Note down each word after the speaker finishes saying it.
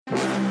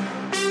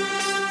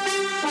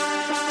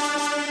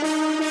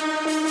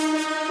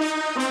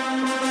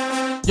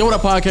Yo, what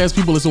up, podcast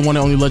people? It's the one and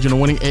only Legend of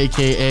Winning,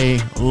 aka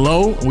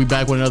Low. And we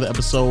back with another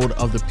episode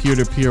of the Peer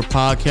to Peer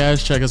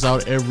podcast. Check us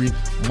out every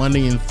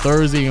Monday and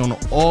Thursday on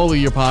all of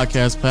your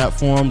podcast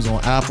platforms,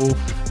 on Apple,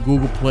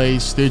 Google Play,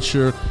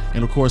 Stitcher,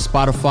 and of course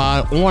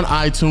Spotify, on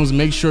iTunes.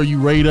 Make sure you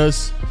rate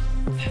us.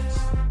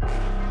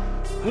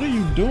 What are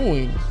you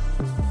doing?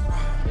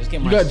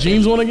 You got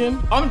jeans on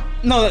again?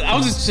 No, I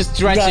was just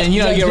stretching.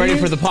 You know, get ready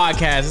for the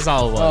podcast. That's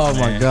all it was. Oh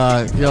my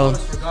god, yo! I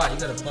almost forgot. You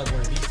gotta plug one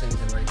of these things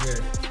in right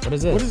here. What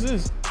is this? What is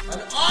this? An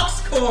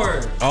aux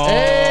cord. Oh,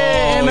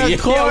 hey, and of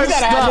course, we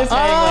gotta have this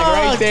hang like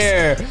right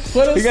there.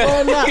 Put us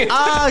on the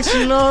ox,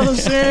 you know what I'm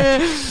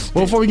saying?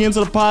 Well, before we get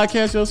into the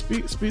podcast, yo,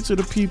 speak to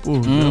the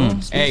people. You know?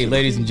 Hey,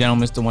 ladies and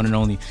gentlemen, it's the one and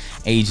only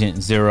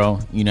Agent Zero.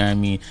 You know what I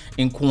mean?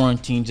 In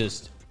quarantine,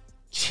 just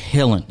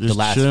chilling the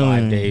last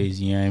 5 days.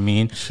 You know what I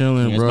mean?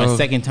 Chilling, bro. It's my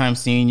second time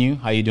seeing you.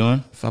 How you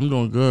doing? I'm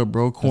doing good,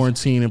 bro.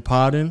 Quarantine and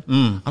podding.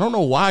 I don't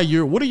know why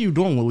what are you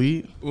doing,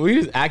 Waleed? We're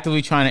just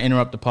actively trying to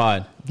interrupt the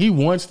pod. He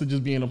wants to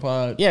just be in the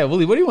pod. Yeah,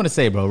 Waleed, what do you want to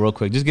say, bro? Real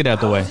quick, just get out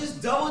the way. I was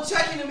just double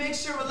checking to make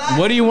sure we're live.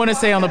 What do you want to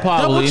say on the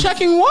pod, Double Waleed?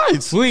 checking what?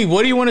 Waleed,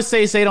 what do you want to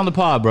say? Say it on the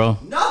pod, bro.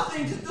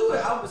 Nothing to do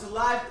it. It's a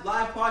live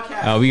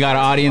podcast. We got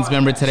an audience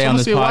member today on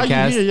this podcast. Why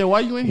you here? Yeah,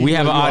 why you in here? We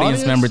have an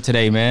audience member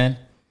today, man.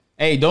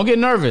 Hey, don't get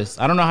nervous.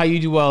 I don't know how you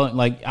do well.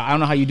 Like, I don't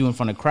know how you do in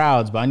front of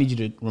crowds, but I need you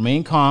to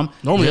remain calm.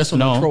 Normally, that's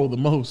when I troll the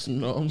most. You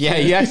know what I'm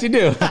saying? You actually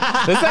do.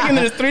 The second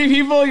there's 3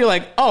 people, you're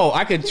like, oh,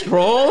 I could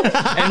troll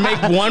and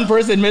make one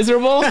person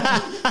miserable.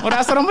 Well,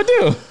 that's what I'm gonna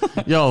do.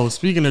 Yo,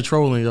 speaking of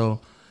trolling, yo,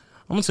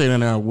 I'm gonna say that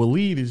now.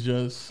 Waleed is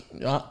just,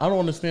 I don't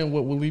understand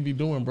what Waleed be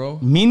doing, bro.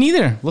 Me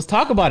neither. Let's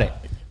talk about it.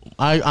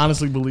 I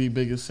honestly believe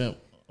biggest simp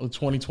of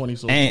 2020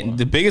 so and far.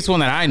 The biggest one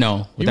that I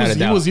know, without a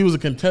doubt. He was a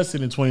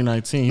contestant in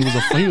 2019.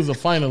 He was a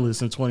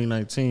finalist in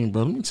 2019,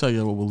 bro. Let me tell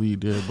you what Waleed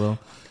did, bro.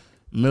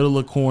 Middle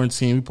of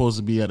quarantine, we supposed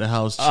to be at the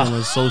house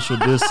chilling, social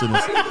distance.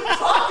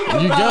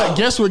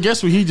 Guess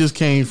where he just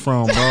came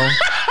from, bro.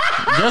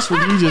 Guess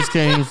where he just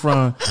came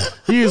from.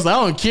 He was like,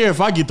 I don't care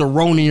if I get the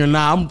Roni or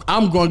not.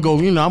 I'm gonna go.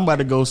 You know, I'm about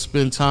to go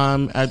spend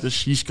time at the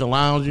Shishka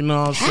Lounge. You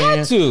know what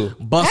I'm saying?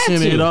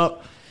 Busting it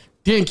up.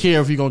 Didn't care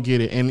if you're going to get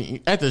it.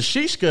 And at the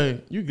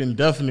Shishka, you can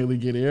definitely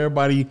get it.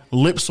 Everybody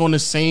lips on the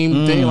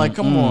same thing. Like,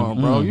 come on,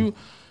 bro.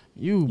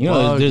 You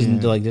know,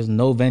 there's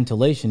no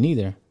ventilation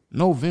either.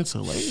 No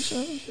ventilation?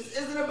 This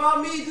isn't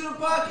about me. Do the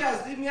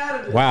podcast. Leave me out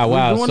of this.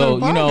 Wow. So,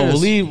 you know,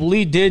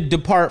 Waleed did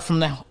depart from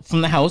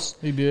the house.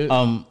 He did.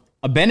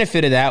 A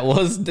benefit of that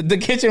was the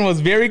kitchen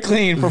was very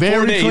clean for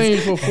 4 days. Very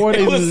clean for 4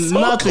 days. It was so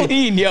nothing,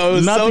 clean, yo. It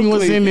was nothing so was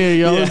clean. in there,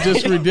 yo. It was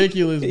just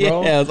ridiculous,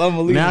 bro. Yeah, it was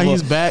unbelievable. Now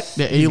he's back.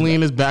 The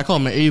alien is back. I call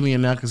him an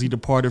alien now because he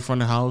departed from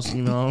the house.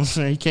 You know what I'm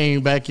saying? He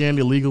came back in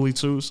illegally,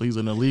 too, so he's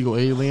an illegal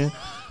alien.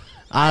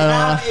 I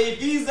have a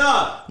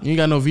visa. You ain't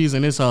got no visa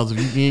in this house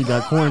if you ain't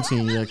got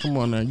quarantine yet. Come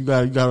on now. You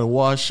got to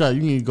wash up. You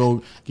need to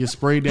go get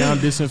sprayed down,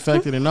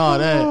 disinfected, and all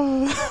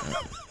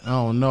that. I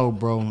don't know,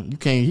 bro.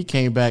 He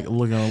came back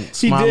looking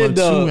smiling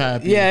too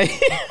happy. Yeah.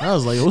 I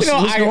was like, what's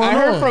going on? I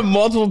heard from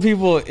multiple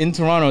people in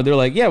Toronto, they're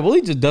like, yeah,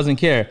 Willie just doesn't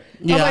care.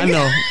 Yeah, I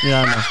know.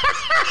 Yeah, I know.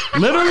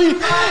 Literally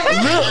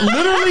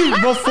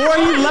before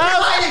he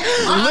left.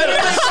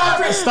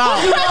 Stop.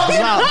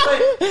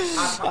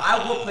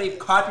 I will play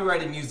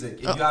copyrighted music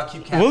if y'all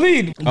keep counting.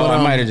 Willie.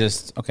 I might have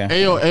just okay.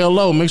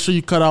 Ayo, make sure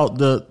you cut out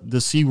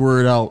the C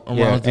word out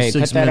around the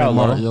 6 minute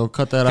mark. Yo,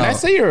 cut that out. Can I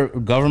say your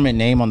government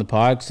name on the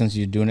pod since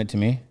you're doing it to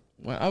me?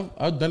 Well,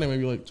 I've done it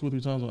maybe like 2 or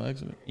 3 times on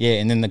accident. Yeah,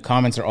 and then the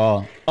comments are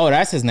all, oh,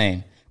 that's his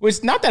name.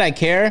 Which not that I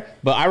care,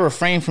 but I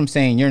refrain from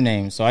saying your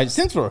name. So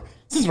since we're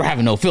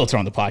having no filter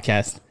on the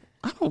podcast,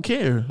 I don't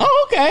care.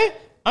 Oh, okay.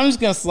 I'm just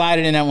gonna slide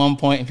it in at one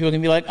point, and people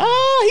can be like,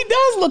 "Oh, he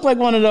does look like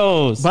one of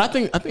those." But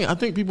I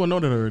think people know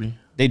that already.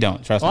 They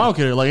don't trust me. I don't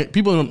care. Like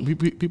people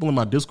in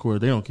my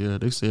Discord, they don't care.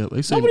 They say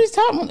nobody's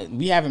talking.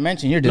 We haven't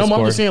mentioned your Discord. No,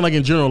 I'm just saying like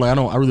in general. Like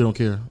I really don't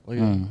care. Like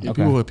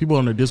okay. people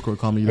on their Discord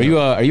call me.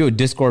 Are you a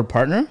Discord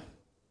partner?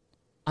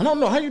 I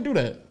don't know how you do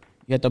that.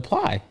 You have to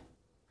apply.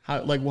 How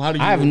do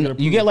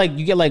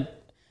you?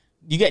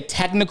 You get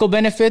technical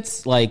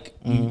benefits like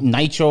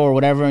Nitro or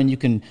whatever, and you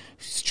can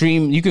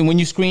stream. When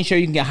you screen share,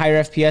 you can get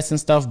higher FPS and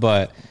stuff.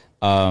 But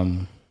how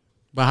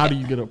do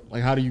you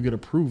get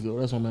approved though?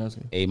 That's what I'm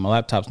asking. Hey, my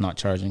laptop's not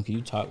charging. Can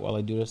you talk while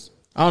I do this?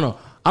 I don't know.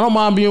 I don't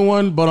mind being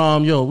one,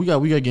 but yo, we got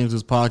to get into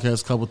this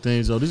podcast. A couple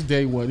things. Yo, this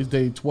day what? This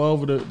day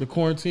 12 of the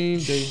quarantine.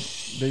 Day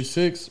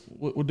 6.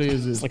 What day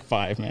is this? It's like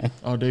 5, man.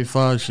 Oh, day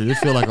 5. Shit, it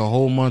feel like a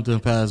whole month has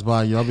passed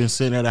by. Yo, I've been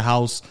sitting at the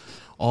house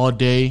all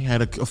day.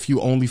 Had a few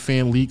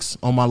OnlyFans leaks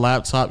on my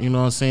laptop. You know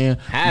what I'm saying?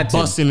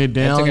 Busting it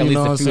down. It took at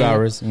least a few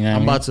hours. You know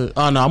I'm about to.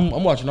 Oh no,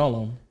 I'm watching all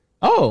of them.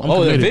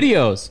 Oh, the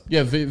videos.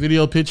 Yeah,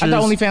 video pictures. I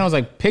thought OnlyFans was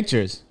like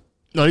pictures.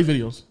 No, these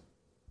videos.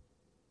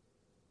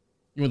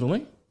 You want the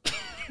link?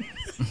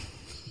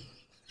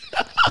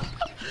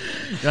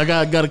 I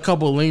got a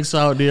couple of links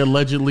out there.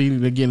 Allegedly,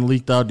 they're getting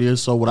leaked out there.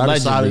 So what I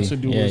decided to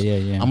do is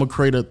I'm gonna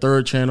create a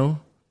third channel,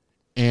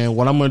 and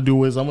what I'm gonna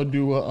do is I'm gonna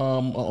do a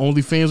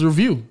OnlyFans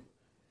review.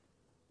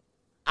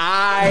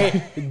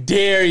 I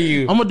dare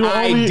you. I'm gonna do.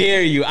 I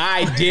dare you.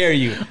 I dare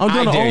you. I'm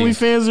doing an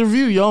OnlyFans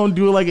review. Y'all don't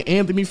do it like an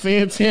Anthony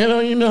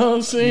Fantano. You know what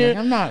I'm saying?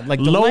 I'm not like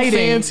the low lighting.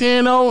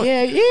 Fantano.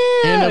 Yeah.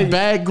 In the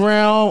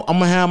background, I'm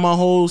gonna have my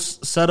whole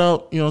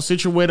setup,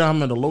 situated. I'm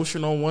gonna the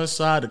lotion on one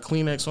side, the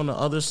Kleenex on the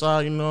other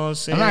side. You know what I'm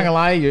saying? I'm not gonna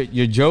lie,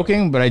 you're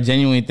joking, but I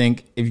genuinely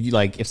think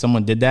if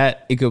someone did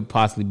that, it could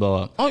possibly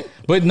blow up.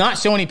 But not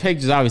show any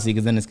pictures, obviously,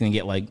 because then it's gonna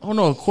get like. Oh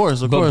no, of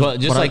course. But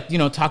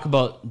just talk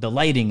about the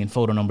lighting in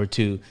photo number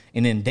 2,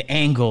 and then the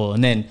angle,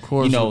 and then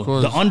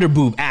the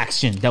underboob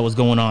action that was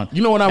going on.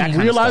 You know what I'm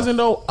realizing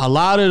though? A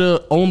lot of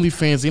the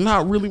OnlyFans, they're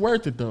not really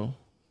worth it though.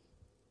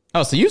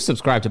 Oh, so you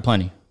subscribe to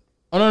plenty?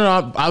 Oh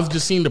no, I've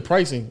just seen the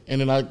pricing,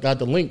 and then I got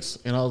the links,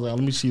 and I was like,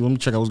 let me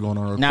check out what's going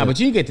on. But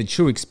you get the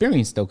true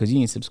experience though, because you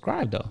ain't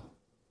subscribed though.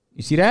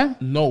 You see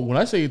that? No, when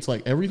I say it's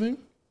like everything.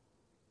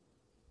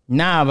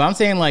 Nah, but I'm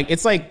saying like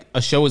it's like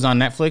a show is on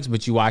Netflix,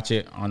 but you watch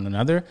it on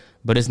another,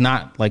 but it's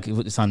not like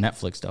it's on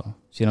Netflix though.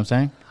 See what I'm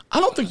saying? I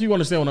don't think you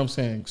understand what I'm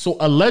saying. So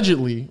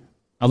allegedly,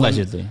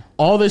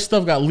 all this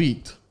stuff got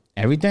leaked.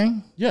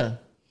 Everything? Yeah.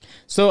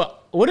 So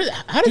how does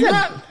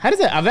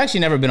that? I've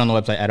actually never been on the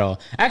website at all.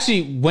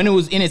 Actually, when it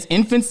was in its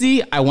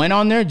infancy, I went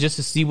on there just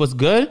to see what's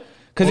good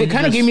because it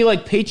kind of gave me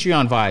like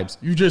Patreon vibes.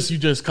 You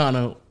just kind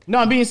of. No,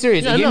 I'm being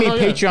serious. It gave me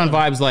Patreon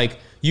vibes. Like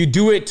you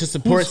do it to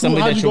support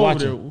somebody that you're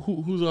watching.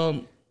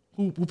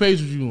 Who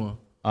page was you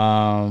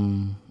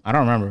on? I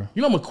don't remember.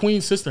 You know,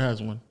 McQueen's sister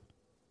has one.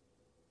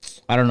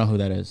 I don't know who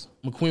that is.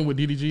 McQueen with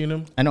DDG in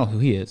him. I know who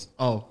he is.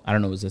 Oh, I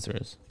don't know who his sister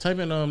is. Type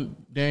in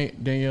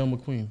Danielle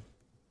McQueen.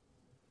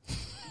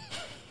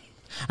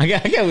 I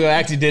get we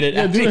actually did it.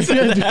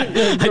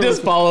 I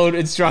just followed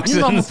instructions.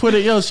 You know, I'm gonna put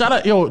it. Shout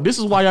out. This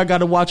is why y'all got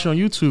to watch it on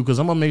YouTube because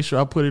I'm gonna make sure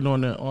I put it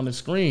on the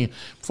screen.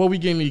 Before we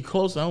get any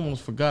closer, I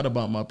almost forgot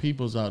about my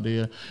peoples out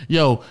there.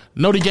 Know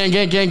the gang.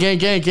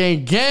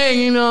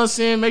 You know what I'm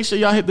saying? Make sure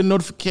y'all hit the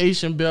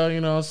notification bell. You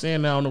know what I'm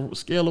saying? Now on a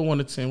scale of 1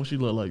 to 10, what she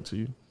look like to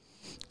you?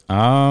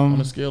 On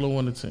a scale of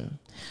 1 to 10.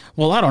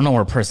 Well, I don't know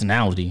her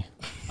personality.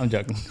 I'm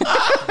joking.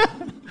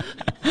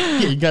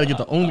 Yeah, you gotta get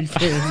the OnlyFans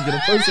to get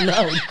a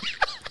personality.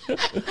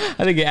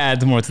 I think it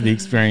adds more to the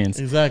experience.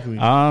 Exactly.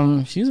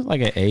 She's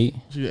like an 8.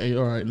 She's an 8.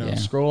 All right, now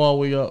scroll all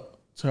the way up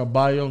to her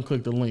bio and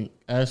click the link.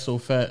 Ass so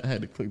fat, I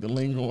had to click the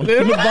link on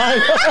the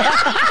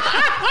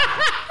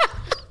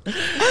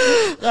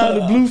bio.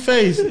 The blue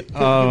face. Click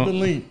the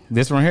link.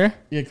 This one here?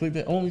 Yeah, click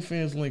that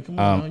OnlyFans link. Come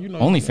on, man.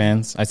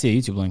 OnlyFans. I see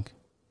a YouTube link.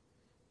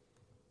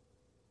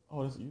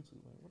 Oh, that's a YouTube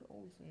link. What the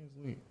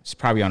OnlyFans link? It's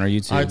probably on our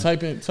YouTube. All right,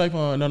 type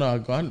on.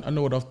 No. I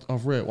know what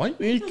I've read.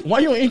 Why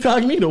you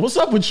incognito? What's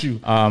up with you?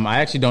 I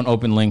actually don't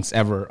open links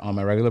ever on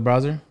my regular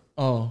browser.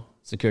 Oh,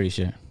 security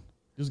shit.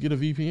 Just get a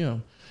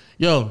VPN.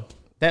 Yo,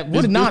 this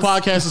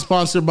podcast is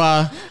sponsored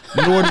by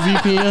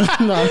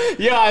NordVPN. No.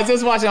 Yo, I was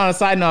just watching on a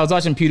side note. I was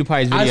watching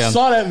PewDiePie's video. I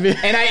saw that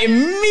video, and I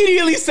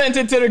immediately sent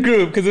it to the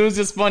group because it was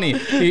just funny.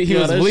 He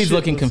was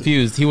looking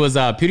confused. He was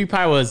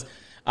PewDiePie was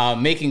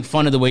making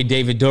fun of the way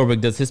David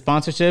Dobrik does his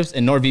sponsorships,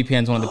 and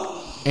NordVPN's one of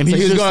the. And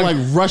he's just like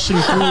rushing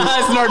through.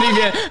 It's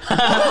NordVPN.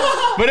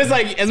 But it's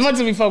like, as much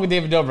as we fuck with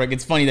David Dobrik,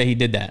 it's funny that he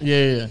did that.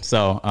 Yeah.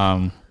 So,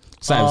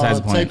 besides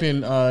the point. Type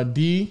in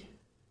D.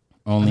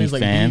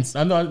 OnlyFans.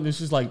 I know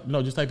this is like,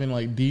 no, just type in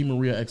like D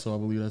Maria XO, I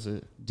believe that's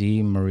it.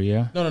 D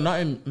Maria? No, not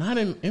in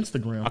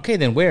Instagram. Okay,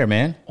 then where,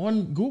 man?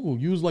 On Google.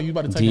 You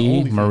about to type in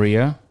OnlyFans. D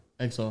Maria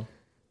XO.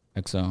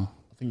 I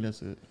think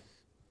that's it.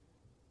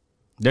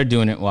 They're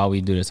doing it while we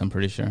do this, I'm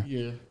pretty sure.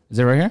 Yeah. Is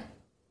it right here?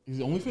 Is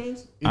it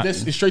OnlyFans?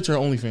 It's straight to her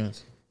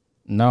OnlyFans.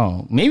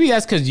 No, maybe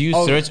that's because you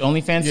search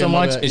OnlyFans so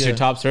much. It's your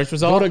top search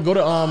result. Go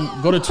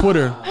to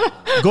Twitter.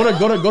 go to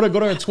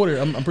her Twitter.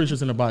 I'm pretty sure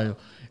it's in the bio.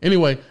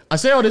 Anyway, I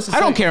say all this. I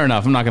don't care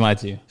enough. I'm not gonna lie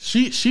to you.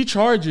 She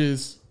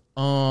charges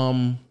like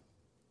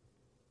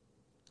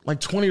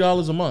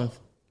 $20 a month.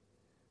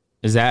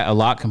 Is that a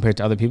lot compared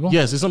to other people?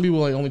 Yes, there's some people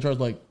like only charge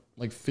like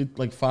 $5, $10,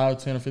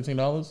 or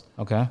 $15.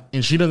 Okay.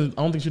 And she doesn't.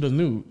 I don't think she does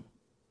nude.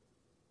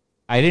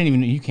 I didn't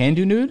even know you can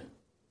do nude.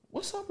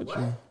 What's up with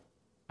you?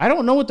 I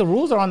don't know what the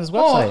rules are on this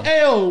website.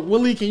 Oh,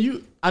 Willie, can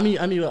you? I need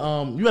you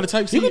got a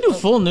Type-C. You can do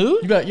full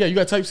nude. You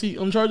got Type-C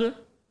on charger.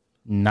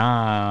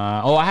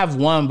 Nah. Oh, I have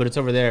one, but it's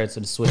over there. It's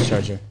a Switch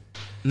charger.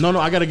 No,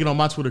 I got to get on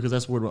my Twitter because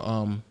that's where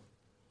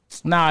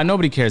Nah,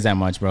 nobody cares that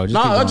much, bro. I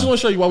just want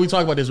to show you why we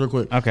talk about this real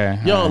quick. Okay.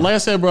 Yo, like I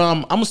said, bro,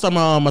 I'm gonna start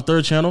my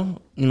third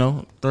channel.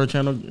 Third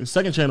channel.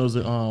 Second channel is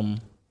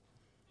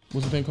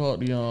what's the thing called?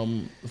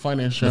 The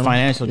finance channel. The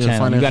financial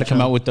channel. You got to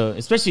come out with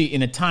especially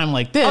in a time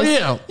like this. Oh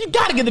yeah. You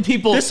got to get the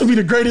people. This will be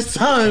the greatest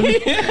time.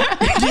 Get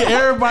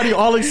everybody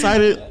all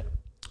excited.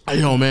 Hey,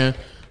 yo, man,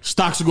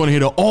 stocks are going to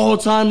hit an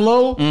all-time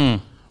low.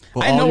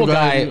 I know a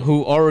guy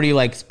who already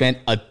spent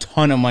a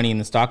ton of money in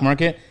the stock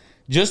market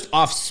just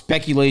off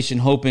speculation,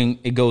 hoping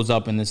it goes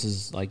up. And this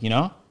is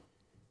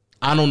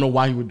I don't know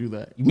why he would do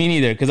that. Me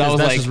neither, because I was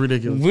that's just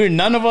ridiculous.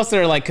 None of us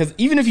are because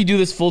even if you do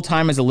this full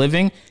time as a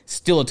living,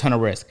 still a ton of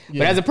risk. Yeah.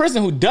 But as a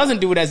person who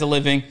doesn't do it as a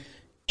living,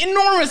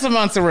 enormous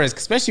amounts of risk,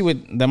 especially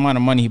with the amount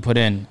of money he put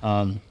in.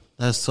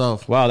 That's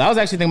tough. Wow, that was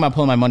actually thinking about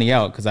pulling my money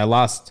out because I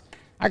lost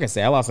I can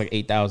say I lost like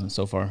 8,000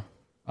 so far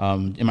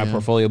in my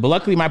portfolio. But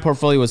luckily, my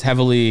portfolio was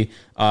heavily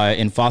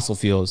in fossil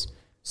fuels.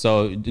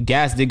 So the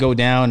gas did go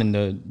down, and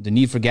the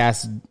need for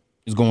gas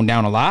is going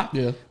down a lot.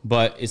 Yeah.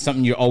 But it's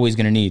something you're always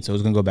going to need, so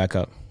it's going to go back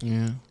up.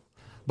 Yeah.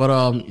 But,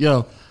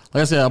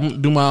 like I said, I'm going to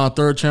do my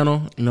third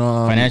channel. You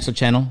know, Financial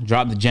channel.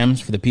 Drop the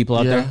gems for the people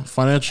out there.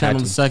 Financial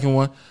channel, the second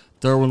one.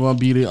 Third one going to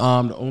be the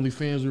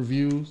OnlyFans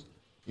reviews.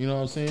 You know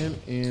what I'm saying?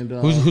 And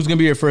Who's going to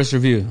be your first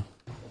review?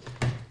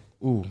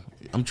 Ooh,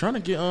 I'm trying to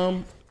get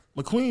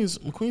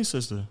McQueen's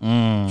sister.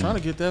 Trying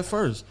to get that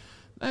first.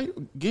 Now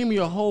you gave me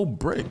a whole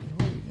brick.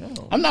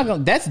 I'm not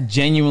gonna. That's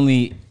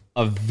genuinely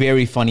a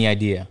very funny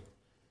idea.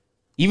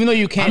 Even though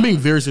you can't. I'm being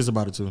very serious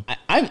about it too.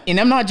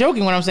 I'm not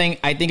joking when I'm saying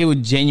I think it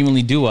would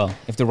genuinely do well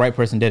if the right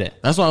person did it.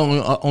 That's why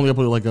I only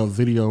uploaded like a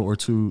video or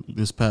two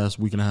this past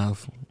week and a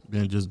half.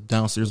 Been just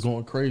downstairs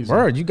going crazy.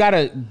 Word, you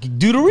gotta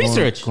do the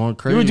research. Going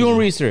crazy. You were doing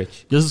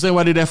research. Just the same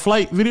way I did that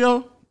flight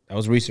video. That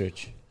was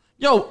research.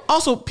 Yo,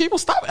 also, people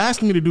stop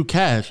asking me to do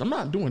cash. I'm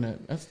not doing that.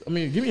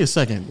 Give me a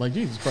second. Like,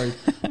 Jesus Christ.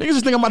 Niggas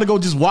just think I'm about to go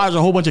just watch a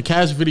whole bunch of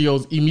cash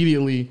videos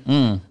immediately.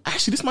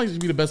 Actually, this might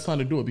just be the best time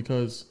to do it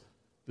because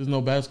there's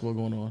no basketball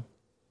going on.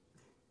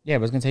 Yeah,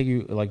 but it's going to take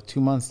you like 2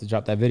 months to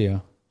drop that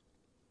video.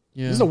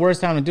 Yeah. This is the worst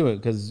time to do it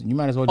because you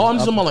might as well I'm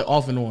just talking about like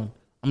off and on.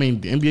 I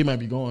mean, the NBA might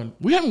be gone.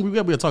 We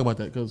got to talk about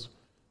that because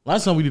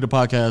last time we did the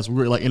podcast, we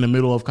were like in the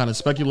middle of kind of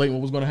speculating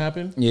what was going to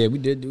happen. Yeah, we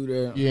did do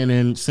that. Yeah, and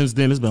then since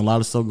then, there's been a lot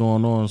of stuff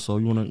going on. So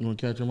you want to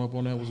catch them up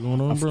on that? What's going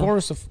on, Of bro?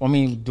 course. I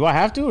mean, do I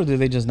have to or do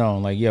they just know?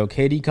 Like, yo,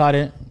 KD caught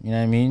it. You know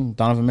what I mean?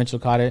 Donovan Mitchell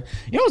caught it.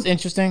 You know what's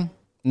interesting?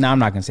 No, I'm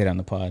not going to say that on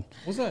the pod.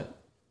 What's that?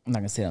 I'm not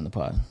going to say it on the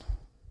pod.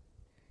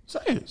 Say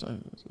it.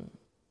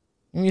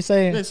 Let me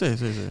say it. Say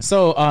it.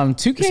 So,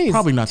 2K's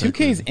probably not that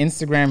 2K's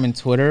Instagram and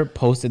Twitter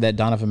posted that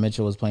Donovan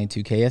Mitchell was playing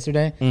 2K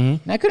yesterday. And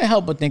I couldn't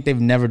help but think they've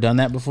never done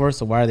that before.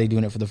 So why are they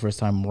doing it for the first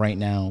time right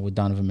now with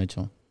Donovan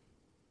Mitchell?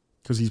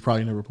 Because he's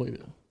probably never played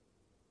it.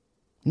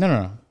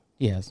 No.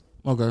 He has.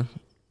 Okay.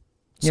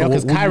 You know,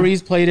 because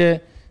Kyrie's played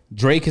it,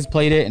 Drake has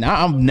played it, and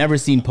I've never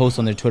seen posts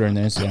on their Twitter and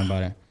their Instagram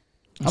about it.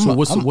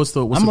 What's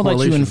the I'm gonna let you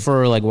correlation?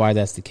 infer like why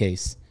that's the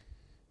case.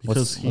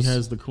 Because he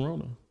has the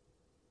corona.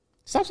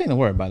 Stop saying the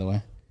word, by the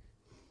way.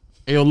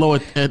 Ayo, low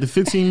at the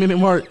 15-minute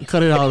mark,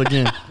 cut it out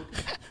again.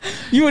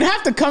 You would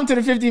have to come to the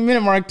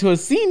 15-minute mark to have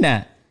seen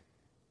that.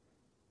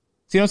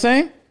 See what I'm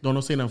saying?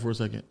 Don't say that for a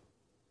second.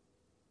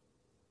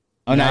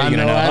 Oh, now you're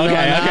gonna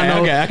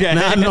know. Okay.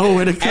 Now I know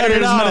where to cut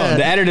it out.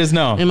 The editors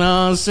know. You know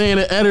what I'm saying?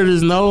 The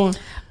editors know.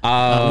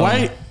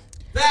 Right?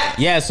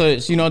 Yeah, so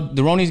you know,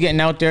 the Roni's getting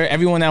out there.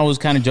 Everyone that was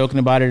kind of joking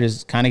about it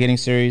is kind of getting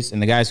serious,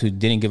 and the guys who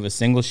didn't give a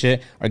single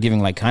shit are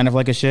giving like kind of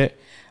like a shit.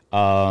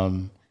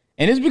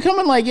 And it's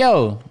becoming like,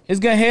 yo, it's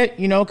gonna hit.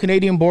 You know,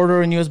 Canadian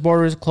border and U.S.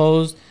 border is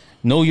closed.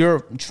 No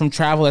Europe from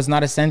travel that's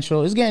not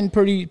essential. It's getting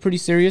pretty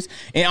serious.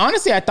 And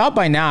honestly, I thought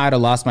by now I'd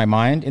have lost my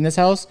mind in this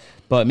house,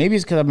 but maybe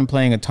it's because I've been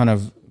playing a ton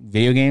of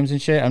video games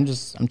and shit. I'm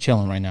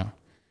chilling right now.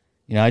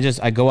 You know,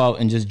 I go out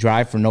and just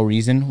drive for no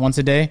reason once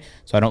a day,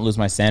 so I don't lose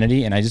my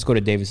sanity, and I just go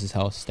to Davis's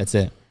house. That's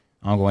it.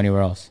 I don't go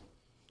anywhere else.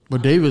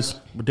 But Davis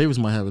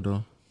might have it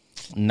though.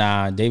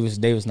 Nah,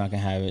 Davis not gonna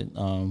have it.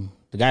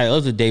 The guy that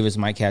lives with Davis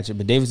might catch it,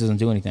 but Davis doesn't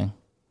do anything.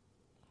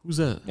 Who's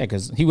that? Yeah,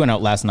 because he went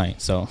out last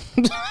night. So,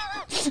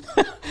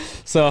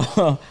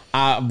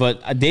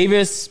 but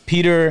Davis,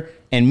 Peter,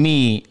 and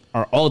me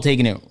are all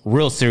taking it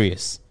real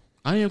serious.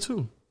 I am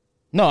too.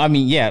 No, I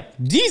mean, yeah,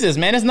 Jesus,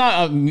 man, it's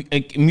not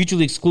a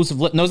mutually exclusive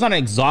list. No, it's not an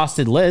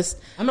exhausted list.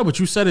 I know, but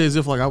you said it as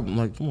if like I'm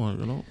like, come on,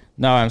 you know.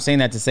 No, I'm saying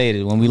that to say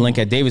that when we link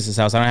at Davis's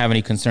house, I don't have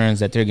any concerns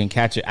that they're gonna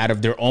catch it out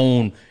of their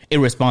own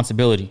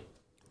irresponsibility.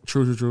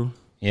 True.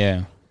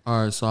 Yeah.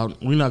 All right, so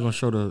we're not gonna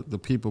show the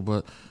people,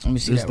 but let me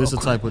see this a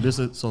type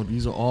of so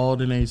these are all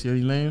the names. See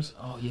these names?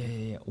 Oh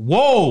yeah.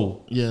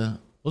 Whoa. Yeah.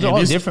 Those are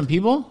all different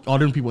people. All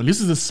different people. And this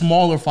is a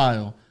smaller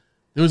file.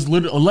 There was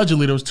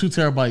allegedly there was 2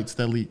 terabytes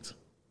that leaked.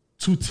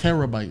 2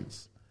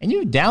 terabytes. And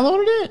you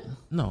downloaded it?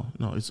 No,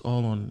 it's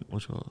all on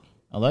what's called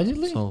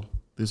allegedly. So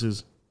this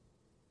is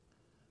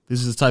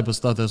the type of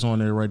stuff that's on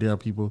there right there,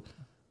 people.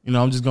 You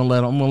know, I'm gonna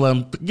let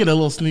them get a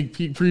little sneak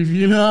peek preview.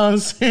 You know what I'm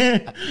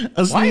saying?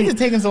 Why is it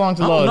taking so long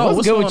to load?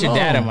 What's good with your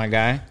data, my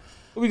guy?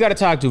 Who we got to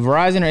talk to?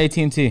 Verizon or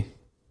AT&T?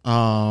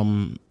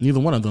 Neither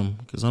one of them,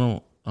 because I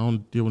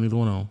don't deal with neither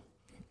one of them.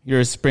 You're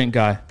a Sprint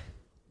guy.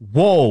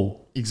 Whoa.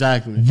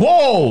 Exactly.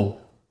 Whoa.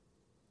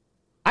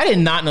 I did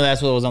not know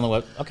that's what was on the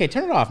web. Okay,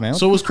 turn it off, man.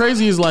 So what's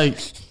crazy is like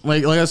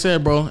I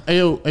said, bro.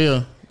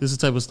 Ayo, this is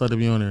the type of stuff that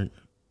be on there.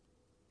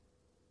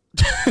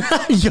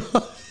 Yo.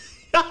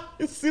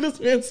 You see this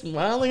man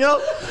smiling,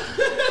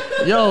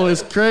 yo,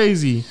 it's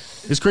crazy.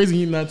 It's crazy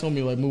he not told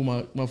me like move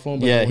my phone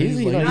back. Yeah, he's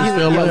let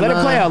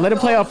it play out. Let it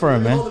play out for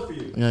him,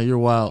 man. Yeah, you're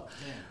wild.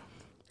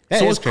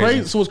 So what's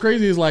crazy? So what's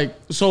crazy is like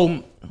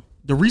the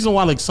reason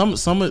why like some of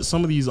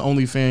these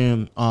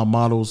OnlyFans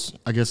models,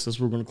 I guess that's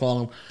what we're gonna call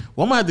them.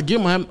 Well, I'm gonna have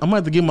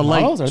to give them a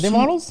like. Models? Are they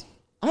models?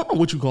 I don't know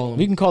what you call them.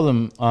 We can call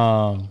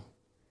them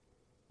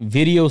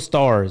video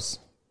stars.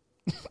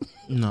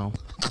 No.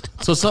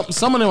 So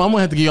some of them I'm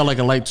gonna have to give y'all like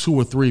a light 2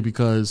 or 3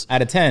 because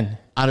Out of 10.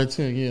 out of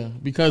 10, yeah.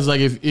 Because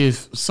like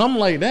if something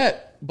like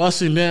that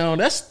busting down,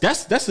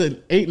 that's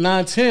an 8,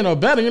 9, 10 or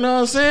better. You know what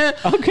I'm saying?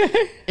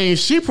 Okay. And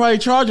she probably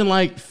charging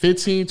like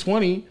 15,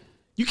 20.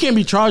 You can't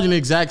be charging the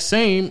exact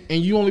same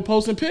and you only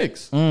posting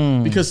pics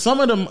because some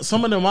of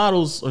the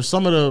models or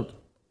some of the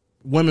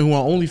women who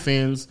are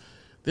OnlyFans,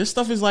 their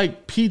stuff is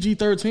like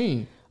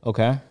PG-13.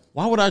 Okay.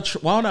 Why would I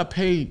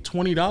pay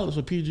 $20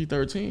 for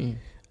PG-13?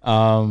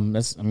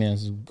 That's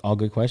all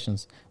good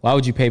questions. Why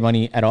would you pay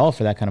money at all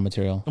for that kind of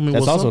material?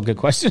 That's also a good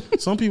question.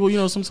 Some people,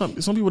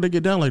 some people they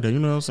get down like that. You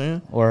know what I'm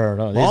saying? Or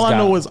all I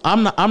know is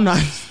I'm not.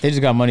 They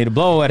just got money to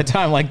blow at a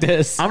time like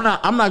this. I'm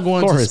not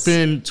going to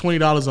spend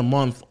 $20 a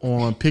month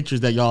on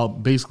pictures that y'all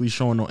basically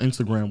showing on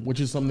Instagram, which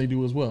is something they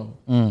do as well.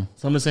 Some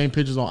of the same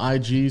pictures on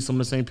IG, some of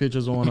the same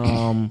pictures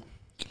on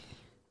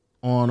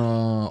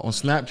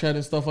Snapchat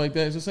and stuff like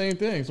that. It's the same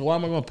thing. So why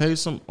am I going to pay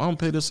some? I don't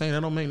pay the same. That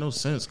don't make no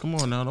sense. Come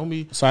on now, don't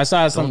be. So I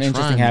saw something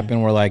interesting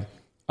happen where like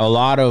a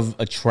lot of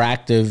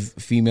attractive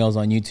females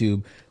on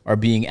YouTube are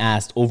being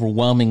asked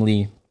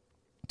overwhelmingly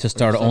to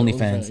start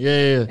OnlyFans.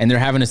 Yeah. And they're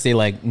having to say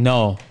like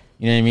no.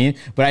 You know what I mean?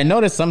 But I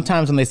notice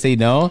sometimes when they say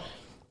no,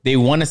 they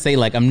want to say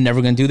like I'm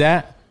never going to do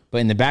that. But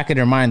in the back of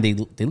their mind, they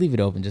leave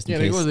it open just in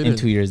case in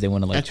 2 years they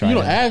want to like try. You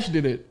know, Ash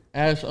did it.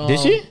 Ash did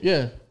she?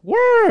 Yeah.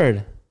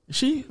 Word.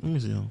 She? Let me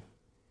see.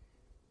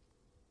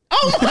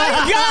 Oh my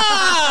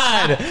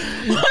God!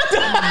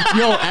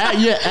 Yo,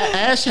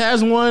 Ash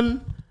has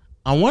one.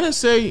 I want to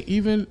say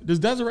even does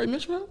Desiree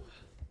Mitchell?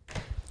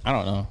 I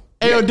don't know.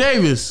 Hey, yo,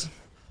 Davis.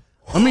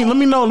 Let me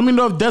know. Let me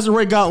know if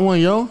Desiree got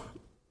one, yo.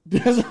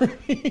 Desiree.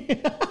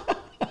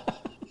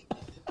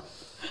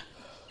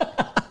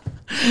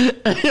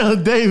 Hey, yo,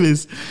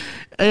 Davis.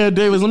 Let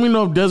me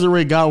know if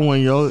Desiree got one,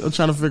 yo. I'm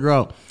trying to figure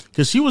out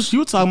because she was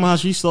talking about how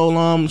she's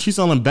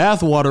selling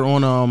bath water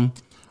on a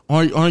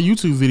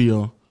YouTube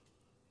video.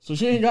 So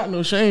she ain't got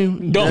no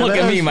shame. Don't look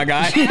at me, my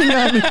guy. She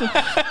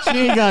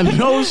ain't got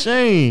no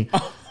shame.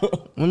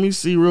 Let me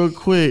see real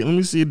quick. Let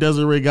me see if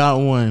Desiree got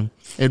one.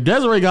 If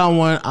Desiree got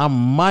one, I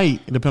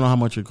might, depending on how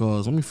much it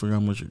costs. Let me figure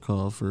out how much it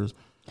costs first.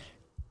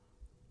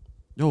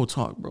 Yo,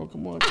 talk, bro.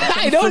 Come on.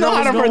 I don't know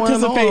how to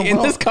participate in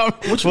this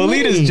conversation.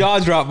 Walid's jaw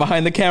dropped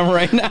behind the camera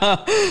right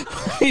now.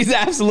 He's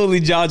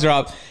absolutely jaw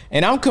dropped.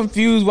 And I'm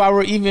confused why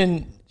we're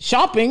even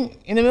shopping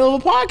in the middle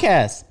of a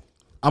podcast.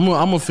 I'm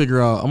gonna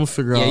figure out.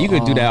 Yeah, you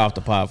could do that off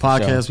the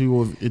podcast.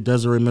 People, if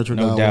Desiree Metro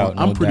got one,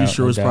 I'm pretty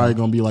sure it's probably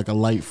gonna be like a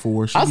light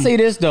 4. I'll say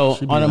this though,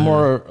 on a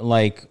more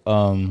like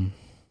I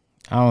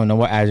don't know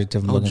what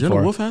adjective I'm looking Jenna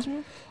for. Wolf has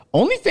one?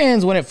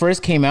 OnlyFans when it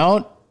first came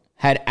out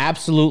had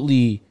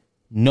absolutely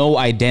no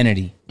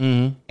identity,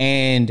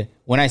 and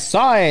when I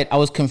saw it, I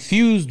was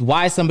confused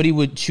why somebody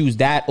would choose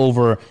that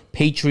over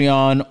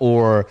Patreon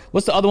or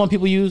what's the other one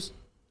people use?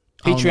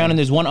 Patreon, and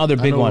there's one other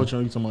big one.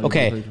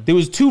 Okay, there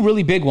was 2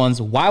 really big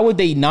ones. Why would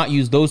they not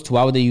use those 2?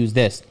 Why would they use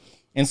this?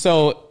 And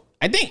so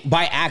I think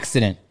by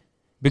accident,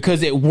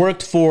 because it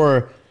worked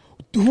for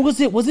who was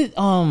it? Was it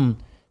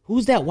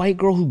who's that white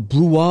girl who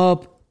blew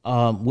up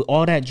with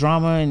all that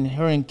drama and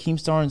her and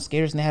Keemstar and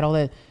Skaters and they had all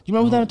that? Do you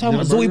remember what I'm talking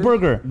about? Zoe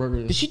Burger.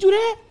 Did she do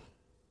that?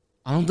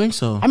 I don't think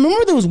so. I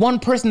remember there was one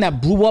person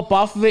that blew up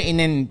off of it, and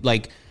then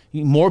like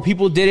more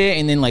people did it,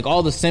 and then like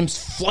all the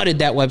simps flooded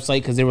that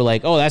website because they were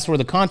like, oh, that's where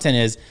the content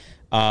is.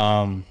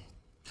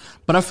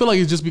 But I feel like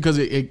it's just because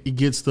it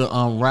gets the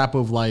rap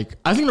of like,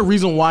 I think the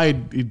reason why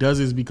it does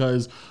is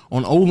because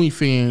on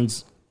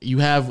OnlyFans you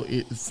have,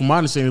 from my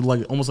understanding,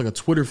 like almost like a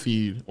Twitter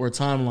feed or a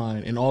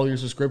timeline, and all your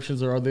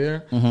subscriptions are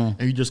there,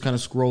 and you just kind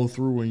of scroll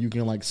through and you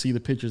can like see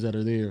the pictures that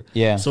are there.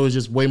 Yeah. So it's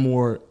just way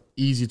more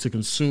easy to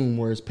consume,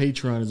 whereas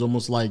Patreon is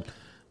almost like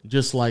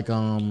just like tiers.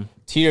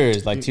 Yeah, and,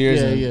 it's like tiers,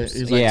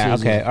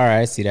 okay, all right,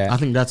 I see that. I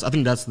think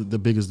that's the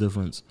biggest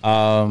difference.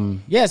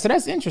 Yeah, so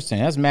that's interesting.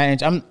 That's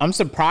managed. I'm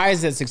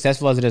surprised as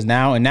successful as it is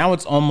now, and now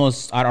it's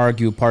almost, I'd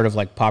argue, part of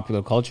like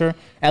popular culture,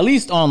 at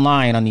least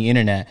online on the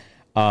internet.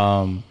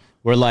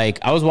 Where like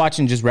I was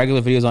watching just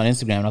regular videos on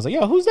Instagram, and I was like,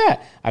 yo, who's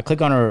that? I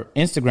click on her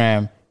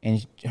Instagram,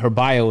 and her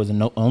bio is an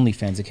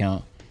OnlyFans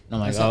account. And I'm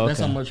like, that's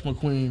how much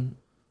McQueen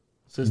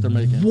sister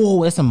making.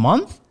 Whoa, that's a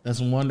month? That's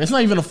one. That's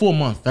not even a full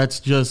month. That's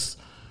just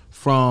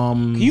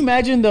from. Can you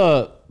imagine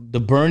the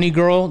Bernie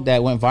girl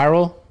that went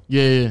viral?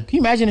 Yeah. Can you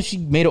imagine if she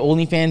made an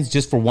OnlyFans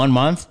just for 1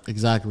 month?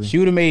 Exactly. She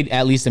would have made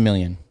at least $1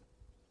 million.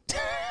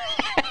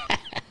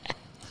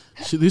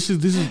 This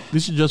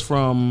is just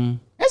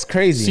from. That's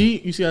crazy.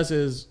 See, you see how it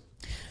says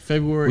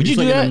February. Would you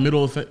do that? In the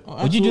middle of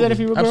Would you do that if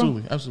you were a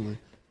girl? Absolutely.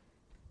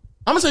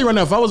 I'm gonna tell you right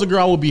now, if I was a girl,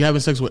 I would be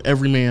having sex with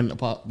every man,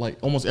 like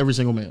almost every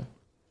single man.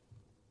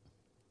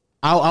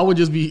 I would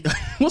just be.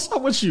 What's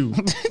up with you?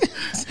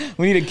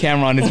 We need a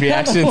camera on his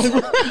reactions.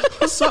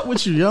 What's up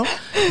with you, yo?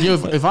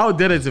 If I was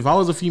dead, if I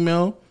was a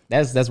female,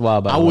 that's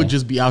wild. I would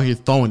just be out here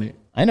throwing it.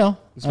 I know,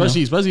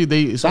 especially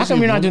they. So how come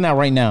you're not doing that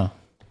right now?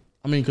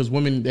 I mean, because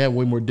women, they have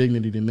way more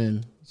dignity than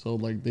men. So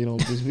like they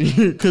don't just be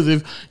because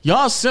if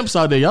y'all simps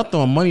out there, y'all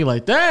throwing money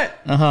like that.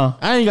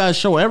 I ain't gotta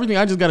show everything.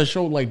 I just gotta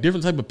show like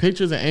different type of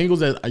pictures and angles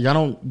that y'all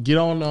don't get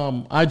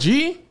on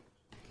IG.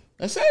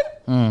 That's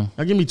it. Y'all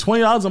give me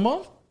 $20 a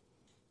month.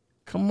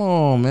 Come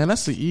on, man.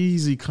 That's an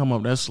easy come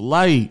up. That's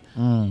light.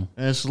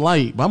 That's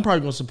light. But I'm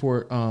probably gonna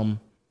support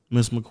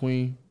Miss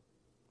McQueen.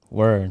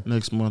 Word.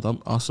 Next month,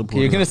 I'll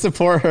support. You're gonna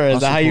support her? Is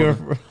that how you're?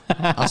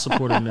 I'll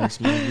support her next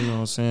month. You know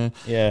what I'm saying?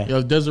 Yeah.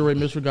 Yo, Desiree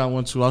Mitchell got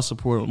one too. I'll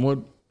support her.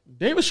 Well,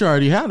 David should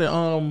already had it.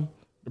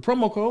 The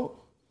promo code.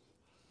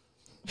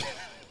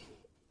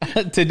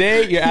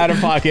 Today you're out of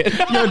pocket.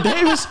 Yo,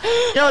 Davis,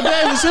 hit me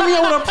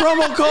up with a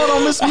promo code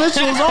on Miss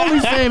Mitchell's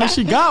OnlyFans, and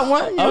she got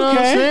one. You know what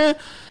I'm saying?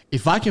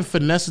 If I can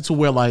finesse it to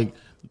where like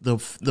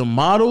the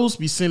models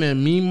be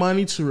sending me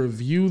money to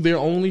review their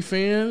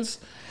OnlyFans.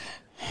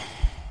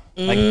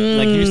 Like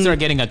you start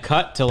getting a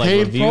cut to like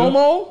paid review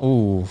promo.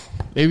 Ooh,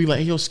 they be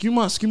like, yo, skew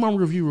my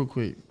review real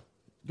quick.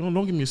 Don't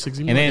give me a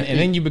 60. And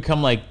then you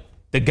become like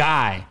the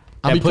guy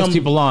that puts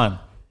people on.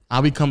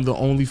 I become the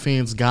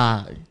OnlyFans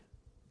guy.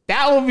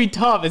 That would be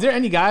tough. Is there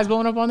any guys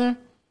blowing up on there?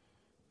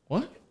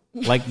 What?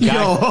 Like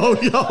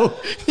guys? Yo.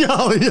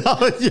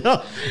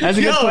 That's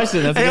a good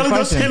question. That's a good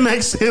question.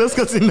 Let's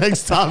go to the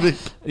next topic.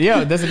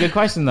 Yeah, that's a good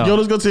question though. Yo,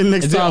 let's go to the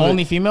next topic. Is it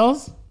only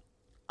females?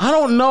 I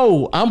don't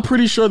know. I'm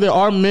pretty sure there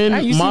are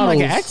men you models. seem like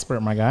an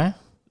expert, my guy.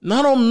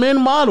 Not on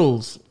men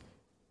models.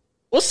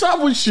 What's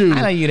up with you?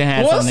 I know you done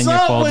had something in your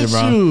folder,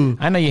 bro. You?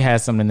 I know you had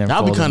something in there.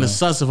 I'll be kind of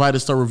sus if I had to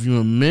start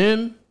reviewing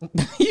men.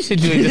 You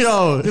should do it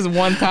just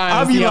one time.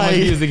 I'll be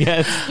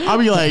like, I'll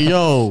be like,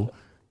 yo,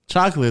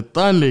 Chocolate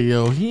Thunder,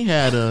 yo, he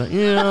had a,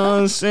 you know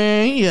what I'm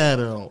saying? He had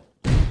a,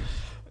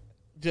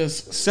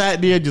 just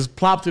sat there, just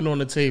plopped it on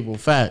the table.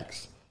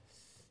 Facts.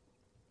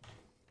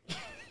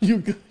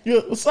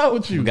 What's up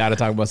with you? We got to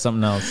talk about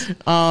something else.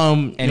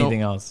 Anything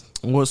else?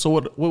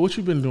 What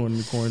you been doing in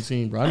the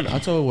quarantine, bro? I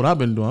tell you what I've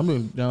been doing. I've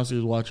been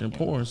downstairs watching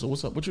porn. So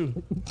what's up with you?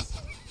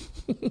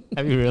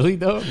 Have you really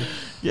though?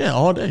 Yeah,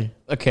 all day.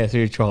 Okay, so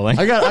you're trolling.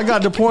 I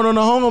got the porn on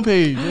the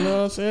homepage. You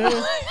know what I'm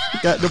saying?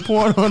 Got the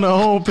porn on the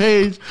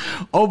homepage.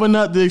 Open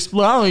up the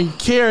Explorer. I don't even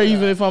care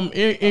even if I'm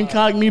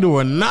incognito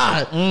or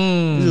not.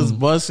 Just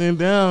busting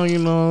down. You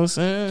know what I'm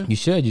saying? You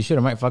should. I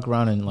might fuck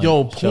around and like.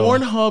 Yo,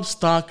 Pornhub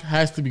stock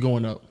has to be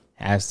going up.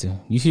 Has to.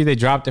 You see, they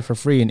dropped it for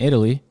free in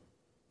Italy.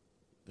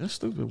 That's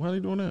stupid. Why are they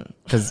doing that?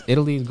 Because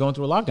Italy is going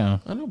through a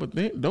lockdown. I know, but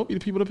they don't be the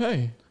people to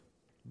pay.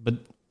 But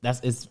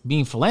it's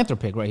being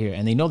philanthropic right here,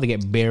 and they know they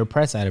get bare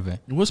press out of it.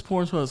 What's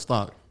Pornhub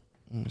stock?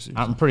 Let me see.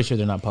 I'm pretty sure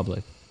they're not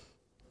public.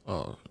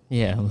 Oh,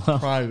 yeah,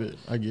 private.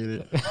 I get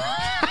it.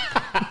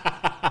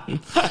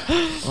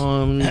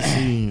 Let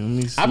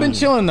me see. I've been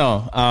chilling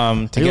though.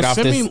 Get off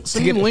this.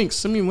 Send me links.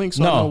 Send me links.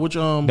 So no, I know which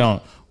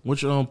don't.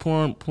 Which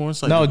porn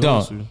site? No,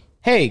 don't.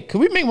 Hey,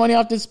 can we make money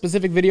off this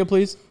specific video,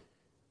 please?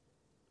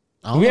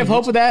 Do we have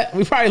hope with that?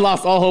 We probably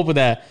lost all hope with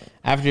that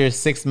after your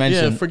sixth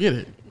mention. Yeah, forget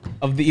it.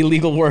 Of the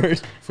illegal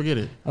word. Forget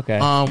it. Okay.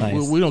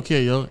 Nice. We don't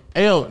care, yo.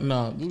 Hey, yo,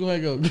 no. Just go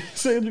ahead and go.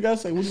 Say what you gotta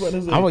say. What you about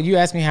to say? You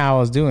asked me how I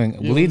was doing.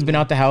 Yeah. Waleed's been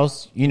out the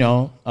house,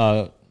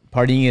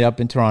 partying it up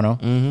in Toronto.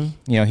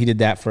 Mm-hmm. You know, he did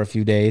that for a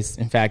few days.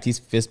 In fact, he's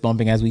fist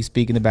bumping as we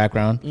speak in the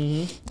background.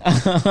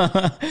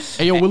 Mm-hmm.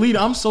 Hey, yo, Waleed,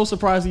 I'm so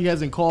surprised he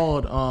hasn't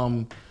called.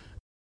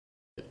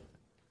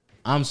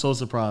 I'm so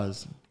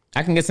surprised.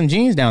 I can get some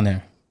jeans down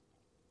there.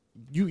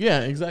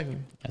 Yeah, exactly.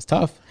 That's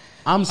tough.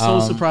 I'm so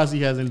surprised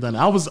he hasn't done it.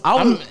 I was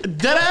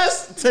dead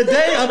ass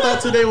today. I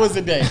thought today was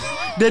the day.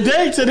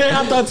 Today,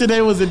 I thought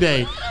today was the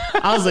day.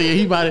 I was like, yeah,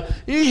 he about it.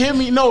 He hit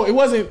me. No, it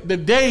wasn't the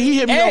day. He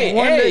hit me up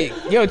one day.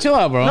 Yo, chill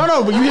out, bro.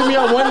 No, but you hit me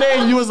up one day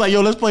and you was like,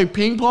 yo, let's play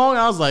ping pong.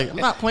 I was like, I'm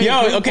not playing ping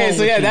pong. Okay,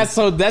 so yeah,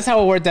 that's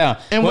how it worked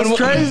out. And what's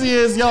crazy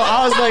is, yo,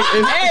 I was like,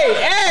 if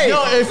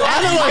I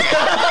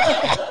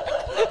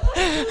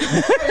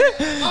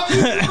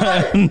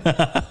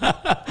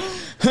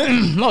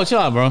no, chill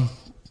out, bro.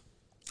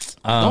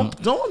 Don't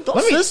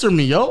censor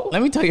me, yo.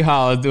 Let me tell you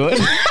how I'll do it.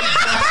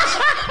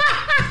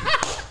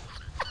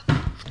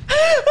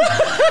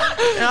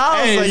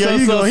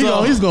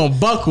 He's gonna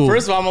buckle.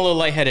 First of all, I'm a little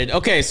lightheaded.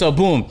 Okay, so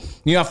boom.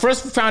 I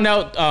first found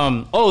out.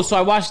 So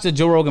I watched the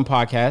Joe Rogan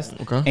podcast.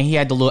 Okay. And he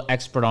had the little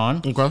expert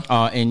on. Okay.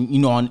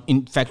 And on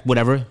in fact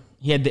whatever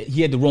he had the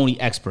Roni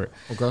expert.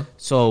 Okay.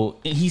 So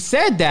he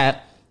said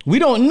that we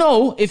don't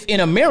know if in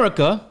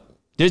America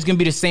there's gonna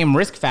be the same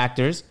risk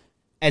factors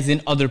as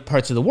in other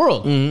parts of the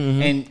world.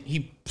 Mm-hmm. And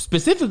he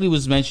specifically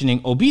was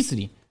mentioning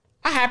obesity.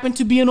 I happen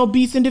to be an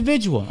obese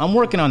individual. I'm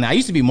working on that. I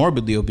used to be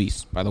morbidly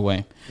obese, by the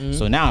way. Mm-hmm.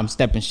 So now I'm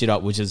stepping shit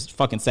up, which is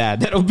fucking sad.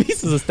 That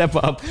obese is a step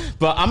up.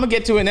 But I'm going to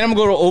get to it, and then I'm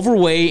going to go to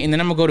overweight, and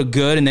then I'm going to go to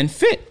good, and then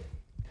fit.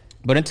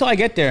 But until I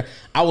get there,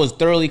 I was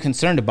thoroughly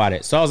concerned about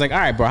it. So I was like, all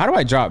right, bro, how do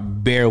I drop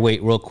bare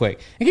weight real quick?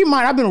 And keep in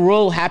mind, I've been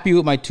real happy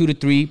with my 2 to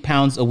 3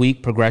 pounds a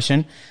week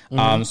progression.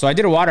 Mm-hmm. So I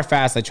did a water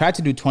fast. I tried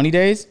to do 20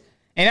 days.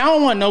 And I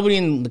don't want nobody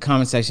in the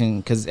comment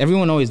section, because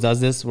everyone always does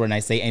this when I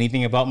say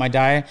anything about my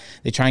diet.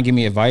 They try and give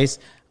me advice.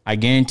 I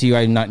guarantee you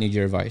I do not need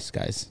your advice,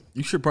 guys.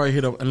 You should probably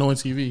hit up Annoying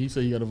TV. He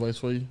said he got advice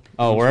for you.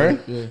 Oh,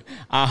 word? Yeah.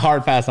 I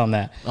hard pass on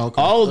that.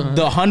 Okay. All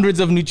the hundreds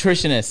of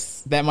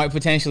nutritionists that might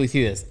potentially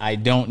see this, I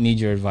don't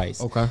need your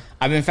advice. Okay.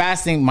 I've been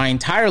fasting my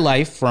entire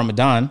life for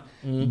Ramadan,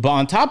 but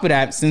on top of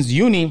that, since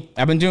uni,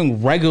 I've been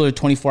doing regular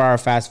 24-hour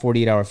fast,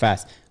 48-hour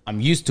fast.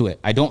 I'm used to it.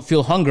 I don't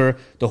feel hunger.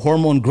 The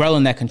hormone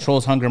ghrelin that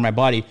controls hunger in my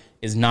body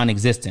is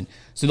non-existent.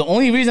 So the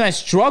only reason I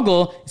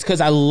struggle is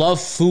because I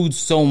love food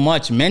so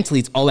much. Mentally,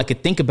 it's all I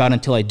could think about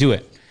until I do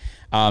it.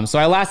 So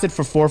I lasted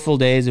for 4 full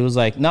days. It was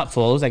like, not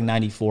full, it was like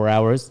 94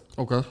 hours.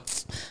 Okay.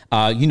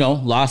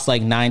 Lost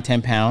like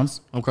 9-10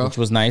 pounds, Okay. which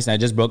was nice. I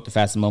just broke the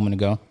fast a moment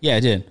ago. Yeah,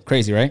 I did.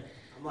 Crazy, right?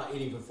 I'm not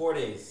eating for 4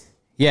 days.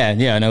 Yeah,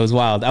 and it was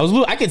wild.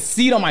 I could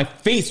see it on my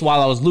face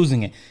while I was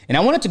losing it. And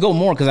I wanted to go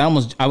more because I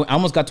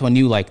almost got to a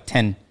new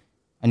 10.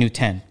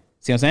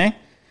 See what I'm saying?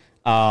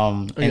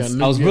 I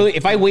was really,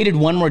 if I waited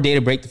one more day to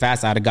break the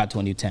fast, I'd have got to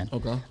a new 10.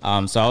 Okay.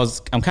 So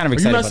I'm kind of Are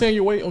excited. you not saying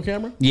your weight on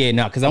camera? Yeah,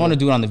 no, because I want to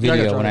do it on the Yeah, I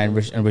video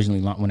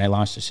got when I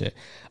launched the shit.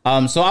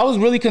 So I was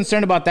really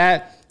concerned about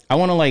that. I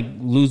want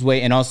to lose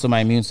weight and also my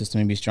immune system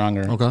to be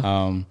stronger.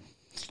 Okay.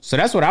 So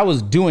that's what I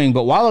was doing.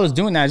 But while I was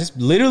doing that, I just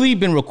literally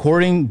been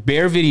recording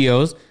bare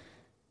videos.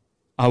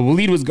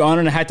 Waleed was gone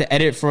and I had to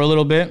edit for a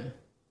little bit.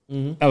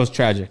 Mm-hmm. That was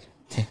tragic.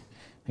 It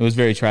was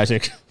very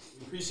tragic. You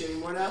appreciate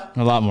me more now?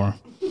 A lot more.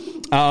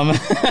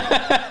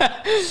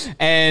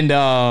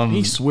 And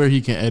He swear he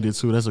can edit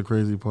too. That's a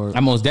crazy part. I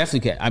most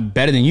definitely can. I'm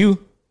better than you.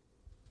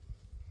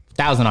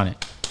 1,000 on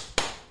it.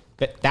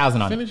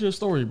 1,000 on it. Finish your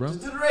story, bro.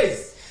 Let's do the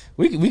race.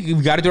 We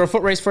got to do a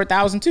foot race for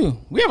 1,000 too.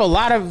 We have a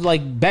lot of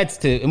bets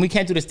to, and we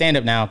can't do the stand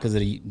up now because of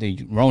the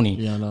Roni.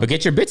 Yeah, I know. But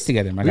get your bits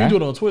together, my We guy. can do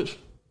it on Twitch.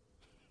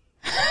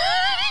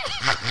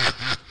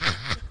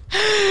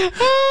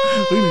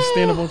 We can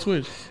stand up on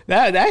Twitch.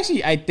 That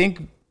actually, I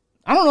don't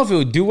know if it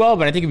would do well,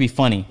 but I think it'd be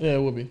funny. Yeah,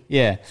 it would be.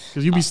 Yeah.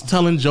 Because you be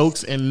telling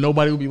jokes and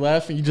nobody will be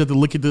laughing. You just have to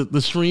look at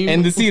the stream.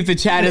 And to see if the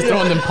chat is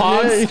throwing them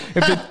pogs.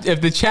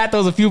 If the chat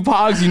throws a few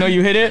pogs,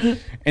 you hit it.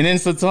 And then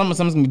someone's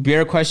gonna be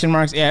bare question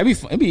marks. Yeah,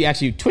 it'd be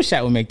actually Twitch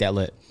chat would make that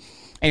lit.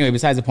 Anyway,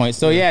 besides the point.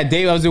 So yeah,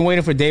 Dave, I was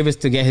waiting for Davis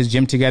to get his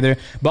gym together.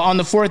 But on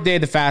the 4th day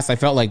of the fast, I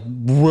felt like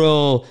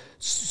real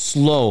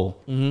slow.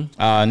 Mm-hmm.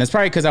 And that's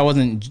probably because I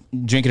wasn't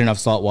drinking enough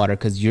salt water.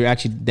 Because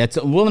that's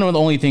one of the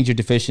only things you're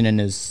deficient in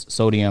is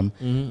sodium.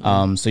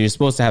 Mm-hmm. So you're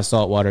supposed to have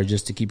salt water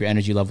just to keep your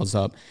energy levels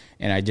up.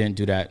 And I didn't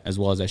do that as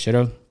well as I should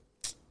have.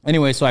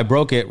 Anyway, so I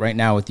broke it right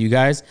now with you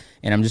guys.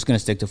 And I'm just going to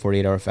stick to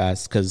 48-hour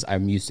fast because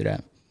I'm used to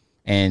that.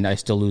 And I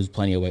still lose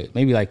plenty of weight.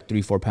 Maybe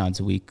 3-4 pounds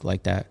a week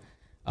like that.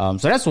 So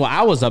that's what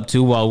I was up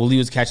to while Waleed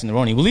was catching the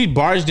Roni. Waleed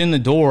barged in the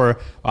door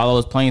while I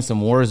was playing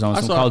some Warzone,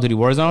 some Call of Duty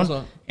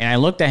Warzone. And I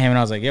looked at him and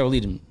I was like, yeah,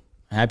 Waleed, I'm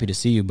happy to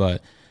see you,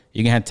 but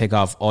you're going to have to take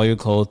off all your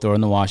clothes, throw it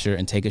in the washer,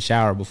 and take a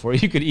shower before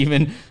you could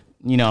even,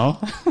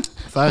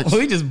 Facts.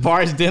 Waleed just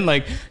barged in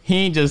he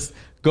ain't just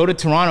go to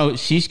Toronto,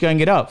 sheesh, go and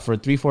get up for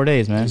 3-4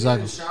 days, man.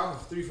 Exactly. You shower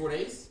for 3-4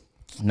 days?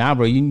 Nah,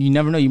 bro, you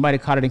never know. You might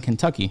have caught it in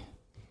Kentucky.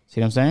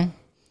 See what I'm saying?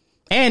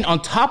 And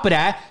on top of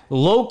that,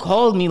 Lo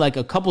called me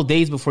a couple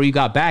days before you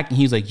got back, and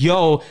he was like,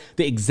 yo,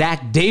 the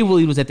exact day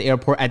Waleed was at the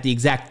airport, at the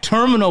exact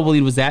terminal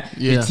Waleed was at,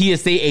 the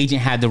TSA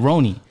agent had the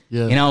Roni.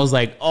 Yeah. And I was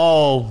like,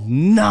 oh,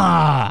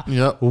 nah.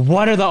 Yep.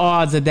 What are the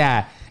odds of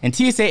that? And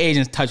TSA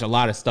agents touch a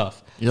lot of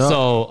stuff. Yep.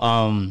 So,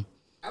 I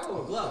don't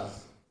wear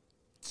gloves.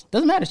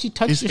 Doesn't matter. She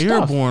touched It's your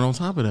stuff. airborne on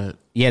top of that.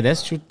 Yeah,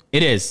 that's true.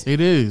 It is. It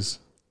is.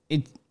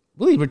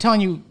 Waleed, we're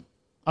telling you.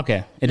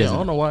 Okay, it isn't. I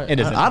don't know why. It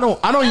isn't. I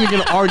don't even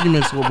get in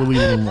arguments with Waleed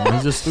anymore.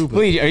 He's just stupid.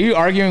 Waleed, are you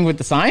arguing with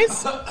the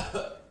science?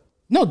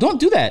 No, don't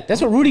do that.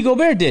 That's what Rudy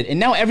Gobert did, and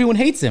now everyone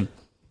hates him.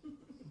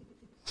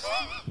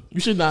 You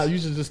should not. You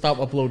should just stop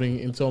uploading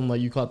and tell him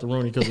you caught the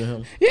Roni because of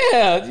him.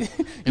 Yeah,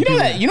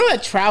 you know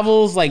that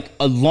travels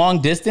a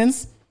long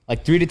distance,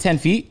 3 to 10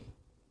 feet.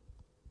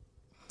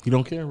 You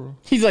don't care, bro.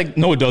 He's like,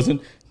 no, it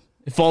doesn't.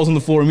 It falls on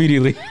the floor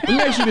immediately. Let me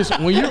ask you this: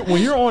 when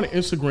you're on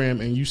Instagram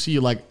and you see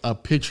a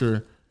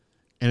picture,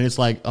 and it's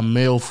a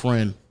male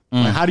friend,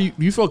 how do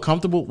you feel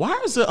comfortable? Why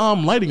is the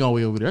lighting all the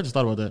way over there? I just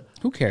thought about that.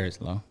 Who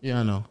cares, Lo? Yeah,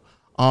 I know.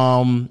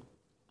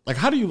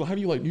 How do you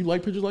like? Do you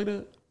like pictures like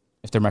that?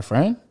 If they're my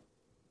friend,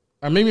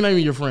 or maybe not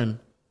even your friend.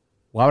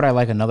 Why would I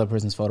like another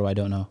person's photo I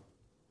don't know?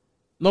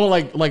 No, all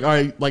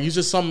right, it's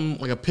just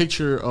something a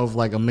picture of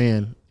a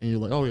man, and you're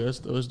like, oh yeah,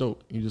 that's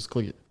dope. You just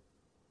click it.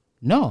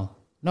 No.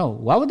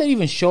 Why would that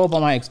even show up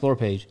on my Explore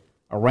page?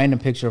 A random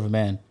picture of a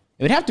man.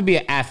 It would have to be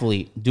an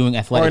athlete doing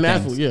athletic things. Or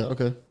an athlete, yeah,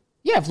 okay.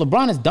 Yeah, if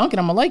LeBron is dunking,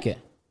 I'm gonna like it.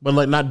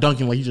 But not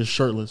dunking, he's just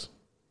shirtless.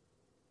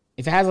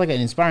 If it has an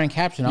inspiring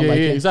caption, I'll like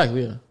it. Yeah,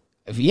 exactly, yeah.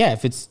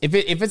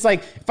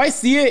 If I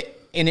see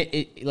it and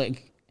it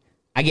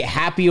I get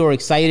happy or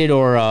excited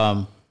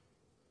or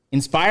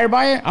inspired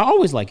by it, I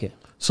always like it.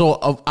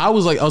 So I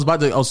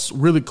was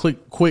really quick.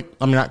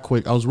 I mean, not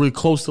quick. I was really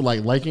close to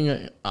liking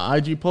an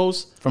IG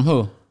post. From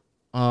who?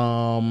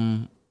 I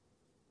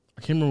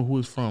can't remember who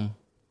it's from.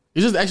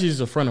 It's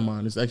just a friend of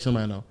mine. It's actually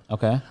somebody I know.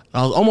 Okay.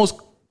 I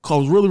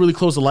was really, really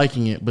close to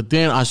liking it, but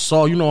then I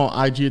saw,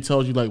 on IG it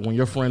tells you when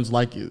your friends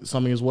like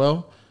something as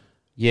well.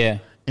 Yeah.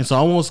 And so I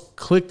almost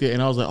clicked it,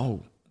 and I was like,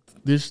 oh,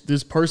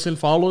 this person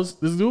follows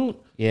this dude.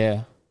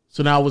 Yeah.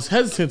 So now I was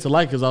hesitant to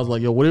like because I was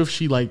like, yo, what if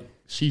she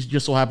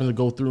just so happens to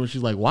go through and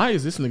she's like, why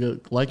is this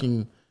nigga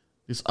liking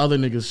this other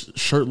nigga's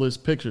shirtless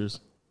pictures?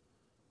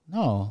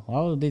 No,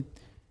 why would they?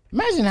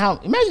 Imagine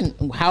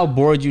how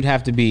bored you'd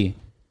have to be.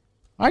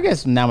 I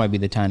guess now might be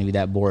the time to be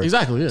that bored.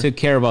 Exactly, yeah. To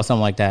care about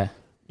something like that.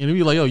 And it'd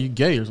be like, yo, you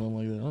gay or something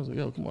like that. I was like,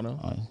 yo, come on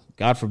now.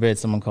 God forbid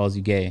someone calls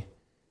you gay.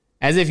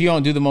 As if you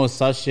don't do the most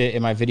sus shit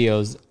in my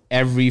videos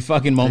every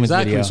fucking moment.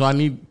 Exactly. Video. So I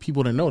need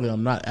people to know that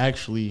I'm not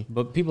actually.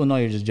 But people know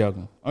you're just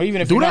joking. Or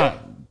even if Do you're they? not,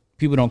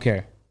 people don't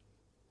care.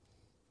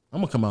 I'm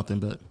gonna come out then,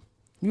 bet.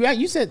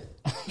 You said.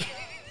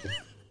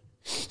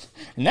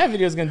 And that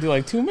video is gonna do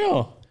like 2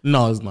 mil.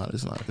 No, it's not.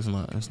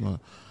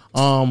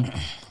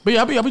 But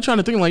yeah, I be trying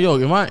to think like, yo,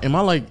 am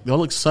I like, do I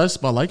look sus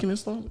by liking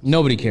this stuff?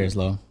 Nobody cares,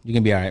 Lo. You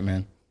can be all right,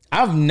 man.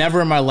 I've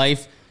never in my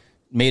life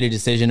made a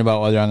decision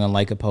about whether I'm gonna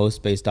like a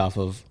post based off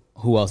of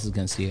who else is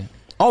gonna see it.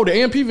 Oh, the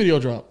AMP video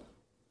dropped.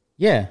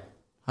 Yeah.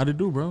 How'd it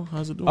do, bro?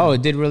 How's it doing? Oh,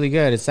 it did really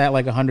good. It's at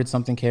like 100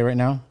 something K right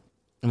now.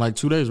 In like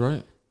 2 days,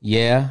 right?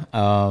 Yeah.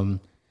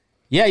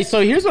 Yeah,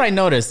 so here's what I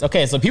noticed.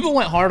 Okay, so people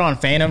went hard on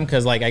Phantom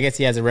because, like, I guess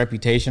he has a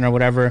reputation or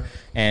whatever.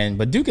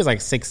 But Duke is like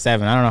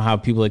 6'7". I don't know how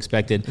people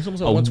expected. It's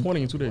almost like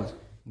 120 in 2 days.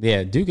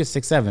 Yeah, Duke is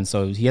 6'7",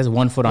 so he has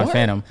 1 foot on What?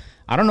 Phantom.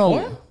 I don't know.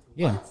 What?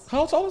 Yeah,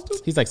 How tall is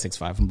Duke? he's like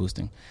 6'5" from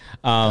boosting.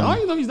 I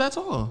didn't know he's that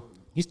tall.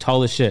 He's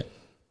tall as shit.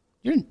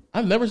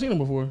 I've never seen him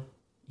before.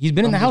 He's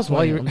been in the I'm house just while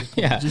playing. you're. I'm just-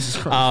 Yeah. Jesus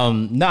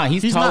Christ. Nah,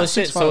 he's tall not as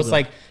shit. 6'5" So it's though.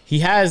 like he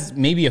has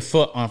maybe a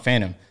foot on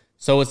Phantom.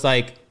 So it's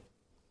like,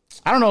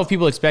 I don't know if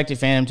people expected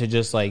Phantom to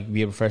just like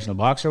be a professional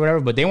boxer or whatever,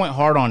 but they went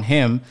hard on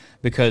him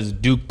because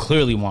Duke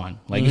clearly won.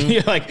 Like,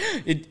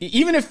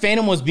 even if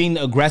Phantom was being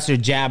the aggressor,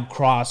 jab,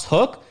 cross,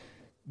 hook,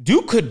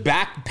 Duke could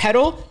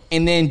backpedal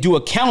and then do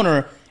a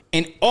counter,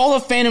 and all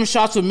of Phantom's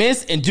shots would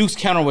miss, and Duke's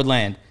counter would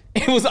land.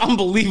 It was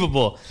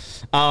unbelievable.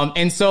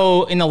 And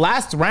so in the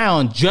last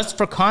round, just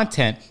for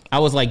content, I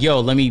was like, yo,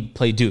 let me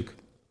play Duke.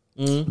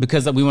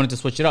 Because we wanted to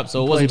switch it up.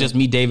 So it wasn't just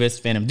me, Davis,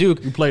 Phantom,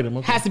 Duke. You played him.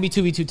 Okay. Has to be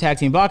 2v2 tag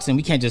team boxing.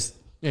 We can't just...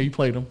 Yeah, you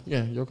played him.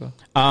 Yeah, you're okay.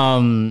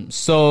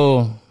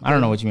 So I don't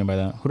know what you mean by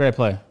that. Who did I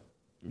play?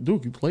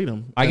 Duke, you played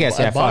him. I guess,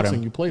 yeah, I fought boxing.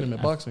 him. You played him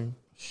at boxing.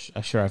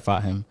 Sure, I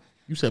fought him.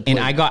 You said And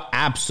play. I got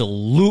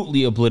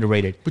absolutely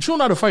obliterated. But you don't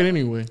know how to fight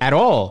anyway. At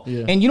all.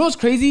 Yeah. And you know what's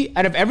crazy?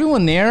 Out of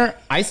everyone there,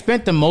 I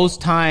spent the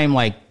most time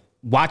like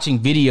watching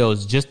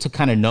videos just to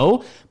kind of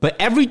know. But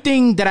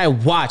everything that I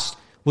watched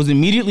was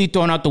immediately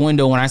thrown out the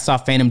window when I saw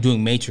Phantom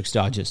doing matrix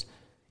dodges.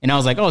 And I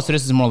was like, oh, so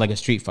this is more like a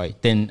street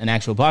fight than an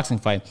actual boxing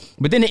fight.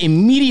 But then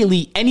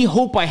immediately, any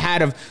hope I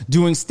had of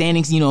doing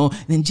standings,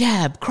 then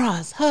jab,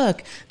 cross,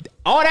 hook,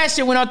 all that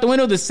shit went out the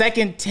window. The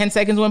second 10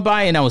 seconds went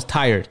by and I was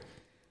tired.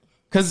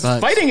 Because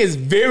Facts. fighting is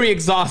very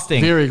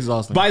exhausting. Very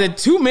exhausting. By the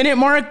 2-minute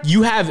mark,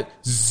 you have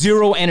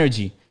zero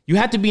energy. You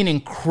have to be in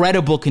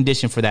incredible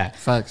condition for that.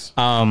 Facts.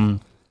 And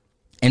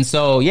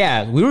so,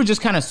 yeah, we were just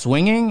kind of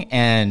swinging.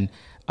 And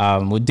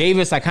with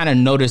Davis, I kind of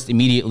noticed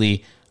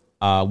immediately.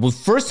 With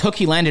first hook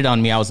he landed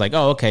on me, I was like,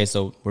 oh, okay,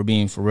 so we're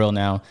being for real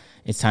now.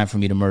 It's time for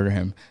me to murder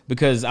him.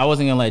 Because I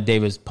wasn't going to let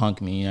Davis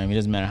punk me. It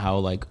doesn't matter how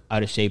like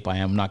out of shape I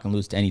am. I'm not going to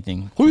lose to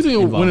anything. Who do you think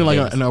will involving win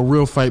in Davis. in a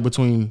real fight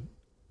between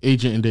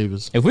Agent and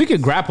Davis? If we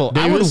could grapple,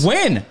 Davis? I would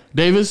win.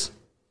 Davis?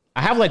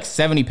 I have like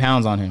 70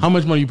 pounds on him. How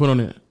much money you put on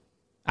it?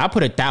 I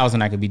put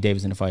 1,000. I could beat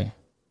Davis in a fight.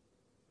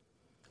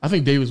 I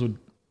think Davis would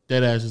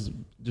dead ass just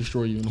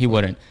destroy you. In the He fight.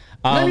 wouldn't.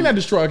 Maybe not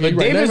destroy. Okay, But you're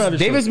right. Maybe Davis, not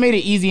destroy. Davis made it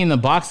easy in the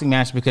boxing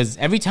match because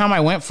every time I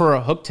went for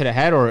a hook to the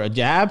head or a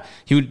jab,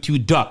 he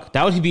would duck.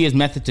 That would be his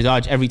method to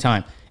dodge every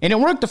time. And it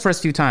worked the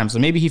first few times. So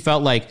maybe he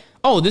felt like,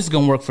 oh, this is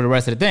going to work for the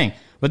rest of the thing.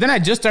 But then I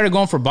just started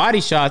going for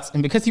body shots.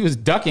 And because he was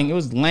ducking, it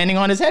was landing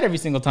on his head every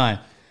single time.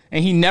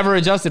 And he never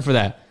adjusted for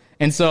that.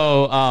 And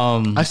so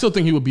I still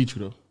think he would beat you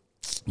though.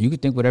 you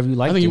could think whatever you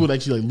like. I think to. he would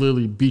actually like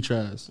literally beat your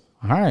ass.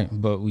 All right.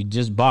 But we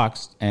just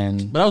boxed.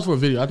 And But that was for a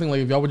video. I think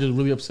like if y'all were just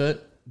really upset,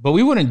 But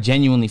we wouldn't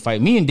genuinely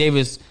fight. Me and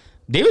Davis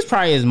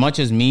probably as much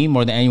as me,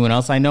 more than anyone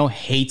else I know,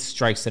 hates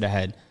strikes to the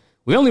head.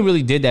 We only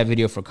really did that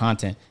video for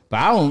content. But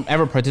I don't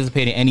ever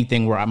participate in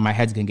anything where my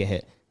head's going to get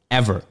hit.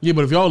 Ever. yeah.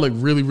 But if y'all like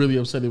really, really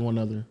upset at one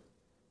another,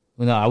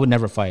 Well, no, I would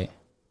never fight.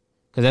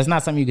 Because that's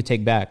not something you could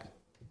take back.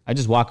 I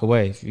just walk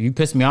away. If you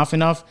piss me off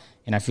enough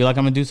and I feel like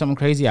I'm going to do something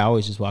crazy, I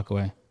always just walk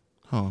away.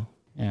 huh?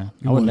 Yeah.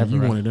 You I would one, never.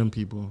 you one of them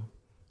people.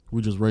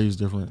 We just raised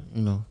different.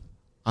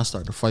 I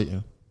started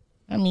fighting.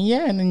 I mean,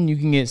 yeah, and then you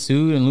can get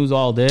sued and lose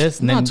all this.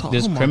 And then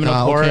this oh my criminal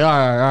God. court. Okay,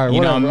 all right.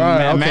 You know, whatever. All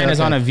right, a man okay, is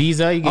okay. on a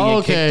visa. You can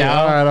get kicked out.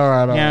 All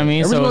right. You know what I mean?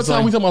 Every So single it's time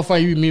like- we talk about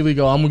fight, you immediately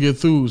go, "I'm gonna get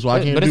through, so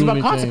I can't." But do it's about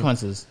anything.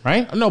 consequences,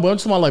 right? No, but I'm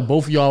talking about like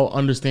both of y'all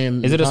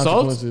understand. Is it the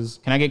assault? consequences.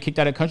 Can I get kicked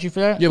out of the country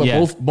for that? Yeah,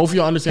 but both of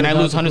y'all understand. Can I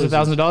the lose hundreds of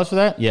thousands of dollars for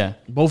that? Yeah.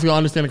 Both of y'all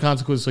understand the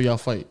consequences, so y'all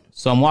fight.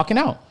 So I'm walking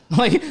out.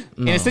 Like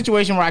in a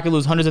situation where I could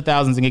lose hundreds of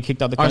thousands and get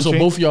kicked out the All right, country,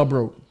 so both of y'all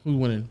broke. Who's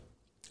winning?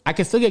 I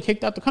could still get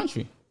kicked out the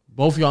country.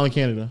 Both of y'all in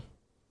Canada.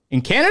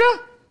 In Canada?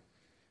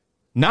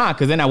 Nah,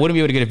 because then I wouldn't be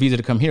able to get a visa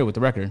to come here with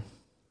the record.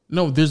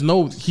 No, there's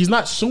no. He's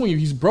not suing you.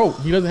 He's broke.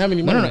 He doesn't have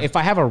any money. No. If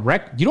I have a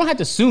you don't have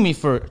to sue me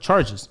for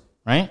charges,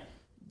 right?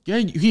 Yeah,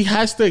 he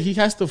has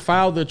to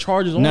file the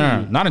charges on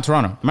No, you. not in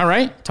Toronto. Am I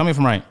right? Tell me if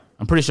I'm right.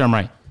 I'm pretty sure I'm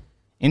right.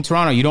 In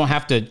Toronto, you don't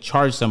have to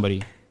charge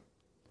somebody.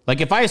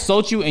 Like if I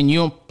assault you and you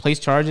don't place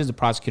charges, the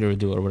prosecutor will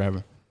do it or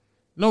whatever.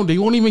 No, they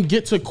won't even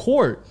get to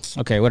court.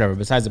 Okay, whatever.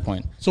 Besides the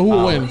point. So who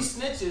will win? Nobody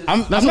snitches. I'm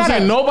That's what I'm not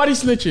saying. Nobody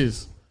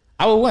snitches.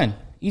 I will win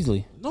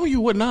easily. No,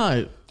 you would not.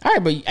 All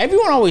right, but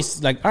everyone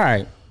always like, all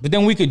right, but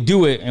then we could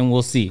do it and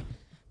we'll see.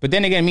 But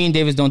then again, me and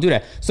Davis don't do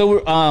that. So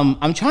we're,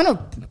 I'm trying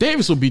to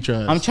Davis will beat your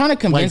ass. I'm trying to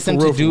convince Like,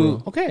 them for real, to for do.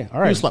 real. Okay, all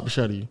He'll right. slap the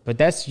shit out of you. But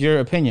that's your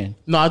opinion.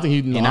 No, I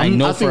think he. And I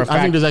know for a fact.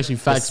 I think there's actually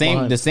facts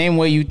behind the it. same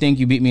way you think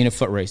you beat me in a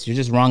foot race. You're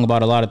just wrong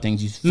about a lot of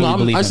things. You fully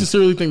believe I in.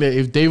 sincerely think that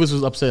if Davis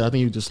was upset, I think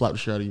he would just slap the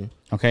shit out of you.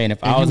 Okay, and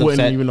if And I was you wouldn't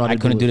upset, even know how to I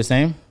couldn't do do it. the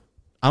same.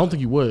 I don't think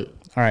you would.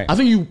 All right. I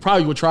think you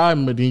probably would try,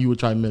 but then you would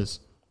try and miss.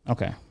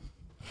 Okay.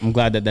 I'm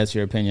glad that that's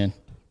your opinion.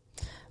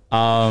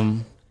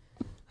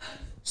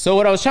 So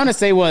what I was trying to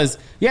say was,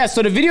 yeah,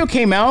 so the video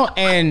came out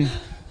and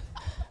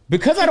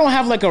because I don't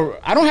have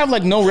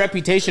like no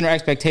reputation or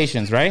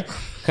expectations, right?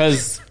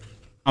 Because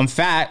I'm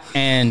fat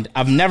and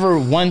I've never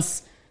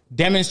once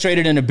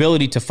demonstrated an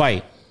ability to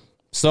fight.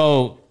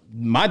 So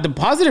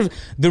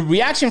the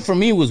reaction for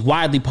me was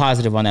wildly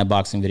positive on that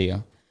boxing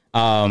video.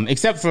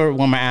 Except for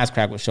when my ass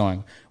crack was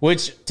showing,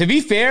 which to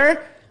be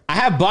fair, I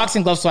have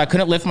boxing gloves, so I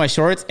couldn't lift my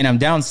shorts and I'm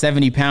down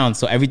 70 pounds.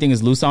 So everything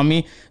is loose on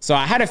me. So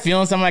I had a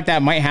feeling something like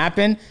that might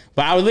happen,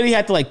 but I would literally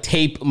have to like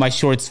tape my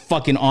shorts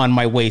fucking on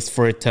my waist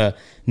for it to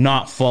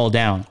not fall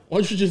down. Why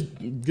don't you just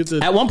get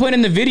the? At one point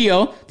in the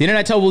video, didn't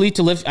I tell Waleed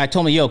to lift? I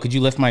told him, yo, could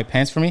you lift my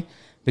pants for me?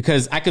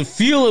 Because I could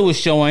feel it was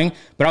showing,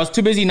 but I was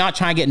too busy not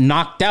trying to get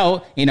knocked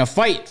out in a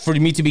fight for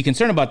me to be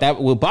concerned about that.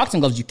 With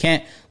boxing gloves, you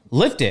can't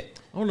lift it.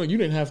 I don't know. You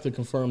didn't have to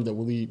confirm that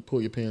Waleed pull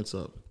your pants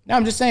up. No,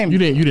 I'm just saying. You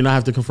did not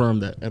have to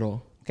confirm that at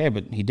all. Okay,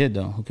 but he did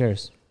though. Who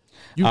cares?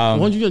 Why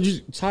don't you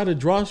just tie the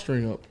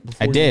drawstring up?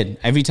 I did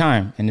every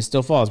time, and it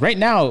still falls. Right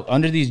now,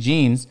 under these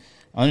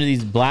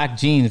black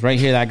jeans right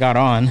here that I got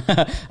on,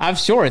 I have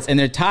shorts, and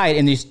they're tied,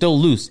 and they're still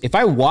loose. If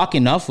I walk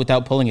enough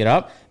without pulling it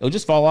up, it'll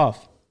just fall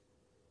off.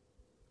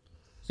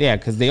 So yeah,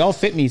 because they all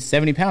fit me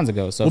 70 pounds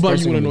ago. So What of about course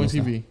you they're and gonna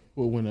on be TV?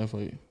 We'll win that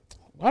fight.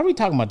 Why are we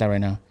talking about that right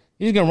now?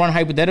 You're just gonna run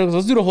hypotheticals.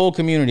 Let's do the whole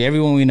community,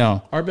 everyone we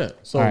know. I bet.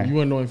 So All right. you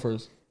want knowing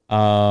first?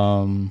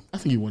 I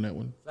think you win that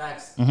one.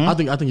 Facts. I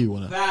think you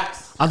win that.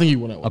 Facts. I think you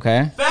win that one.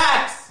 Okay.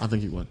 Facts. I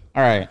think you win.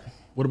 All right.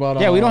 What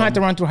about? Yeah, we don't have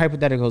to run through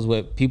hypotheticals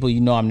with people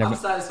you know. I'm I'm never.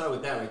 satisfied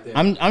with that right there.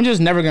 I'm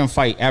just never gonna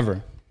fight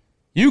ever.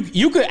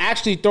 You could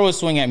actually throw a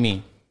swing at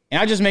me,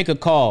 and I just make a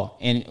call,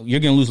 and you're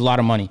gonna lose a lot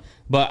of money.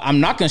 But I'm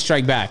not gonna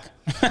strike back.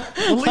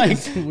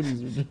 Like, you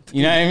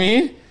know what I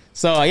mean?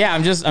 So yeah,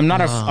 I'm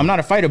not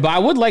a fighter, but I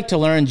would like to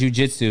learn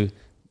jujitsu,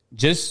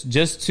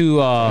 just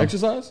to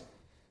exercise.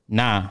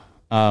 Nah,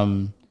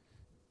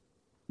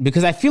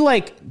 because I feel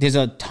like there's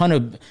a ton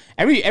of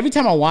every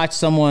time I watch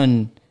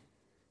someone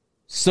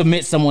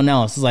submit someone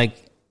else,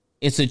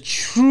 it's a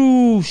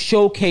true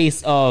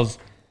showcase of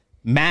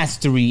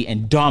mastery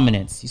and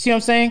dominance. You see what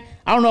I'm saying?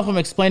 I don't know if I'm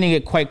explaining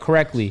it quite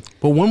correctly.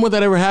 But when would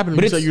that ever happen?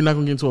 But You say it's- you're not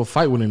gonna get into a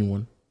fight with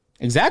anyone.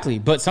 Exactly.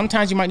 But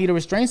sometimes you might need to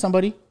restrain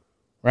somebody,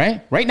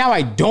 right? Right now,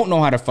 I don't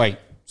know how to fight.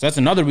 So that's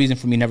another reason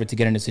for me never to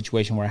get in a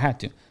situation where I had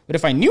to. But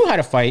if I knew how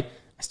to fight,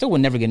 I still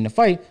would never get in a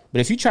fight.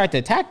 But if you tried to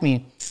attack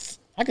me,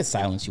 I could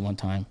silence you one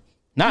time.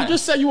 Not You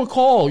just said you would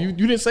call. You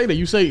didn't say that.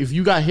 You say if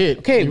you got hit.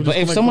 okay, you would but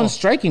just if make someone's call.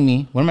 striking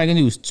me, what am I going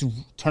to do? Is to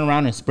turn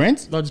around and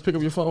sprint? No, just pick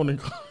up your phone and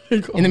call.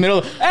 In the middle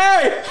of,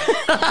 hey,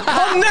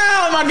 come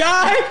down, my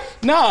guy.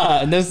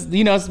 Nah,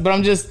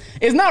 but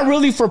it's not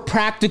really for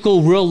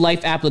practical real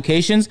life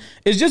applications.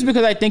 It's just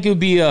because I think it would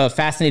be a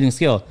fascinating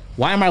skill.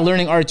 Why am I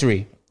learning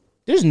archery?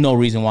 There's no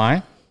reason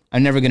why.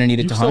 I'm never going to need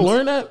it You to still hunt.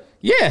 learn that?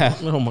 Yeah.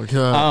 Oh my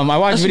god! I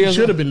watch That's what you videos.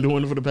 should have been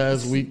doing for the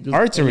past week. Just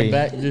Archery. in the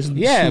back, just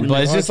Yeah, shooting but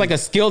your it's just like archery. a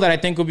skill that I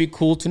think would be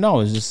cool to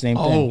know. It's just the same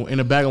thing. Oh, in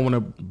the back, I want to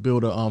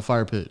build a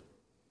fire pit.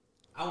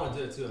 I want to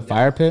do it too.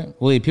 Fire pit?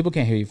 Well, people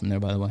can't hear you from there,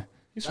 by the way.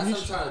 That's what I'm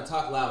trying to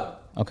talk loud.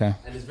 Okay.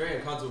 And it's very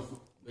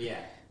uncomfortable. But yeah.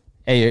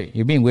 Hey,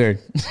 you're being weird.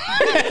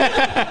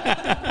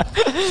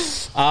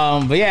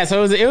 But yeah,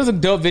 so it was a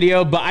dope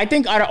video. But I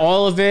think out of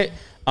all of it,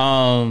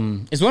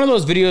 it's one of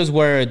those videos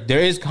where there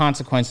is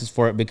consequences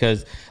for it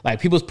because like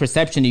people's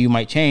perception of you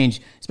might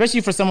change,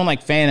 especially for someone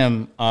like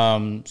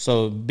Phantom.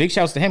 So big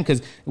shouts to him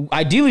because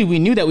ideally we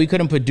knew that we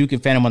couldn't put Duke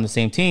and Phantom on the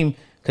same team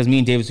because me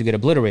and Davis would get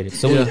obliterated.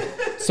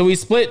 So we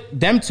split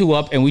them two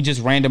up and we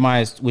just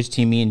randomized which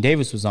team me and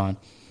Davis was on.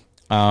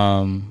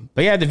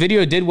 But yeah, the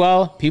video did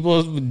well.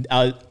 People,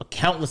 a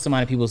countless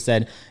amount of people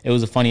said it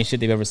was the funniest shit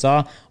they've ever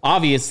saw.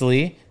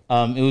 Obviously,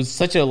 it was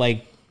such a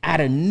like out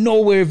of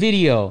nowhere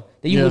video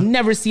that you would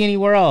never see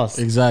anywhere else.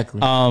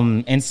 Exactly.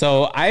 And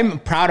so I'm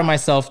proud of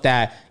myself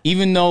that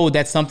even though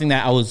that's something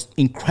that I was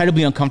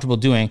incredibly uncomfortable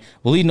doing,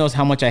 Waleed knows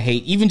how much I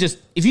hate. Even just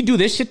if you do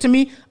this shit to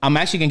me, I'm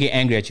actually gonna get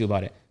angry at you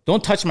about it.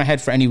 Don't touch my head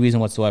for any reason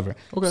whatsoever.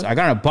 Okay. So I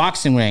got in a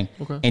boxing ring,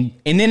 and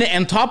then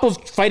on top of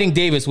fighting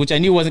Davis, which I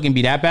knew wasn't gonna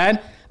be that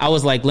bad, I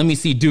was like, let me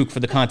see Duke for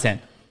the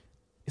content.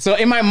 So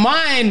in my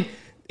mind,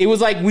 it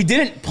was like we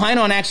didn't plan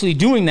on actually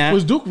doing that.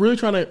 Was Duke really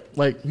trying to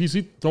like? He's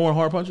he throwing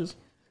hard punches?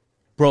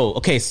 Bro,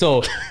 okay,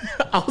 so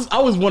I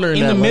was wondering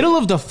in that, the like, middle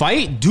of the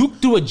fight,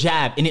 Duke threw a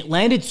jab and it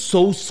landed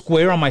so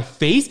square on my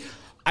face.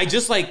 I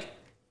just like,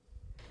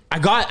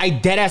 I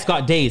dead ass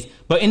got dazed.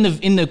 But in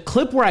the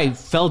clip where I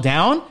fell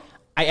down,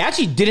 I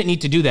actually didn't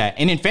need to do that.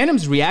 And in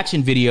Phantom's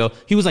reaction video,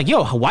 he was like,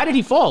 yo, why did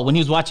he fall when he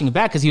was watching it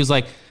back? Because he was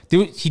like,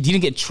 dude, he didn't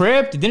get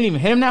tripped. It didn't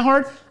even hit him that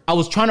hard. I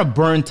was trying to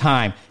burn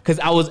time because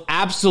I was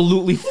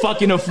absolutely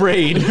fucking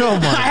afraid.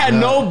 I had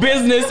no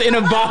business in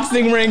a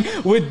boxing ring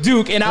with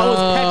Duke, and I was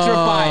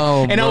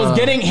petrified. And I was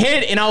getting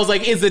hit, and I was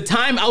like, is the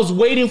time? I was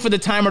waiting for the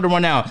timer to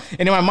run out.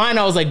 And in my mind,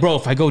 I was like, bro,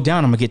 if I go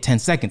down, I'm going to get 10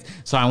 seconds.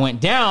 So I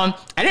went down.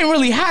 I didn't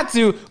really have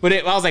to, but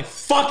I was like,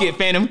 fuck it,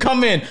 Phantom,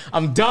 come in.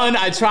 I'm done.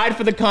 I tried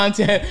for the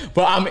content,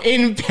 but I'm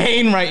in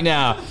pain right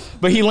now.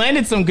 But he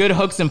landed some good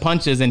hooks and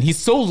punches, and he's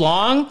so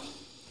long.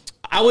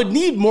 I would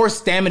need more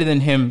stamina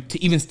than him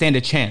to even stand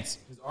a chance.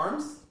 His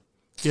arms?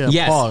 Yeah,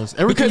 Yes. pause.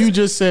 Everything Because- you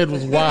just said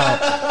was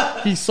wild.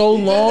 He's so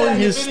long,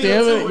 his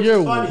stamina.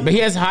 You're But he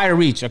has higher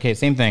reach. Okay,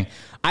 same thing.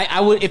 I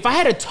would, if I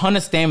had a ton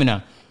of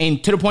stamina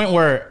and to the point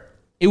where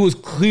it was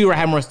clear I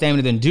had more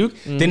stamina than Duke,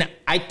 then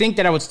I think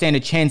that I would stand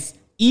a chance,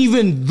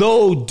 even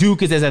though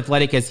Duke is as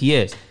athletic as he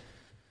is.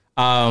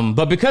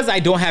 But because I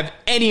don't have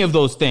any of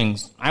those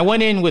things, I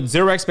went in with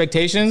zero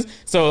expectations.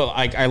 So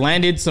I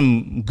landed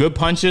some good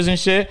punches and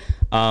shit.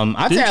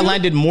 I'd say I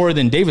landed more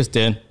than Davis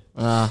did.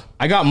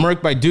 I got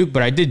murked by Duke,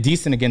 but I did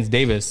decent against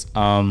Davis.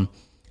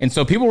 And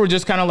so people were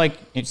just kind of like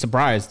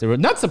surprised. They were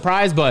not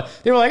surprised, but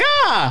they were like,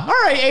 all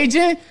right,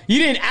 agent, you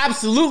didn't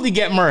absolutely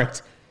get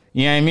murked.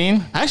 You know what I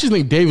mean? I actually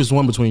think Davis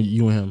won between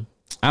you and him.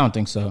 I don't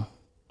think so.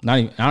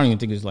 I don't even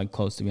think it was like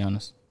close, to be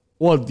honest.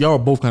 Well, y'all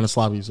were both kind of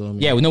sloppy, so I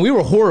mean. Yeah, no, we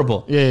were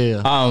horrible.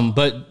 Yeah.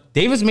 But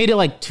Davis made it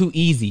like too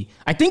easy.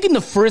 I think in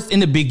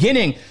the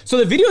beginning, so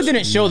the video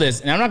didn't show this,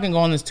 and I'm not gonna go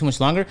on this too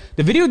much longer.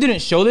 The video didn't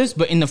show this,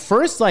 but in the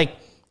first, like,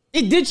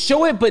 it did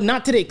show it, but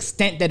not to the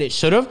extent that it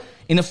should have.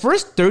 In the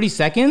first 30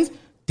 seconds,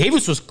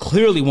 Davis was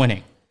clearly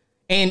winning.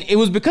 And it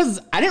was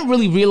because I didn't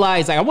really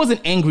realize, like, I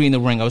wasn't angry in the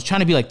ring. I was trying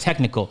to be like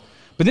technical.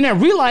 But then I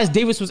realized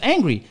Davis was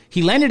angry.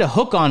 He landed a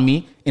hook on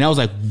me, and I was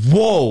like,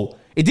 whoa.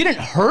 It didn't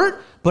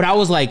hurt, but I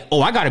was like,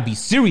 oh, I gotta be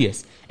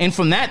serious. And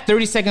from that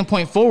 30-second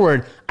point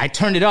forward, I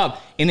turned it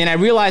up. And then I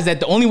realized that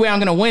the only way I'm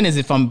gonna win is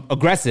if I'm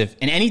aggressive.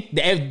 And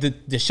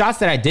the shots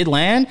that I did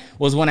land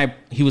was when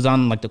he was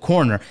on like the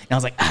corner. And I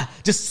was like,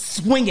 just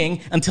swinging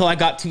until I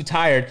got too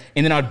tired.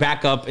 And then I would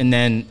back up. And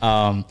then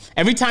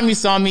every time you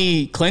saw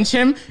me clinch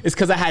him, it's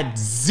because I had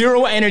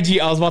zero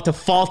energy. I was about to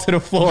fall to the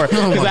floor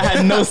because I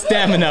had no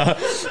stamina.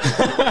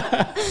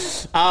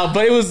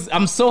 But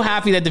I'm so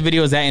happy that the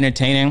video is that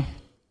entertaining.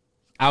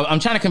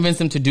 I'm trying to convince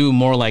them to do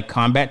more like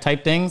combat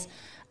type things.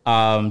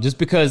 Just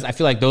because I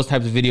feel like those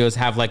types of videos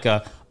have like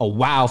a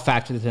wow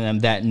factor to them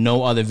that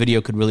no other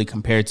video could really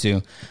compare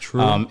to. True.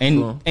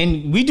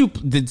 And we do.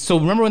 So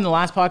remember in the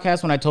last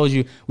podcast when I told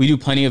you we do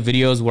plenty of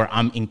videos where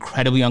I'm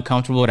incredibly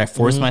uncomfortable and I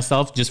force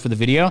myself just for the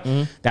video?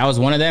 That was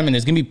one of them. And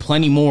there's going to be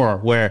plenty more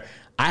where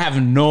I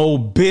have no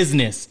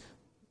business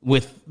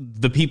with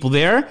the people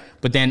there,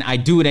 but then I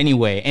do it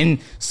anyway. And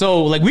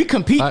so like we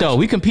compete though.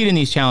 We compete in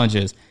these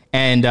challenges.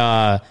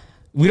 And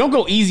we don't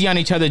go easy on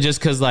each other just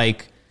because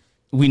like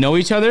we know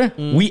each other.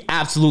 We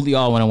absolutely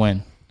all want to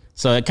win.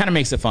 So it kind of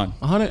makes it fun.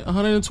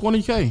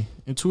 120K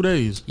in 2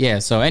 days. Yeah.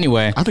 So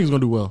anyway, I think it's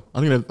gonna do well.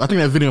 I think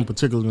that video in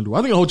particular is gonna do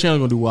well. I think the whole channel is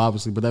gonna do well,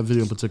 obviously, but that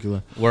video in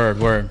particular,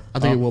 word. I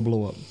think it will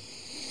blow up.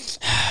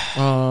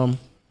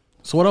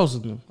 So what else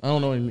is new? I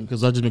don't know anything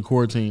because I just been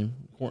quarantined.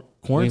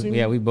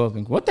 Quarantine? We both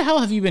been. What the hell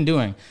have you been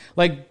doing?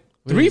 Like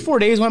 3-4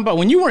 days went by.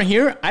 When you weren't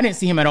here, I didn't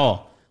see him at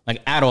all.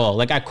 Like at all.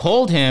 Like I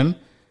called him,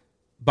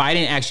 but I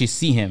didn't actually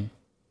see him.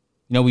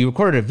 You know, we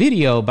recorded a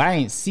video, but I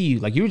didn't see you.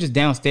 Like you were just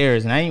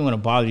downstairs, and I didn't want to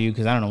bother you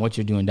because I don't know what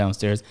you're doing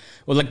downstairs.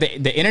 Well, like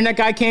the internet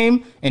guy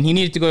came, and he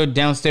needed to go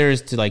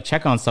downstairs to like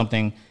check on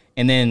something,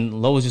 and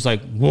then Lo was just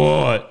like,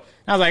 "What?"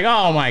 I was like,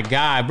 "Oh my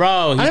god,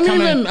 bro!" I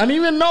didn't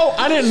even know.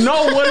 I didn't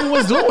know what he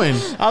was doing.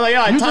 I was like,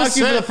 "Yo, I You talked just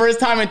to you for said- the first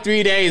time in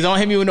 3 days. Don't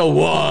hit me with no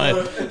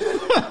what."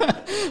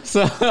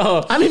 So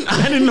I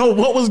didn't know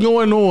what was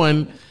going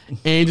on,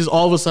 and just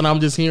all of a sudden I'm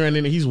just hearing,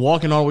 and he's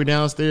walking all the way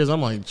downstairs. I'm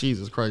like,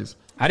 Jesus Christ!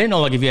 I didn't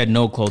know like if you had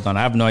no clothes on.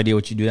 I have no idea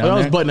what you do down I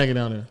was there. butt naked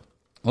down there.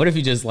 What if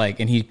you just like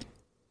that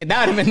would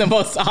have been the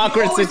most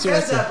awkward Always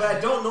says situation. that, but I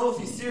don't know if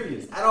he's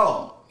serious at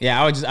all.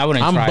 Yeah, I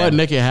wouldn't I'm try. butt him.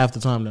 naked half the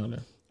time down there.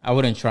 I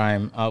wouldn't try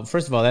him.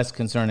 First of all, that's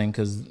concerning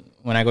because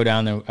when I go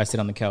down there, I sit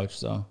on the couch.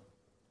 So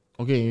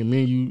Okay, and me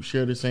and you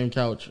share the same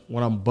couch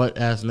when I'm butt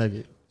ass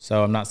naked.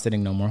 I'm not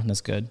sitting no more. That's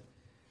good.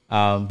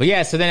 But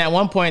yeah, so then at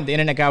one point the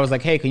internet guy was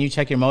like, "Hey, can you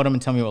check your modem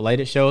and tell me what light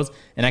it shows?"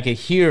 And I could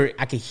hear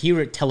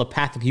it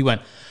telepathically. He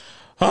went,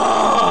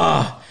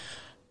 "Ah,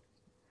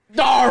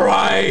 all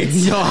right."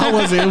 Yo,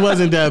 it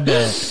wasn't that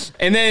bad.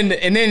 And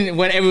then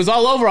when it was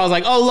all over, I was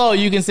like, "Oh, Lo,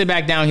 you can sit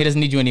back down. He doesn't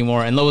need you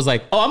anymore." And Lo was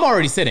like, "Oh, I'm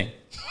already sitting."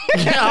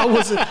 Yeah, I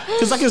wasn't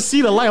because I can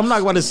see the light. I'm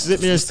not going to sit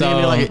there and stand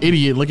there like an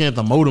idiot looking at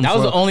the modem. That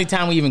was the only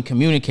time we even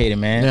communicated,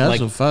 man. Yeah,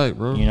 that's like, a fact,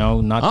 bro. You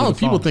know, not I don't through know. the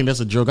People phone. think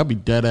that's a joke. I'd be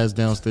dead ass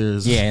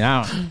downstairs. Yeah, and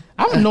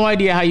I have no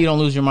idea how you don't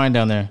lose your mind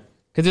down there.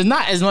 Because there's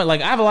not as much,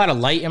 like, I have a lot of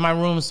light in my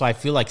room, so I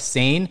feel like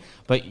sane.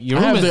 But your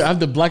I room have, is, I have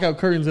the blackout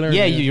curtains and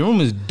yeah, everything. your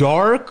room is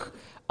dark.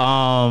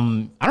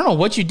 I don't know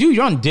what you do.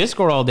 You're on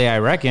Discord all day, I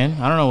reckon.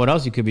 I don't know what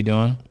else you could be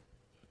doing.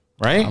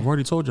 Right? I've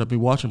already told you, I be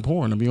watching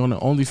porn. I be on the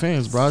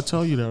OnlyFans, bro. I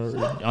tell you that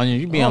already.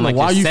 You be I on don't like know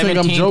why the you think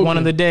I'm 17th joking. one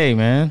of the day,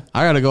 man.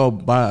 I gotta go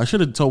buy. I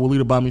should have told Willie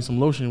to buy me some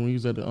lotion when he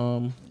was at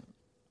the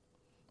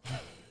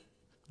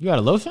You got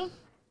a lotion?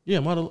 Yeah,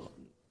 I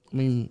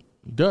mean,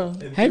 duh.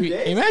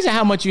 Imagine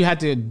how much you had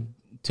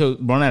to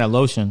run out of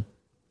lotion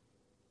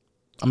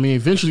I mean,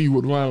 eventually you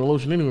would run out of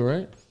lotion anyway,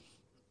 right?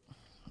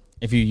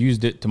 if you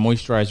used it to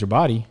moisturize your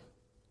body.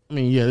 I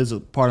mean, yeah, there's a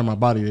part of my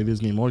body that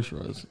is need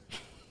moisturized.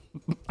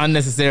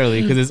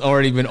 Unnecessarily, because it's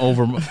already been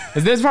over.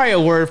 There's probably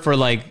a word for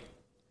like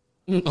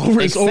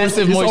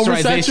excessive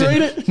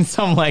moisturization. Oversaturated?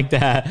 Something like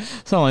that.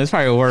 There's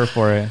probably a word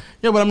for it.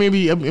 Yeah, but I mean,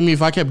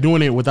 if I kept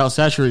doing it without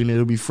saturating it,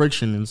 it'll be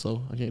friction, and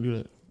so I can't do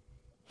that.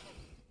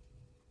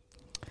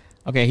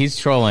 Okay, he's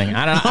trolling.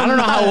 I don't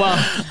know how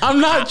well. I'm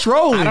not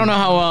trolling. I don't know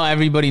how well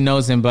everybody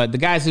knows him, but the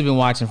guys who've been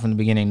watching from the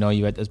beginning know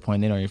you at this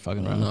point. They know you're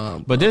fucking around. Nah,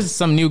 but there's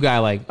some new guy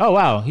like, oh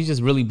wow, he's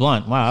just really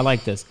blunt. Wow, I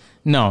like this.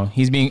 No,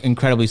 he's being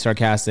incredibly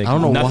sarcastic. I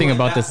don't know nothing why.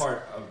 about that this.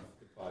 part of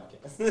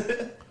the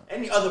podcast.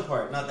 Any other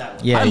part, not that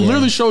one. Yeah, I yeah.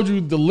 literally showed you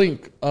the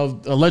link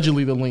of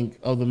allegedly the link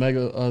of the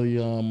mega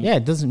Yeah,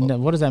 it doesn't.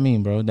 What does that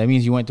mean, bro? That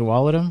means you went through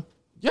all of them.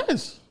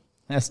 Yes.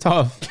 That's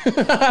tough.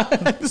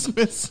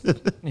 Dismiss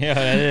it. Yeah,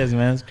 that is,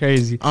 man. It's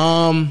crazy.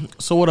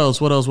 So what else?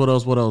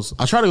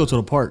 I tried to go to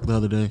the park the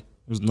other day.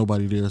 There's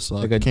nobody there, so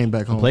I came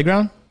back home.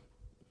 Playground.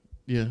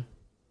 Yeah,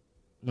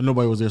 but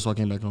nobody was there, so I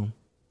came back home.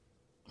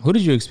 Who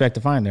did you expect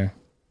to find there?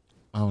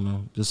 I don't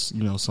know, just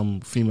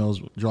some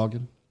females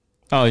jogging.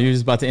 Oh, you're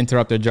just about to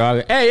interrupt their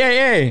jog.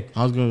 Hey.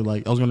 I was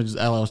gonna just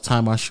I was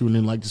tie my shoe and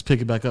then just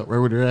pick it back up right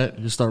where they're at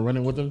and just start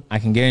running with them. I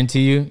can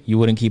guarantee you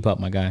wouldn't keep up,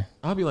 my guy.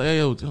 I'll be like, hey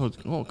yo,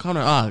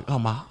 Connor, I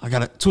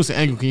got a twisted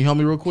ankle. Can you help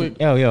me real quick?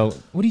 Yo,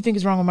 what do you think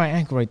is wrong with my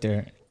ankle right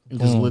there? And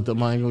just lift up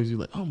my ankle. You're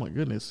like, oh my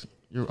goodness,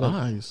 your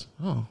eyes.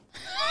 Oh.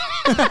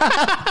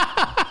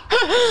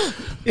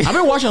 I've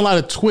been watching a lot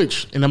of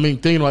Twitch, and I've been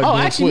thinking about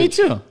doing actually, Twitch.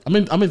 me too. I've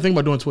been thinking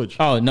about doing Twitch.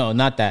 Oh no,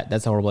 not that.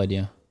 That's a horrible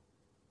idea.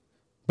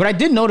 But I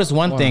did notice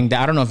one thing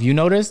that I don't know if you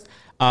noticed.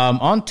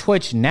 On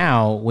Twitch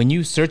now, when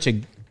you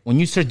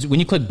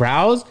click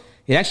browse,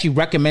 it actually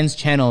recommends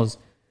channels.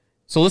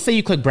 So let's say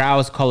you click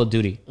browse Call of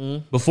Duty.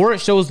 Before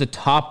it shows the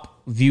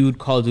top viewed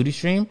Call of Duty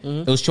stream,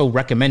 it'll show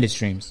recommended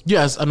streams.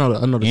 Yes, I know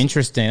that. I know that.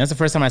 Interesting. That's the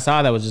first time I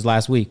saw that was just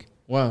last week.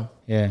 Wow,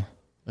 Yeah.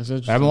 that's But I've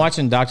interesting. been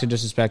watching Dr.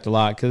 Disrespect a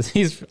lot because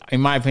he's,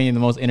 in my opinion,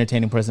 the most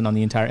entertaining person on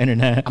the entire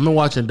internet. I've been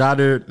watching not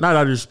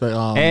Dr. Respect.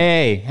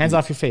 Hey, hands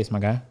off your face, my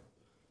guy.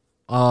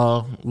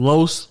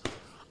 Los.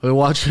 I've been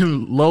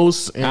watching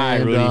Los and Hi,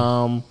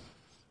 Rudy.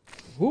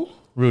 who?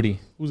 Rudy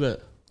Who's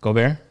that?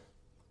 Gobert.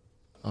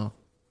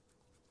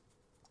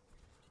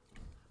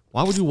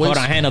 Why would you waste? Hold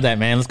on, handle that,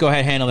 man. Let's go ahead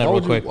and handle that real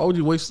quick. Why would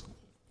you waste?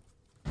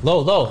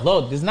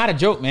 Low. This is not a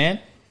joke, man.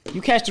 You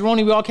catch the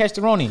Roni, we all catch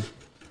the Roni.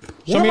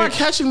 Where am I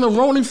catching the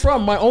Roni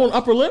from? My own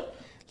upper lip?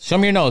 Show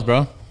me your nose,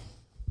 bro.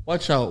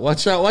 Watch out.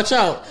 That's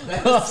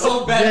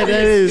so bad. Yeah,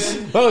 that is.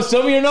 Bro,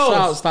 show me your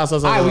nose. Stop. All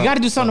right, we got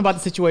to do something about the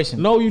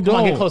situation. No, you don't.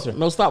 Come on, get closer.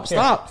 No, stop.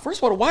 First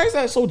of all, why is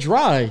that so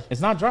dry?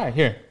 It's not dry.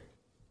 Here.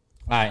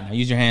 All right, now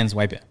use your hands,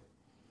 wipe it.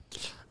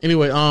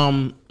 Anyway,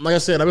 like I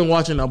said, I've been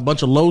watching a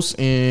bunch of Los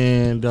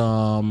and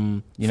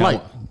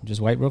Flight.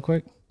 Just wipe real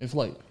quick. And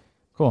Flight.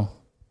 Cool.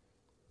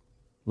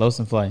 Los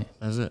and Flight.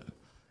 That's it.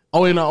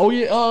 Oh,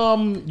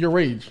 and Your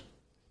Rage.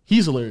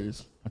 He's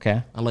hilarious.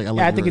 Okay. I like.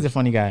 I think Your he's a Rage.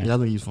 funny guy. Yeah, I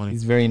think he's funny.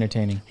 He's very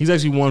entertaining. He's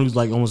actually one who's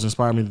almost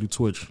inspired me to do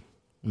Twitch.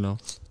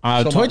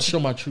 Twitch. Show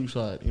my true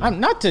side. I'm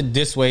not to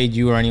dissuade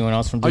you or anyone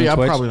else from doing Twitch.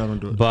 I'm probably not gonna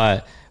do it.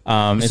 But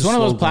it's one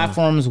of those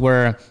platforms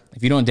where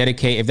if you don't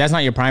dedicate, if that's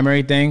not your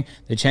primary thing,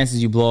 the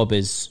chances you blow up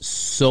is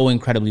so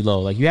incredibly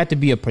low. Like you have to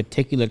be a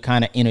particular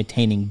kind of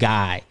entertaining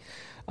guy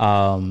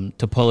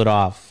to pull it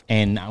off.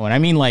 And when I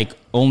mean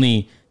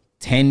only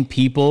 10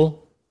 people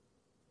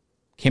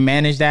can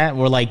manage that,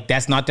 or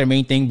that's not their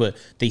main thing, but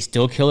they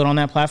still kill it on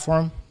that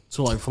platform.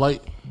 So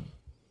Flight.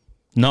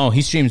 No,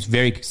 he streams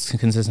very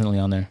consistently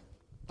on there.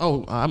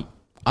 Oh,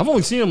 I've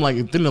only seen him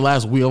within the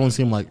last week. I've only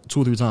seen him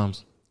 2 or 3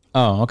 times.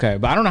 Oh, okay.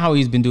 But I don't know how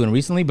he's been doing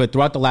recently, but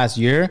throughout the last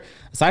year,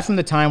 aside from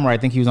the time where I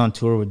think he was on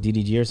tour with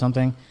DDG or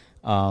something,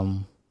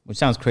 which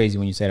sounds crazy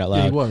when you say it out loud.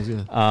 Yeah, he was,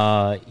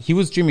 yeah. He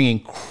was streaming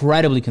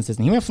incredibly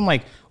consistent. He went from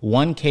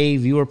 1K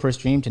viewer per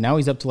stream to now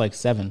he's up to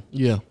 7.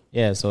 Yeah.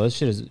 Yeah, so this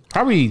shit is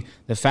probably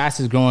the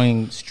fastest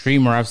growing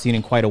streamer I've seen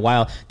in quite a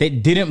while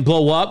that didn't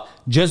blow up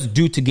just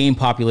due to game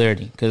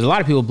popularity. Because a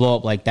lot of people blow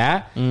up like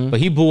that,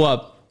 but he blew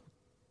up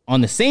on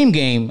the same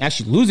game,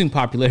 actually losing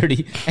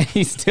popularity, and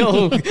he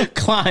still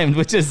climbed,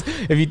 which is,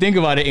 if you think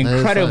about it,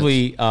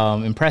 incredibly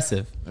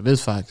impressive. That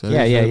is facts.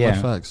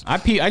 Yeah. Facts. I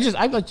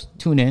like to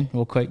tune in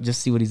real quick,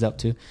 just see what he's up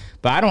to.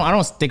 But I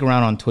don't stick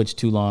around on Twitch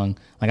too long.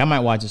 I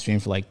might watch a stream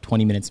for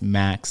 20 minutes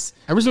max.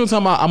 Every single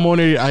time I'm on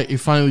it, it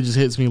finally just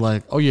hits me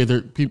oh yeah,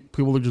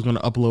 people are just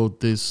gonna upload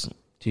this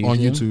To on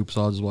YouTube? YouTube,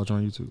 so I'll just watch it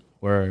on YouTube.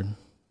 Word.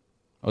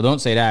 Oh, don't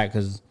say that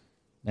because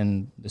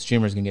then the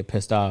streamers can get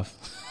pissed off.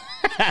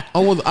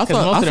 Oh, well, I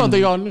thought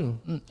they all knew.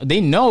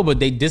 They know, but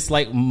they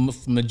dislike.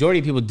 Majority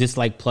of people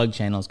dislike plug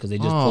channels because they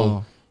just pull. You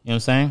know what I'm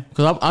saying?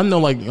 Because I know,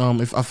 like,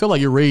 if I feel like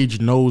your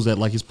Rage knows that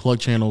like his plug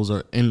channels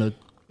are in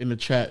the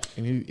chat,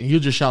 and he'll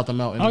just shout them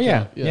out. In the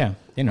chat. Yeah.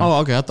 You know. Oh,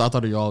 okay. I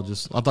thought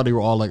they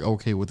were all like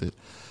okay with it.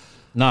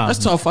 Nah, That's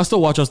tough. I still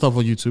watch our stuff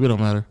on YouTube. It don't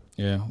matter.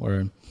 Yeah,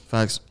 word.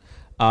 Facts.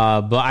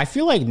 But I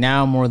feel like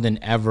now more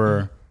than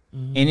ever,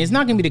 and it's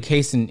not going to be the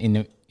case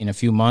in a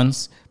few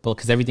months, but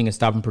because everything is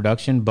stopping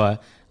production.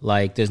 But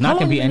like, there's not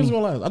going to be any. I think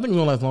it's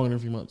gonna last longer than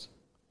a few months.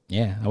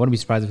 Yeah, I wouldn't be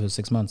surprised if it was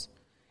 6 months.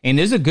 And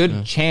there's a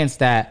good chance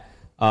that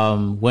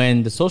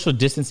when the social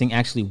distancing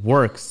actually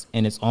works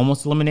and it's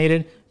almost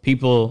eliminated,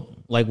 people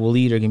like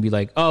Waleed are gonna be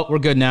like, "Oh, we're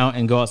good now,"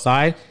 and go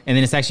outside, and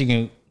then it's actually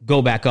gonna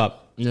go back up.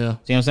 Yeah,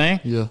 see what I'm saying?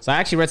 Yeah. So I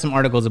actually read some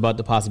articles about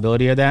the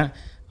possibility of that.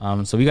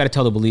 So we got to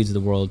tell the Waleeds of the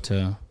world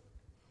to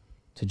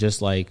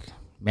just like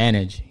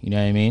manage. You know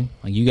what I mean?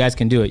 Like, you guys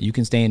can do it. You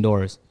can stay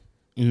indoors.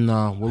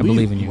 Nah, Waleed, I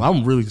believe in you.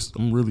 I'm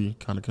really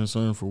kind of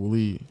concerned for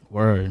Waleed.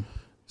 Word.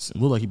 It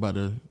look like he about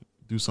to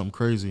do something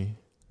crazy.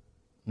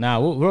 Nah,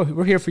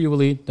 we're here for you,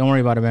 Waleed. Don't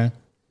worry about it, man.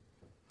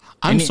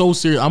 I'm so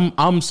serious.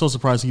 I'm so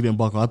surprised he didn't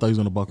buckle. I thought he was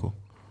gonna buckle.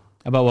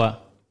 About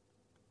what?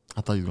 I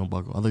thought he was gonna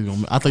buckle. I thought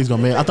he was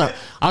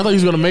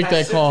gonna make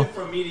that call.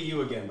 From me to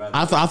you again, by the way.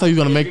 I thought he was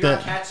gonna make If you're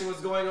that. not catching what's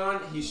going on,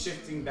 he's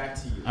shifting back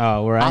to you.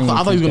 Oh, where I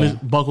thought he was gonna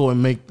buckle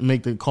and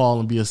make the call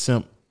and be a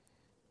simp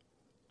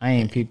I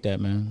ain't peeped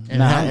that, man.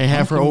 and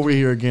have her over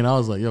here again. I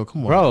was like, yo,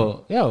 come on,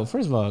 Bro, yo,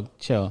 first of all,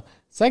 chill.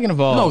 Second of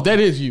all, No, that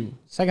is you.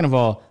 Second of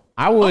all,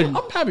 I would.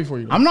 I'm happy for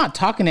you. I'm not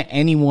talking to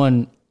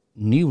anyone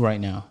new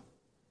right now.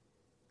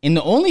 In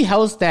the only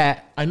house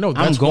that I know.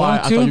 That's I'm going why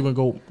to, I thought you were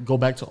gonna go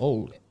back to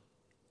old.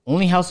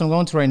 only house I'm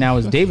going to right now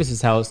is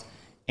Davis's house.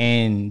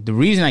 And the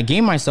reason I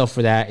gave myself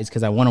for that is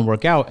because I want to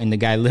work out. And the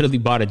guy literally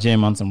bought a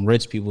gym on some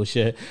rich people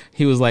shit.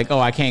 He was like, "Oh,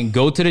 I can't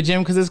go to the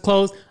gym because it's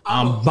closed.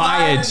 I'm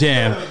buy a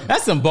gym."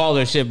 That's some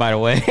baller shit, by the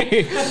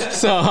way.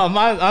 So I'm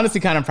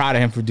honestly kind of proud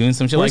of him for doing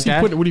some shit like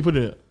that. Where do you put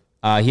it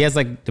at? He has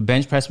like the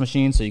bench press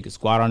machine, so you can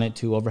squat on it,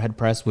 2 overhead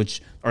press,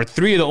 which are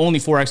 3 of the only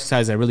 4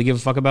 exercises I really give a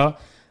fuck about.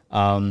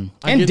 And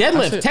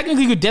deadlift.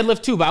 Technically, you could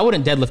deadlift too, but I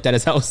wouldn't deadlift at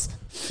his house.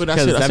 But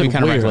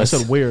I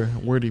said where?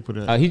 Where do you put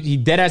it at? He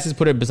dead ass just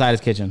put it beside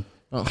his kitchen,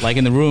 like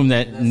in the room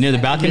near the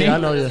balcony. Yeah, I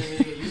know.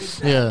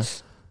 Yeah.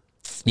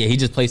 Yeah, he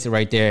just placed it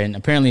right there, and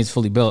apparently it's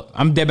fully built.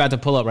 I'm dead about to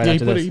pull up right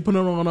after this. You put it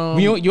on.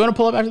 You want to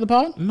pull up after the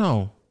pod?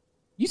 No.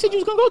 You said you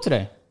was gonna go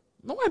today.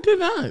 No, I did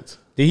not.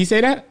 Did he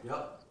say that?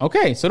 Yep.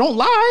 Okay, so don't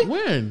lie.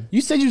 When? You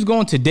said you was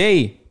going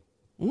today.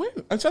 When?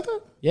 I said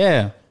that?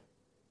 Yeah.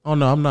 Oh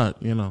no, I'm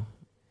not. You know.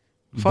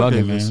 You Fuck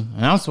bugging, Davis. man.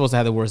 And I'm supposed to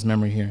have the worst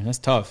memory here. That's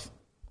tough.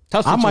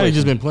 Tough I situation. might have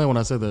just been playing when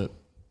I said that.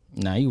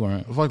 Nah, you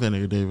weren't. Fuck that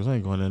nigga Davis. I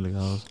ain't going to that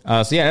nigga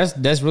house. So yeah,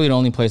 that's really the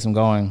only place I'm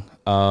going.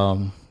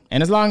 And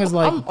as long as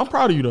like, I'm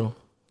proud of you though.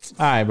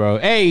 all right, bro.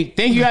 Hey,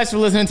 thank you guys for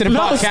listening to the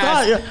No, it's podcast.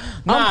 not.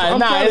 Yeah. I'm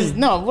proud of you.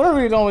 No. Where are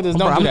we going with this?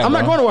 Don't do that, I'm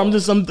not bro. going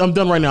to. I'm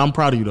done right now. I'm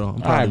proud of you though.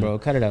 I'm proud All right, of you. bro.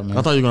 Cut it out, man.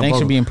 I thought you were gonna. Thanks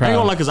buckle. for being proud. I ain't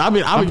gonna lie, cause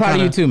I'm proud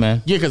of you too,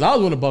 man. Yeah, cause I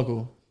was gonna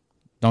buckle.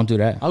 Don't do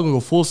that. I was gonna go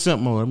full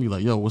simp mode. I'm be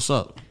like, yo, what's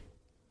up?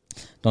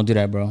 Don't do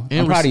that, bro.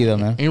 I'm proud of you though,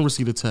 man. And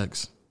receive the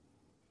text.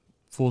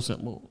 Full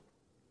simp mode.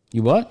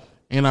 You what?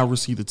 And I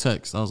received the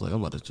text. I was like,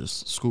 I'm about to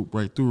just scoop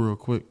right through real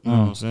quick. You know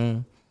what I'm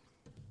saying?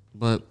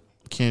 But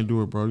can't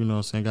do it, bro. You know what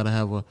I'm saying?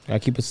 Gotta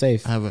keep it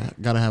safe.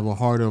 Gotta have a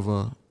heart of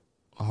a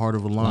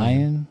lion.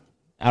 Lion?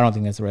 I don't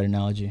think that's the right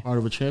analogy. Heart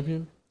of a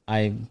champion.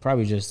 I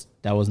probably just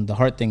that wasn't the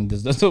heart thing.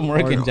 Doesn't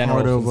work in general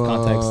Heart in of this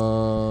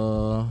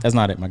context. That's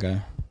not it, my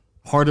guy.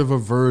 Heart of a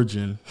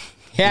virgin.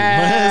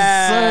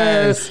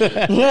 Yes, Yes,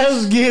 sir.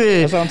 Let's get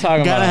it. That's what I'm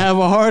talking Gotta about. have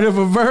a heart of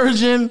a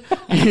virgin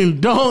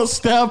and don't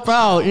step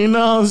out. You know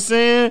what I'm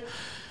saying?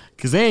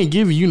 Because they ain't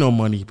giving you no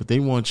money, but they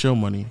want your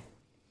money.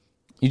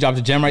 You dropped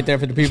a gem right there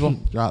for the people.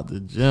 Drop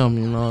the gem,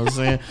 you know what I'm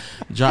saying?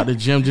 Drop the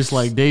gem just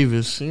like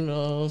Davis, you know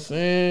what I'm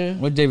saying?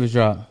 What Davis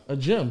drop? A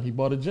gem. He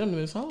bought a gem in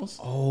his house.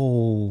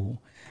 Oh,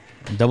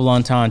 double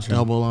entendre.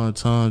 Double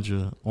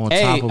entendre on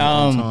Hey, top of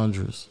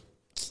entendres.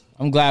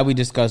 I'm glad we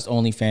discussed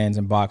OnlyFans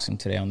and boxing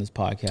today on this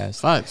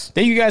podcast. Facts.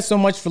 Thank you guys so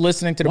much for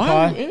listening to the Why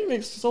pod. are you ending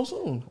it so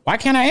soon? Why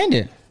can't I end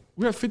it?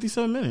 We're at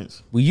 57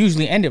 minutes. We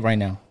usually end it right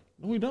now.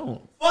 No, we don't.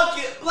 Fuck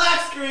it,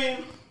 black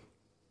screen.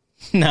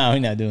 No, we're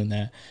not doing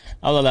that.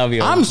 I'll allow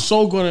you. I'm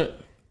so gonna.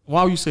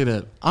 Why would you say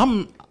that?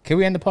 Can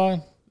we end the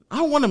pod?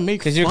 I want to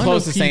make fun 'Cause you're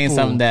close of to saying people.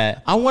 something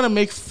that- I want to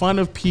make fun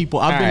of people.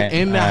 I've All been right,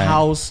 in the all right.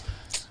 house.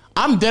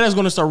 I'm dead as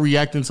gonna start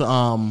reacting to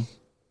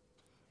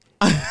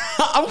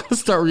I'm gonna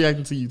start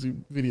reacting to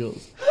YouTube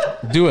videos.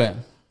 Do it.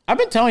 I've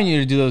been telling you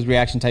to do those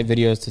reaction type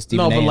videos to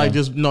Stephen No, A. but like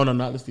just no,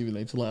 not to Stephen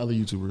A. To like other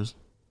YouTubers.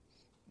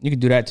 You could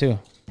do that too.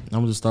 I'm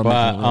gonna just start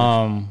But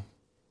making.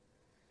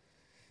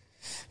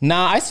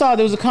 now I saw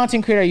there was a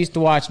content creator I used to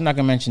watch. I'm not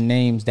gonna mention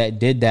names that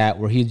did that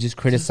where he just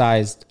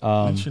criticized.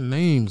 Mention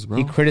names, bro.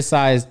 He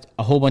criticized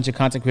a whole bunch of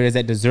content creators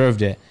that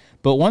deserved it.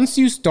 But once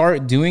you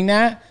start doing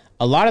that,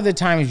 a lot of the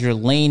times your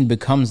lane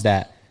becomes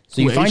that.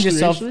 So you Who, find H3,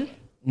 yourself. H3?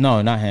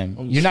 No, not him.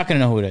 You're not gonna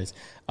know who it is,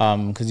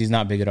 because he's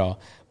not big at all.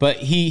 But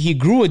he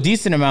grew a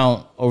decent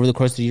amount over the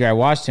course of the year. I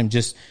watched him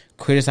just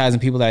criticizing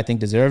people that I think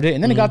deserved it,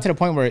 and then it got to the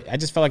point where I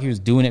just felt like he was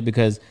doing it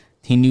because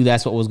he knew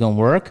that's what was gonna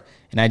work,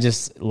 and I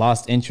just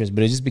lost interest.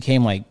 But it just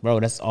became like, bro,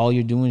 that's all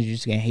you're doing. You're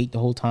just gonna hate the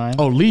whole time.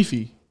 Oh,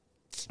 Leafy.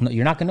 No,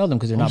 you're not gonna know them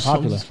because they're not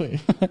popular.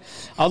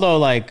 Although,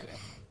 like,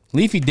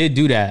 Leafy did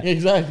do that,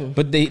 Exactly.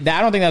 but I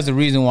don't think that's the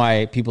reason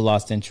why people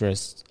lost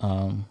interest.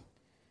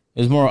 It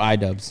was more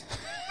iDubbbz.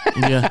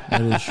 Yeah,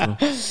 that is true.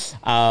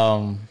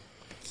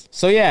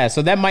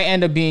 So that might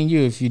end up being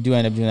you if you do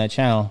end up doing that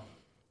channel.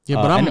 Yeah,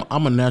 but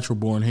I'm a natural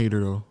born hater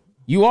though.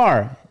 You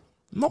are.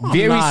 No, I'm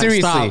Very not.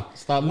 seriously.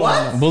 Stop. No, What?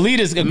 I'm not.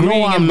 Belita's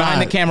agreeing I'm behind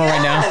not. the camera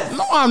right now. Yes.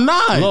 No, I'm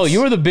not. Lo,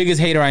 you're the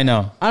biggest hater I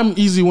know. I'm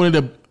easily one of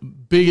the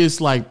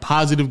biggest like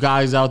positive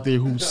guys out there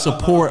who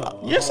support.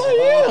 Yes,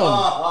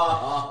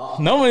 I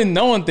am.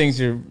 No one thinks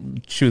you're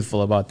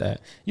truthful about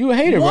that. You a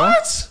hater,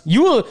 What?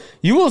 bro.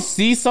 You will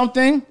see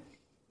something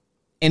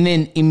and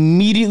then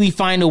immediately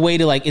find a way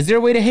to like, is there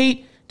a way to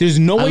hate? There's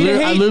no way to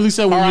hate. I literally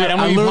said, all when right, you- I'm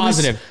I gonna be literally-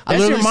 positive. I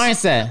That's your literally-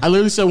 mindset. I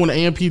literally said when the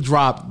AMP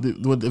dropped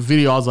with the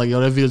video, I was like, yo,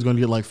 that video's gonna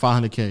get like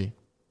 500K.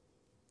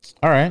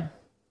 All right.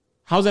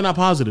 How's that not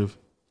positive?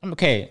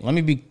 Okay, let me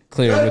be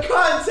clear. Good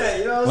content,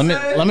 you know what I'm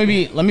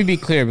saying? Let me be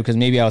clear because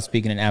maybe I was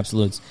speaking in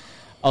absolutes.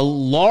 A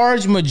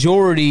large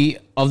majority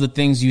of the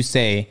things you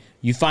say,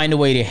 you find a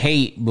way to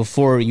hate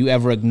before you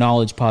ever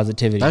acknowledge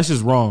positivity. That's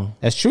just wrong.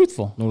 That's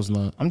truthful. No, it's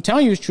not. I'm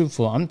telling you, it's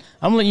truthful. I'm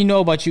letting you know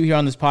about you here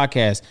on this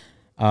podcast.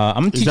 I'm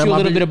gonna teach you a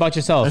little bit about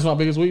yourself. That's my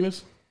biggest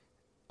weakness.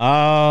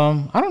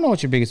 I don't know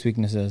what your biggest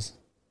weakness is.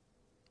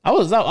 I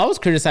was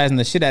criticizing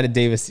the shit out of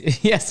Davis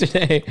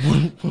yesterday.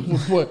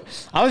 What?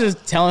 I was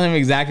just telling him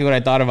exactly what I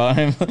thought about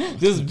him,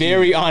 just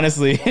very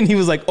honestly, and he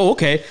was like, "Oh,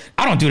 okay,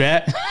 I don't do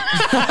that."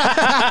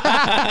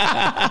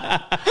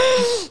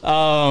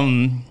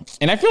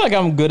 And I feel like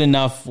I'm good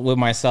enough with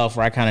myself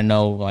where I kind of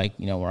know, like,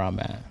 you know, where I'm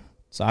at.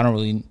 So I don't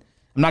really.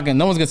 No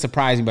one's gonna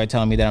surprise me by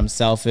telling me that I'm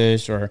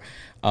selfish or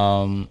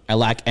I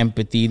lack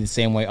empathy the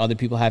same way other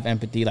people have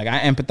empathy. Like I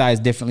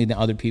empathize differently than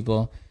other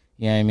people.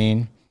 You know what I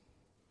mean?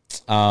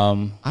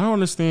 I don't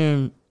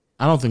understand.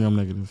 I don't think I'm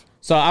negative.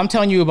 So I'm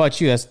telling you about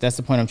you. That's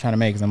the point I'm trying to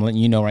make. Because I'm letting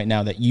you know right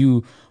now that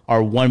you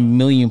are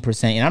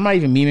 1,000,000%. And I'm not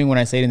even memeing when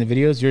I say it in the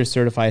videos. You're a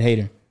certified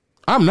hater.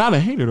 I'm not a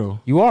hater though.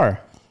 You are.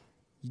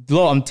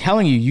 Lo, I'm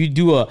telling you, you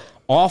do a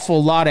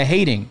awful lot of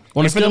hating.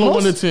 On a And for the scale of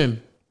 1 to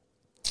most-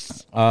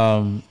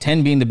 10,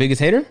 10 being the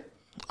biggest hater.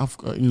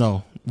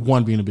 no,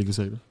 1 being the biggest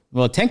hater.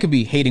 Well, 10 could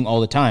be hating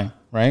all the time,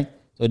 right?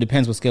 So it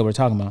depends what scale we're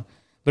talking about.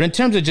 But in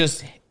terms of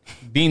just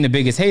being the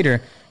biggest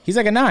hater, he's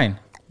like a 9.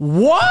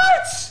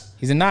 What?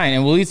 He's a 9,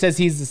 and Willie says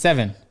he's a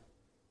 7.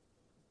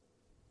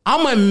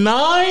 I'm a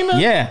 9?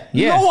 Yeah.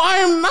 No, I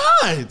am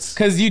not.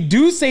 Because you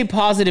do say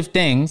positive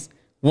things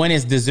when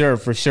it's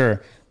deserved, for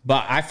sure.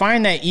 But I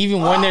find that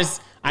even when there's...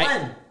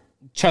 When?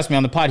 Trust me,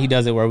 on the pod, he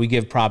does it where we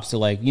give props to,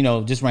 like, you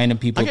know, just random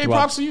people. I gave throughout-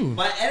 props to you.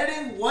 My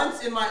editing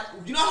once in my...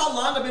 You know how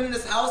long I've been in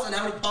this house and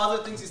how many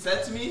positive things he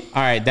said to me?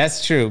 All right,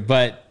 that's true.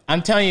 But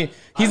I'm telling you,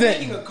 I'm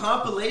making a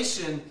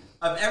compilation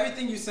of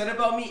everything you said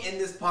about me in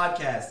this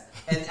podcast.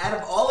 And out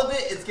of all of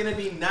it, it's going to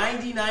be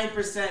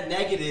 99%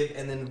 negative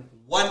and then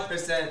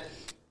 1%...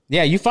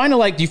 Yeah, you find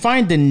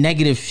the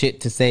negative shit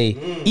to say,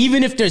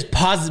 even if there's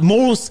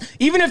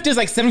even if there's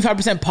like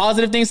 75%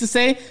 positive things to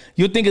say,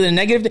 you'll think of the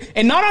negative,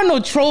 and not on no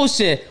troll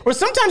shit. Or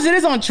sometimes it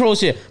is on troll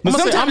shit, but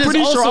sometimes it's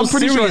also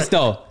serious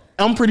though.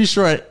 I'm pretty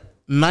sure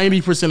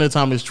 90% of the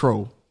time it's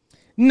troll.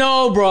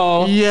 No,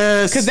 bro.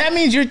 Yes. Because that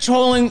means you're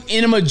trolling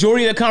in a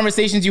majority of the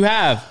conversations you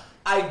have.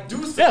 I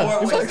do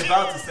support what he's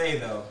about to say,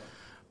 though.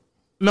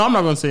 No, I'm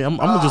not gonna say it.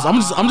 I'm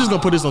just gonna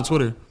put this on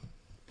Twitter.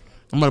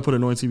 I'm gonna put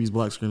Annoying TV's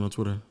black screen on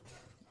Twitter.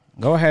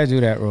 Go ahead, do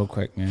that real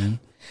quick, man.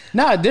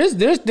 Nah, there's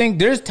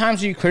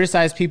times where you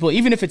criticize people,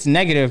 even if it's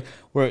negative,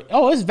 where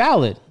it's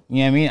valid. You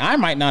know what I mean? I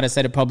might not have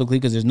said it publicly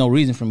because there's no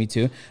reason for me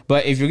to.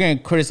 But if you're going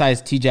to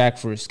criticize T-Jack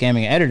for scamming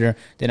an editor,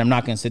 then I'm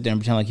not going to sit there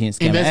and pretend like he didn't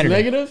scam And an that's editor.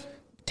 negative?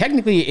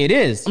 Technically, it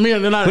is. I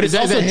mean, but it's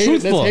also that's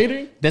truthful.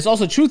 hating? That's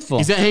also truthful.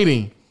 Is that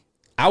hating?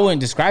 I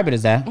wouldn't describe it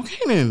as that. Okay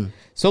then.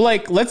 So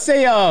like, let's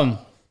say I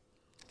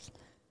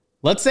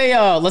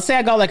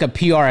got like a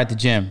PR at the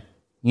gym.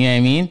 You know what I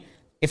mean?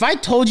 If I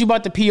told you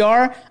about the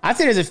PR, I'd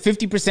say there's a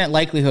 50%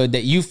 likelihood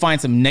that you find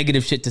some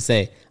negative shit to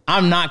say.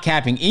 I'm not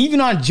capping.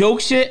 Even on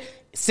joke shit,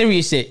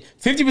 serious shit,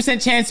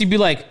 50% chance you'd be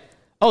like,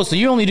 oh, so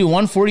you only do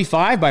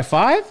 145 by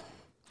 5?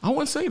 I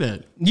wouldn't say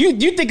that.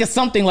 You think of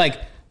something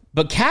like,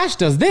 but Cash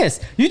does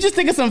this. You just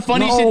think of some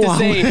funny shit to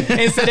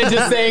say instead of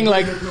just saying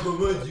like,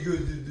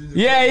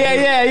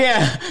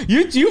 yeah.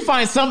 You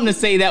find something to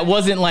say that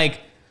wasn't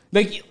like,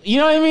 you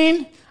know what I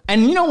mean?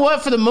 And you know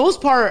what? For the most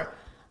part,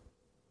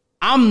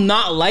 I'm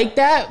not like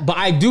that, but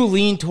I do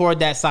lean toward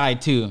that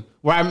side too,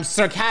 where I'm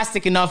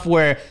sarcastic enough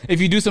where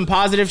if you do some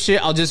positive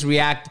shit, I'll just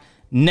react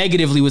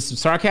negatively with some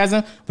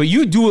sarcasm. But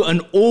you do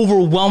an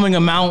overwhelming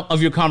amount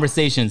of your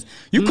conversations.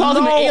 You called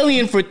him an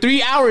alien for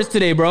 3 hours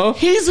today, bro.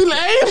 He's an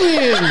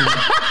alien.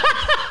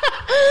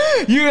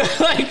 You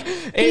like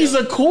He's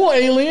a cool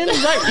alien.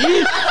 He's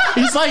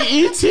like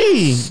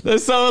E.T.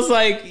 So it's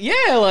like,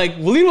 yeah, like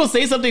Waleed will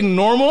say something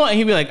normal and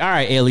he'd be like, all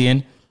right,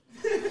 alien.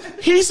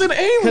 He's an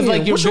alien.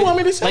 Like What you want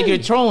me to say? Like you're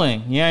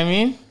trolling. You know what I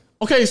mean?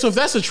 Okay, so if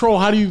that's a troll,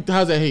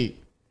 how's that hate?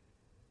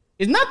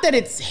 It's not that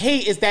it's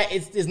hate, it's that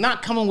it's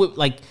not coming with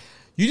like,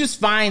 you just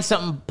find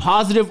something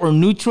positive or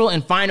neutral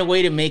and find a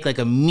way to make like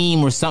a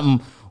meme or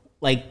something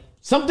like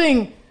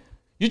something.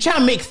 You're trying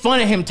to make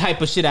fun of him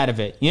type of shit out of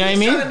it. You know what I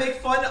mean? Trying to make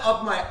fun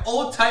of my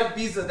old type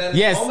visa that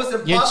is almost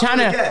impossible you're trying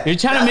to get. You're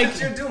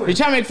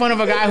trying to make fun of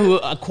a guy who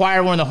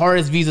acquired one of the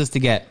hardest visas to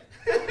get.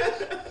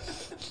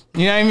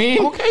 You know what I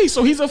mean? Okay,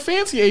 so he's a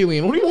fancy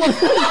alien. What do you want to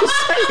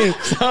say?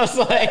 So it's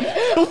like,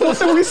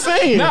 what are we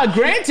saying? now,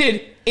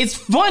 granted, it's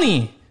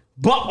funny,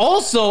 but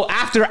also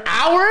after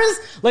hours,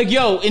 like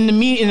yo, in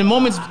the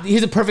moments.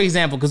 Here's a perfect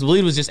example because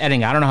Waleed was just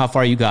editing. I don't know how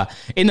far you got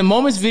in the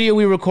moments video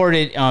we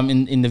recorded.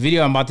 In the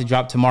video I'm about to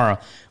drop tomorrow.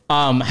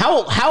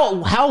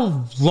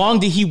 How long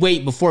did he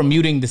wait before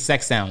muting the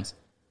sex sounds?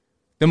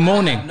 The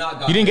moaning.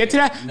 You didn't get to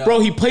that? No.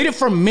 Bro, he played it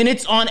for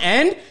minutes on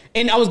end,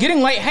 and I was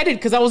getting lightheaded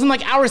because I was in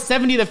like hour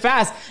 70 of the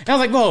fast. And I was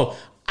like, bro,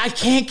 I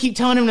can't keep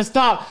telling him to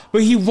stop,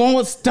 but he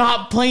won't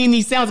stop playing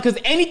these sounds because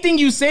anything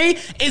you say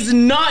is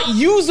not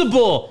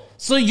usable.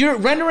 So you're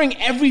rendering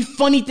every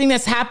funny thing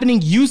that's happening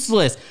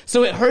useless.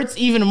 So it hurts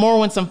even more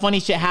when some funny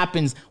shit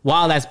happens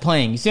while that's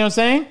playing. You see what I'm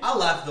saying? I'll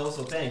laugh though,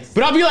 so thanks.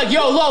 But I'll be like,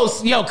 yo,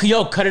 Los, yo,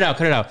 cut it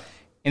out.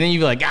 And then you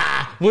be like,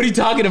 what are you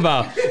talking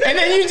about? And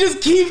then you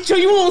just keep,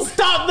 you won't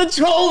stop the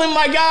trolling,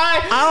 my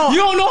guy. You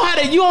don't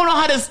know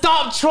how to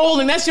stop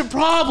trolling. That's your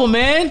problem,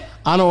 man.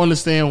 I don't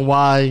understand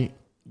why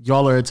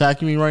y'all are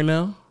attacking me right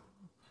now.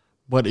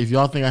 But if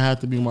y'all think I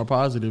have to be more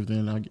positive,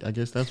 then I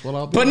guess that's what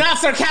I'll be. But not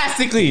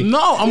sarcastically.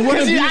 No, I'm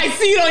going to. I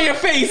see it on your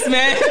face,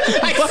 man.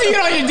 I see it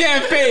on your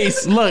damn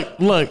face.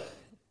 Look.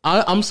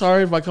 I'm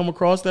sorry if I come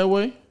across that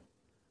way.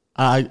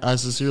 I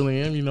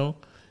sincerely am. You know,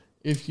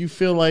 if you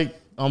feel like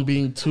I'm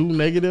being too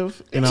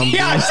negative and I'm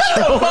shut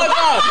the fuck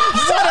up.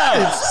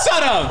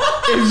 Shut up.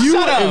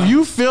 If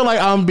you feel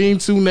like I'm being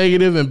too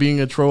negative and being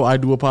a troll, I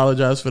do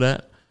apologize for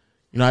that.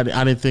 You know, I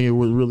didn't think it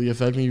would really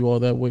affect you all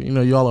that way. You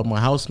know, y'all are my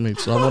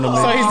housemates, so I want to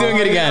make. So he's doing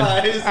it again. All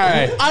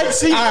right. I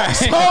see.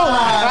 So when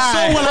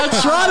I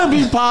try to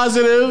be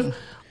positive,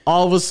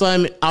 all of a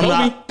sudden I'm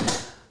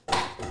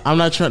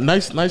not trying.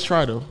 Nice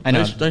try though. I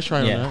know. Nice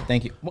try. Yeah. On that.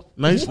 Thank you.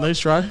 Nice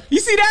try. You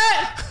see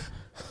that?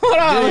 Hold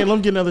on. Yeah, let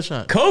me get another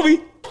shot. Kobe.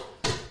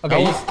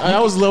 Okay.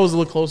 That was a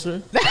little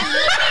closer.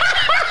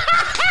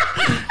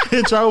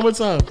 Try one more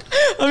time.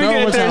 Let me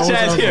get a third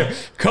chance here.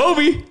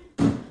 Kobe.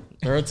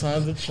 Third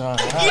time's a charm.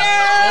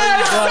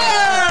 Yes, sir!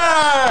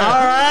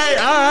 All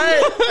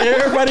right.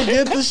 Everybody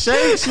get the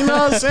shakes. You know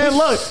what I'm saying?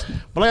 Look,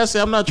 but like I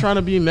said, I'm not trying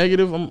to be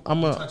negative.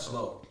 I'm a. Touch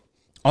low.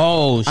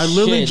 Oh, shit. I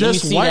literally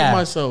just wiped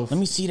myself. Let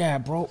me see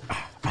that, bro.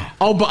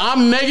 Oh, but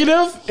I'm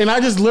negative, and I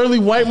just literally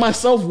wiped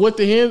myself with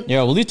the hand.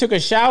 Yo, well, he took a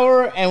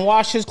shower and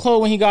washed his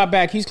clothes when he got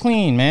back. He's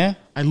clean, man.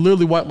 I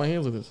literally wiped my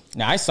hands with this.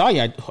 Now, I saw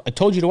you. I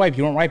told you to wipe.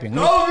 You weren't wiping.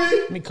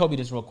 Let me Kobe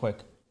this real quick.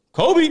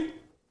 Kobe.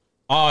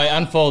 Oh, it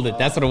unfolded.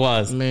 That's what it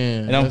was.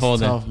 Man, it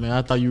unfolded. That's tough, man.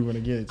 I thought you were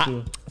going to get it,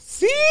 too.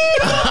 See?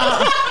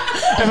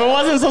 If it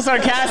wasn't so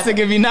sarcastic,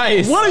 it'd be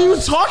nice. What are you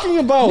talking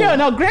about? Yeah,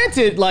 no,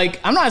 granted, like,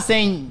 I'm not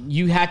saying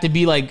you have to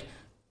be like,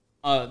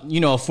 a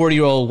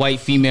 40-year-old white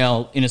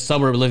female in a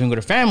suburb living with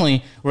her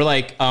family where,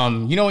 like,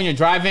 when you're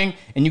driving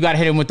and you got to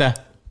hit him with the,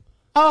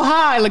 oh,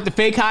 hi, like the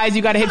fake highs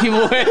you got to hit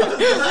people with.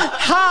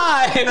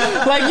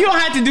 Hi. Like, you don't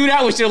have to do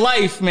that with your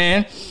life,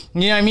 man.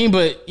 You know what I mean?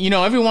 But,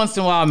 every once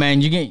in a while,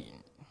 man, you're going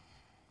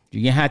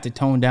to have to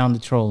tone down the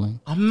trolling.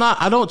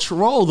 I don't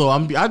troll, though.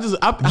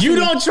 You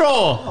don't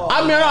troll.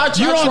 I mean,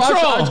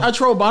 I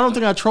troll, but I don't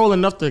think I troll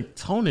enough to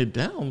tone it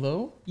down,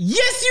 though.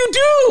 Yes, you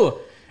do.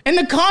 And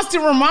the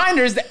constant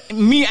reminders that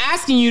me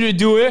asking you to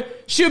do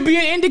it should be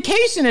an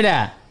indication of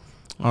that.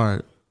 All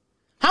right.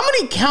 How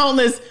many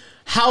countless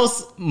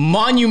house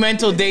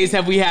monumental days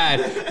have we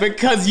had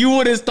because you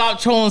would have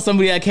stopped trolling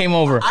somebody that came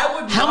over? I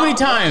would. How many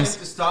times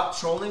to stop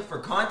trolling for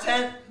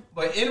content?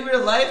 But in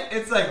real life,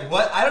 it's like,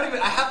 what? I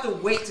have to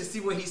wait to see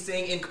what he's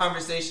saying in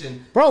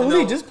conversation. Bro,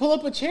 Lee, just pull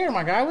up a chair,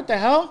 my guy. What the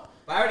hell?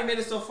 But I already made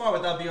it so far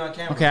without being on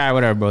camera. Okay, all right,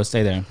 whatever, bro.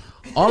 Stay there.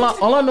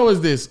 All I know is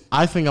this.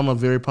 I think I'm a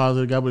very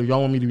positive guy, but if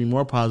y'all want me to be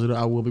more positive,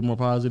 I will be more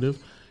positive.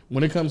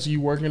 When it comes to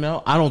you working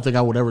out, I don't think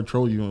I would ever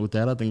troll you with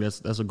that. I think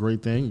that's a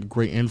great thing,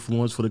 great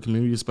influence for the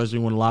community, especially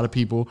when a lot of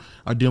people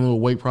are dealing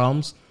with weight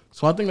problems.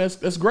 So I think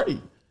that's great.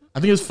 I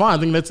think it's fine.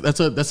 I think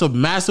that's a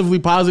massively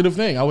positive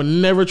thing. I would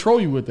never troll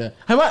you with that.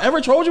 Have I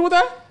ever trolled you with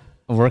that?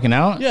 Working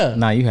out? Yeah.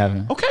 Nah, you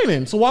haven't. Okay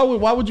then. So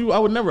why would you? I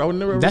would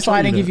never. That's why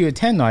I didn't give you a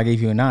 10 though. I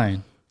gave you a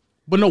 9.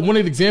 But no, one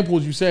of the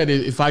examples you said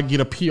is if I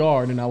get a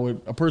PR, then I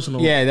would a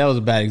personal. Yeah, that was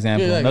a bad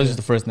example. Yeah, that was just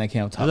the first thing that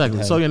came up top.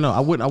 Exactly. So I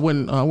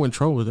wouldn't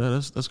troll with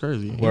that. That's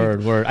crazy.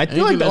 Word. I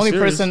feel like the only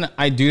person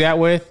I do that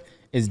with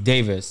is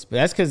Davis, but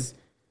that's because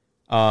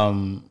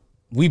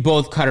we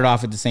both cut it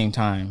off at the same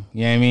time.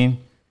 You know what I mean?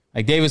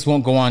 Like Davis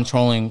won't go on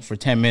trolling for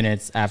 10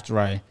 minutes after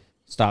I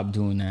stop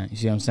doing that. You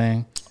see what I'm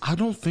saying? I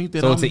don't think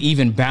that. So it's an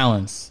even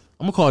balance.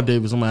 I'm gonna call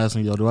Davis. I'm gonna ask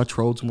him, yo, do I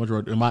troll too much,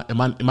 or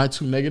am I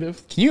too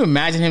negative? Can you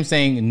imagine him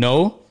saying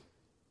no?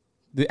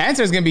 The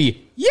answer is gonna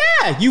be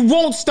yeah. You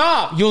won't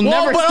stop. You'll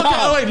never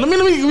stop. Okay, wait,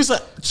 let me say,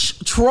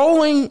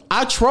 trolling.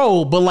 I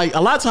troll, but like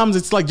a lot of times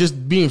it's like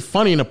just being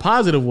funny in a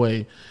positive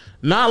way,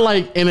 not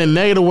like in a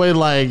negative way.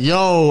 Like,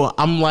 yo,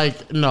 I'm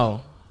like,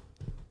 no,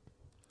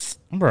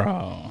 bro.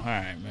 All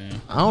right,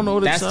 man. I don't know.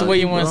 That's the way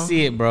you want to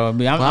see it, bro.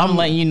 I'm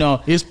letting you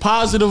know. It's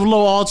positive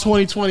low all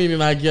 2020,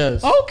 then I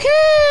guess.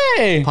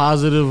 Okay.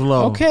 Positive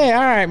low. Okay,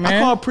 all right, man. I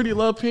call Pretty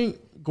Love Pink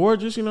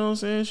gorgeous, you know what I'm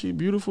saying? She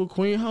beautiful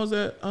queen. How's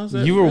that?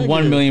 You were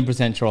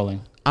 1,000,000%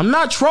 trolling. I'm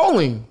not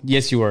trolling.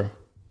 Yes, you were.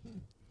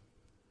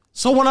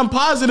 So when I'm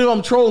positive,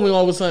 I'm trolling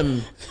all of a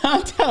sudden.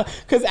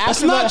 Because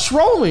that's not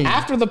trolling.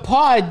 After the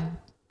pod,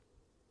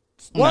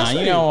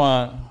 you know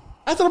what?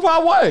 After the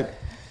pod, what?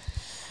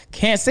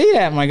 Can't say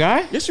that, my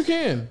guy. Yes, you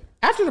can.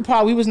 After the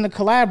pod, we was in the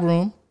collab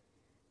room,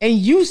 and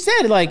you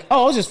said like,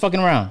 "Oh, I was just fucking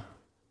around."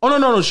 Oh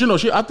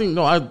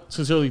no. I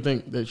sincerely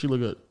think that she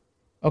looked good.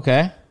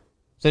 Okay.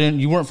 So then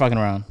you weren't fucking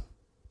around.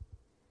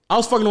 I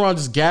was fucking around,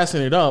 just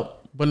gassing it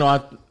up. But no,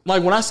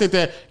 when I said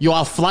that, yo,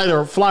 I'll fly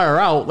her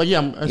out. Like,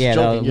 I'm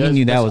joking. We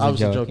knew that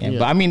was a joke. Yeah.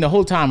 But I mean, the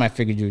whole time I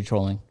figured you were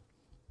trolling.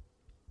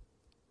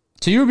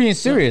 So you were being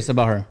serious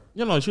about her.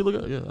 You know, she looked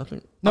good. Yeah, I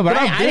think. No, but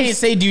I didn't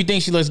say, do you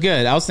think she looks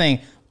good? I was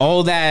saying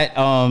all that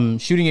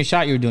shooting a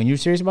shot you were doing. You were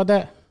serious about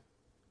that?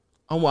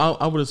 I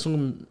would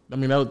assume.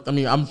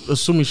 I'm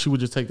assuming she would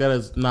just take that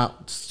as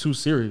not too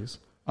serious.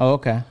 Oh,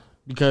 okay.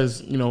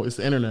 Because it's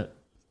the internet.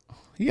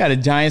 You got a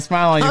giant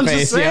smile on your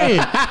face. Just saying.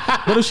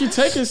 But if she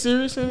take it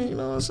serious, you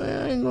know what I'm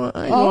saying,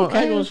 I ain't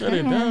gonna shut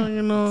it down.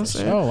 You know what I'm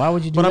saying? Sure. Why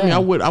would you do that? But I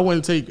mean, I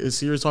wouldn't take it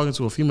serious talking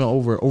to a female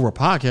over a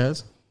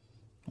podcast.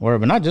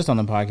 But not just on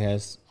the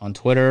podcast, on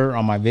Twitter,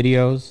 on my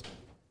videos.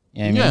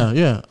 You know what I mean?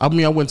 Yeah. I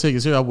mean, I wouldn't take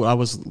it serious. I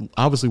was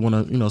obviously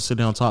want to sit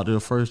down, talk to her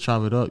first,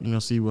 chop it up,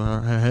 see where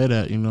her head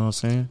at. You know what I'm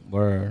saying?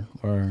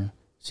 Or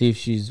see if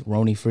she's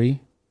Roni free.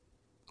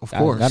 Of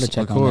course, gotta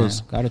check on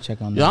that. Gotta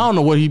check on that. Yeah, I don't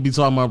know what he be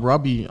talking about, bro.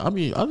 I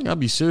think I'd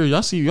be serious.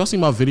 Y'all see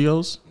my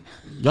videos?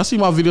 Y'all see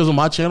my videos on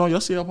my channel? Y'all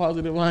see how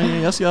positive I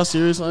am? Y'all see how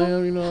serious I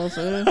am? You know what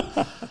I'm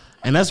saying?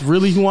 And that's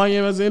really who I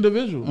am as an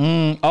individual.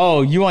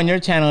 You on your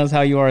channel is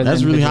how you are.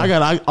 That's really how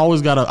I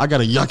always gotta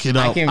yuck it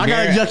up. I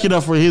gotta yuck it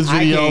up for his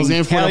videos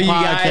and for the podcast.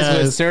 I can tell you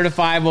guys with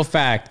certifiable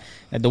fact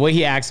that the way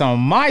he acts on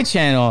my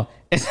channel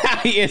is how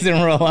he is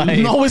in real life.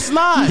 No, it's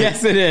not.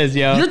 Yes, it is,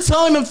 yo. You're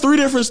telling them 3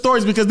 different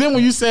stories because then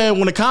when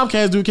the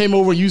Comcast dude came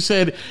over, you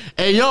said,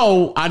 "Hey,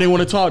 yo, I didn't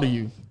want to talk to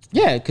you."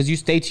 Yeah, because you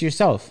stay to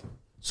yourself.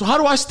 So how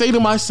do I stay to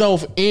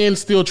myself and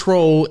still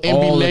troll and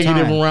all be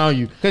negative around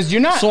you? Because you're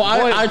not. So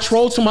I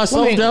troll to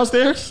myself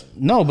downstairs?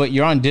 No, but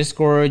you're on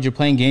Discord, you're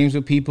playing games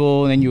with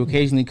people, and then you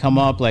occasionally come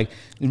up. Like,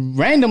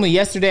 randomly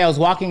yesterday, I was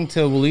walking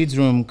to Waleed's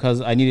room because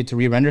I needed to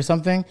re-render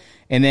something.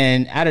 And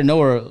then out of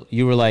nowhere,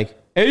 you were like,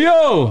 "Hey,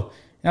 yo!"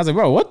 And I was like,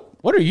 "Bro,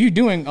 what are you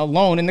doing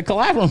alone in the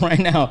collab room right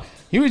now?"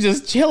 He was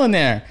just chilling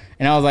there.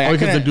 And I was like,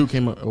 because the dude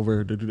came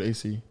over, the dude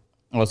AC.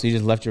 Oh, so you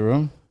just left your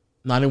room?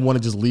 No, I didn't want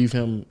to just leave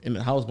him in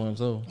the house by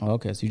himself. Oh,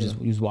 okay. So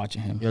you was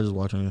watching him. Yeah, just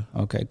watching him.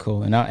 Okay,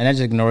 cool. And I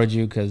just ignored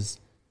you because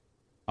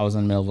I was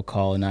in the middle of a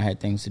call and I had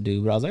things to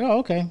do. But I was like, oh,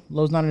 okay.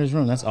 Lowe's not in his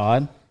room. That's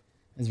odd.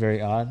 It's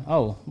very odd.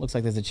 Oh, looks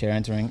like there's a chair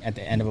entering at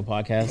the end of a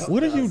podcast.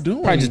 What are you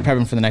doing? Probably just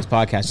prepping for the next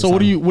podcast. So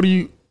what are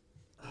you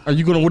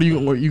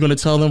gonna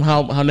tell them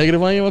how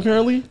negative I am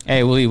apparently?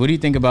 Hey, Willie, what do you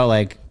think about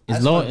like a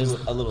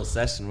little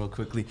session real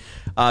quickly?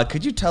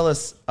 Could you tell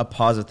us a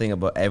positive thing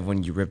about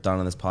everyone you ripped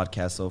on this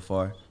podcast so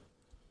far?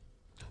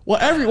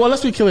 Well,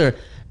 let's be clear.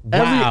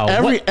 Wow.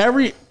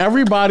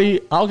 Everybody.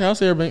 Okay, I'll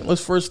say everything.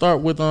 Let's first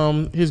start with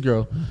his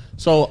girl.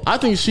 So I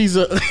think she's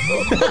a.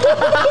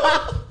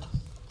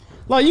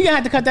 Well, you're gonna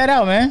have to cut that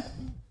out, man.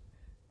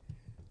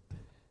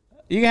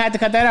 You're gonna have to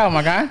cut that out,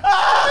 my guy.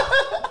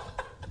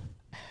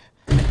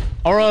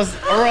 Or else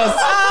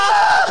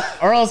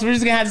we're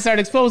just gonna have to start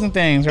exposing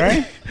things,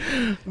 right?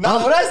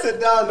 Not when I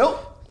sit down, nope.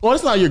 Well,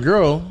 it's not your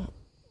girl.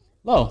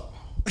 Low.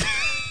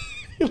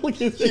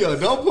 Look at you.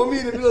 Don't put me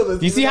in the middle of this.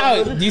 Do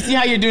you see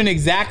how you're doing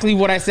exactly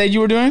what I said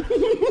you were doing?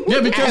 Yeah,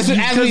 because you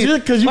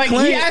like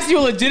claim. He asked you a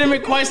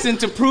legitimate question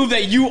to prove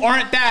that you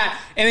aren't that,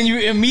 and then you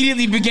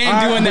immediately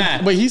began doing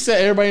that. But he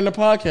said everybody in the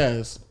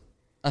podcast.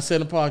 I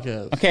said in the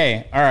podcast.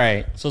 Okay, all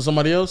right. So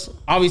somebody else?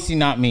 Obviously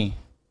not me.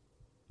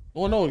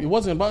 Well, no, it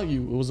wasn't about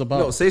you. It was about.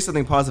 No, say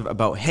something positive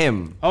about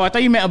him. Oh, I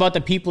thought you meant about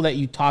the people that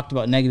you talked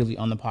about negatively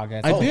on the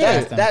podcast. I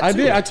did. I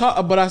did. I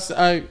talked, but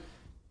I.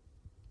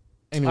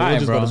 Anyway, we'll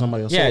just go to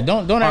somebody else. Yeah,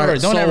 so, don't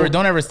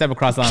ever step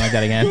across the line like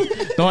that again.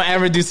 Don't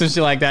ever do some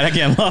shit like that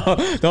again.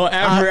 Don't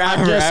ever.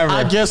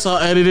 I guess I'll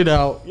edit it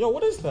out. Yo,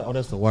 what is that? Oh,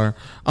 that's the wire.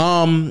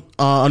 Annoying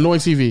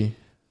TV.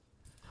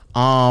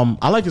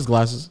 I like his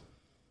glasses.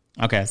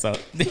 Okay, so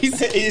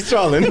he's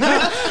trolling.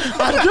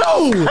 I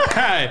do.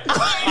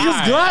 His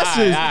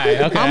glasses. All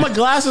right, okay. I'm a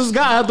glasses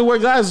guy. I have to wear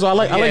glasses, so I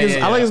like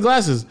his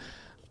glasses.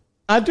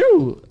 I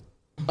do.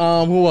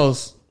 Who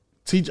else?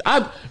 TJ.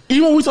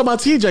 Even when we talk about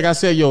TJ, I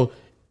said, yo,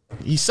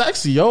 he's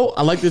sexy, yo.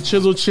 I like the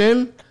chiseled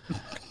chin.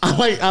 I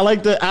I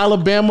like the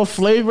Alabama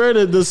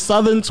flavor, the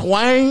Southern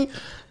twang.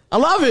 I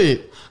love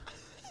it.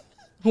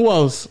 Who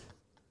else?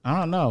 I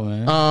don't know,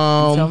 man.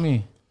 You tell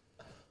me.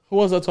 Who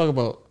else I talk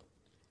about?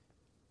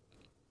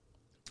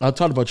 I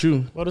talked about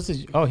you. What is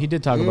this? Oh, he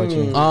did talk about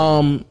you.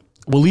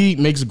 Waleed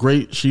makes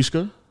great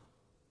shishka.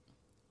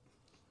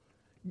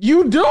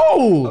 You do.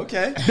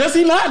 Okay. Does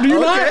he not? Do you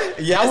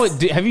not?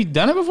 Yes. Have you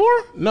done it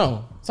before?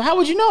 No. So how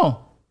would you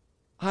know?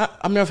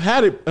 I mean, I've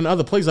had it in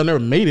other places. I never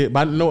made it,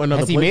 but I know in other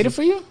Has he places. made it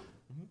for you?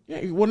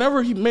 Yeah,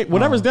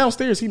 whatever's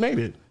downstairs, he made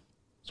it.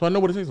 So I know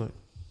what it tastes like.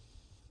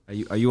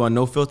 Are you on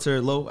no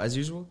filter low as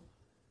usual?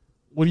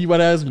 What do you about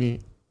to ask me?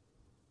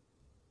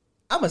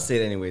 I'm gonna say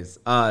it anyways.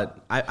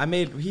 I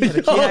made. He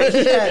had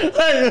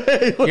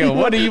Yo,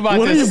 what are you about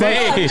to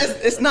say?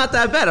 it's not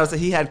that bad. I was like,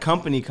 he had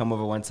company come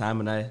over one time,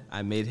 and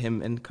I made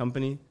him and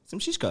company some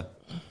shishka.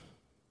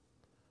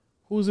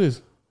 Who's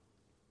this?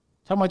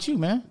 Talking about you,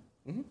 man.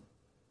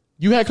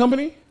 You had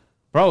company?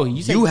 Bro,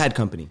 you said You had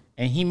company.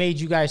 and he made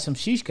you guys some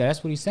shishka.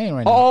 That's what he's saying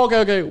right now. Oh,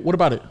 okay. What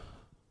about it?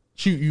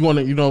 You want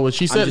to? You know what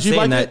she I'm said? just She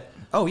saying liked that. it.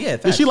 Oh yeah, Yeah,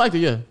 facts. she liked it.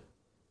 Yeah.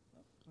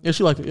 Yeah,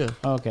 she liked it. Yeah.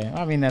 Okay.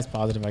 I mean, that's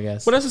positive, I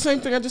guess. But that's the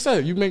same thing I just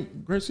said. You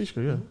make great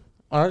shishka. Yeah.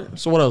 All right.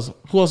 So what else?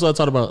 Who else did I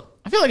talk about?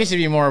 I feel like it should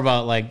be more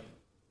about like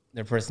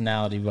their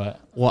personality, but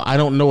Well, I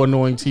don't know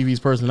Annoying TV's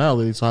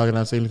personality, so how can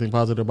I say anything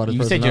positive about his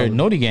you said personality? you're a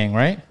Noti Gang,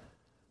 right?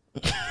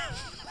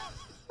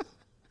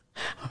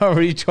 Or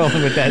were you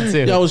trolling with that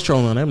too? Yeah, I was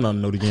trolling. I'm not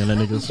Noti Gang. That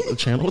nigga's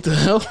channel. What the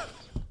hell?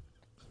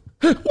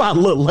 What I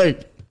look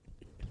like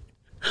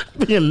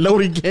being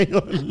Noti Gang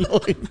on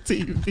Annoying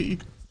TV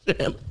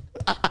channel.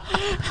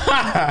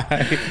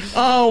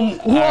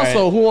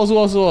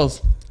 Who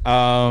else?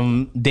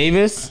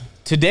 Davis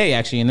today,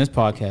 actually, in this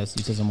podcast,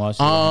 he says I'm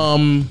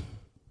watching.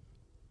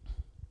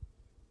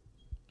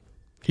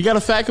 He got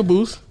a fat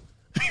caboose.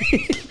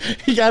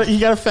 he got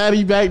a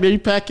fatty back there. He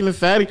packing the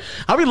fatty.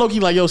 I be low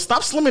key like, yo,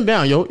 stop slimming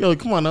down, yo.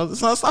 Come on now,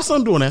 stop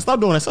doing that. Stop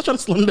doing that. Stop trying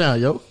to slim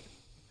down, yo.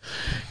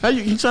 How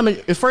you trying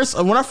to? At first,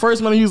 when I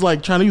first met him, he was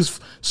like trying to use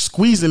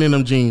squeezing in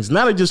them jeans.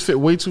 Now they just fit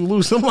way too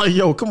loose. I'm like,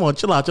 yo, come on,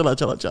 chill out.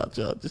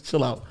 Just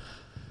chill out.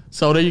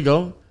 So there you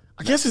go.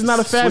 I guess he's not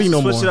a fatty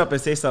no more. Switch it up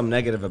and say something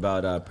negative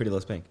about Pretty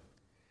Little Pink.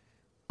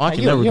 Oh, I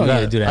can never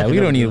do that. We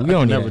don't need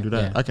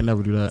that. I can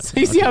never do that.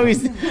 You see how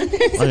he's? I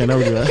can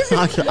never do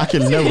that. I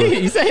can never.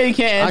 You say he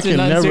can't I answer can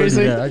nothing never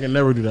seriously. do that. I can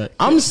never do that.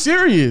 I'm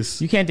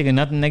serious. You can't think of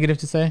nothing negative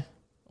to say.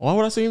 Why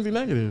would I say anything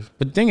negative?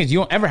 But the thing is, you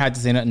don't ever have to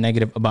say nothing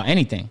negative about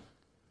anything.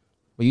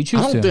 But you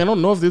choose I to.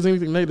 don't know if there's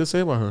anything negative to say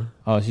about her.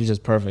 Oh, she's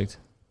just perfect.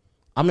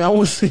 I mean, I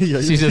won't say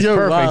She's just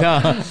perfect,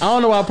 huh? I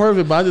don't know why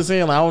perfect, but I'm just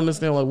saying, like, I don't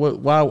understand, like,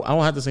 why I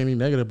don't have to say anything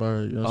negative about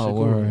her. You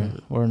know,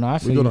 We're not. I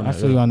feel you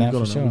on that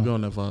for sure. We go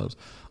on that vibes.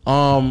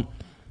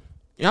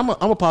 Yeah, I'm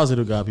a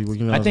positive guy, people.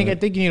 You know, I think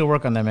you need to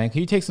work on that, man.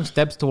 Can you take some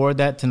steps toward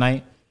that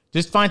tonight?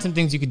 Just find some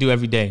things you could do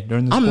every day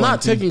during this. I'm not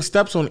quarantine. taking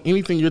steps on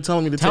anything you're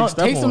telling me to take steps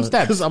on. Take some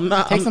steps. Because I'm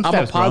not. I'm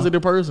a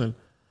positive person.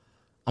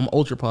 I'm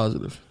ultra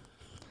positive.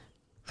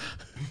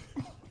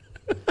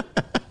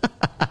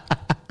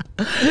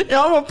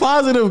 Yo, I'm a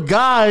positive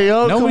guy,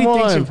 yo. Nobody Come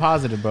thinks on. you're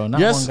positive, bro.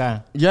 Not one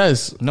guy.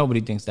 Yes. Nobody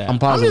thinks that. I'm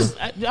positive.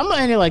 I'm gonna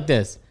end it like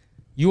this.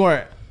 You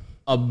are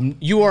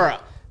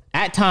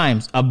at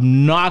times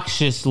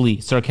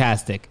obnoxiously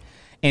sarcastic,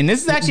 and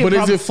this is actually. But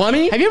is it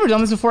funny? Have you ever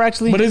done this before?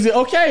 Actually, But is it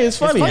okay? It's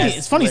funny.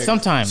 It's funny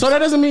sometimes. So that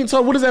doesn't mean.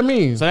 So what does that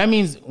mean? So that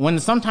means when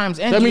sometimes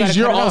ends, That means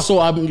you you're gotta cut it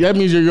off. also. That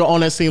means you're on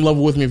that same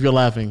level with me if you're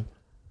laughing.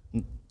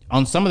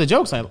 On some of the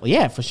jokes.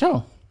 Yeah, for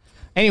sure.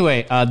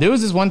 Anyway, there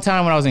was this one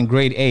time when I was in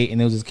grade 8 and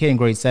there was this kid in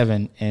grade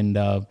 7 and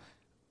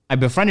I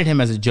befriended him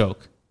as a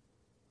joke,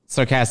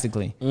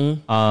 sarcastically.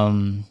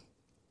 And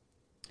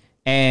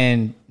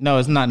no,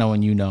 it's not no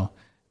one you know.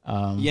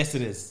 Yes,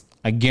 it is.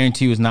 I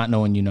guarantee you it's not no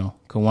one you know.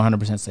 Can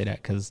 100% say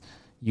that because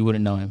you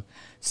wouldn't know him.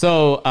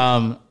 So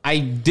I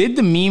did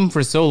the meme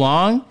for so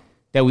long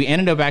that we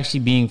ended up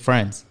actually being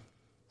friends.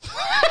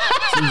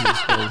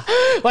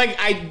 Like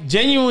I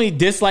genuinely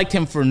disliked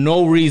him for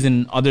no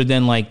reason other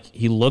than like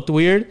he looked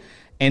weird.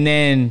 And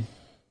then,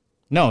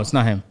 no, it's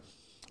not him.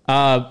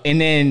 And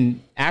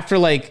then after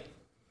like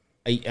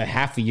a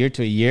half a year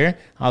to a year,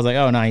 I was like,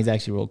 oh no, he's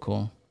actually real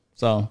cool.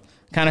 So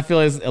kind of feel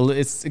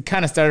it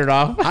kind of started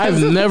off. I've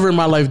never in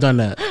my life done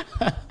that.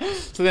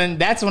 So then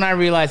that's when I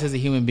realized as a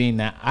human being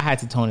that I had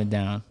to tone it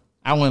down.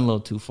 I went a little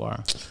too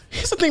far.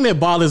 Here's the thing that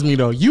bothers me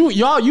though. You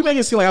make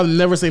it seem like I've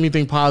never said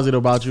anything positive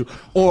about you.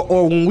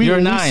 Or when we You're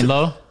a when we 9,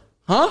 Lo.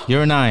 Huh?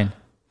 You're a 9.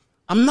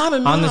 I'm not a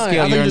 9. On the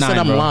scale, I think you're a you said 9,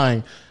 I'm bro.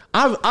 lying.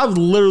 I've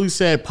literally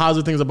said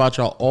positive things about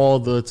y'all all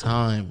the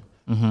time.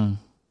 Mm-hmm.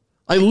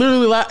 Like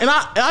literally, and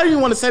I didn't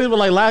even want to say this, but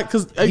like,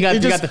 because You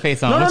got the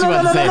face on. What you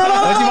about to say? What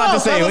you about to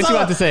say? What you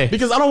about to say?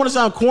 Because I don't want to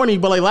sound corny,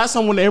 but like last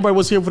time when everybody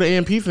was here for the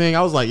AMP thing,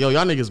 I was like, yo,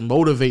 y'all niggas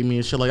motivate me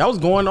and shit. Like I was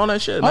going on that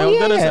shit. Like, Oh,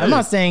 that is yeah. it. I'm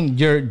not saying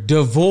you're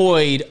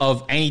devoid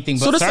of anything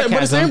but sarcasm.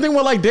 But the same thing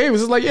with like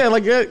Davis. It's like, yeah,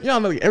 like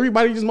like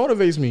everybody just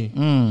motivates me.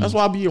 That's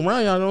why I be around y'all.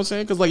 You know what I'm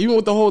saying? Because like even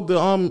with the whole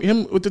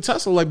him with the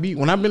Tesla, like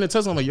when I've been to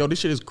Tesla, I'm like, yo, this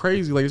shit is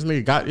crazy. Like this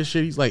nigga got this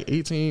shit. He's like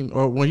 18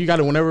 or when he got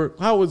it. Whenever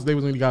how was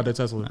Davis when he got that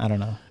Tesla? I don't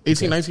know.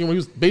 18, 19, when he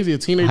was basically a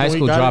teenager. High when he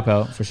school got it.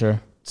 dropout for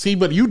sure. See,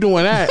 but you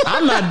doing that.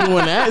 I'm not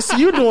doing that. See,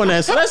 you doing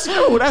that. So that's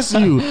you. That's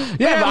you.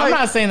 Yeah, but I'm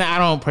not saying that I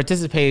don't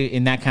participate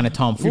in that kind of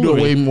tomfoolery. You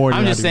do way more than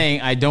I'm I just do.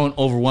 saying I don't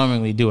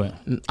overwhelmingly do it.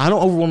 I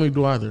don't overwhelmingly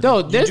do either. No,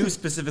 You there's do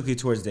specifically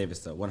towards Davis,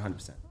 though,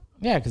 100%.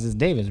 yeah, because it's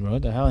Davis, bro.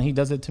 What the hell? He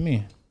does it to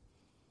me.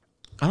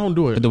 I don't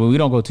do it. But we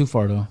don't go too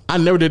far though, I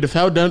never did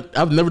the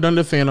I've never done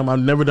the Phantom. I've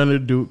never done the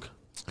Duke.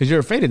 because you're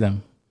afraid of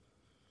them.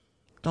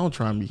 Don't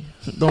try me.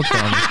 Don't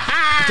try me.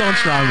 Don't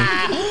try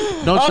me.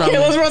 Don't try Okay, me.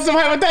 let's run some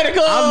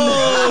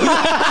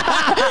hypotheticals.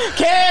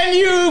 Can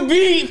you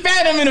beat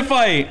Phantom in a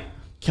fight?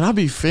 Can I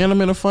be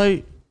Phantom in a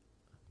fight?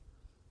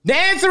 The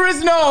answer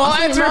is no. I'll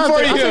answer it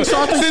for you. Since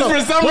for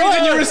some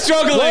reason you were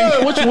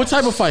struggling. What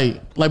type of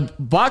fight? Like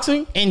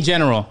boxing? In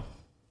general.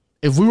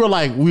 If we were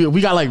like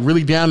we got like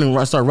really down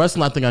and start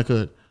wrestling, I think I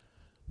could.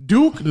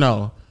 Duke,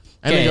 no.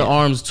 That Okay. nigga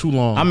arms too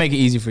long. I'll make it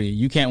easy for you.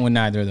 You can't win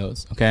neither of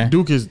those, okay?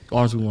 Duke is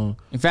arms too long.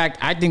 In fact,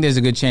 I think there's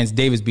a good chance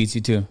Davis beats you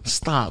too.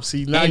 Stop.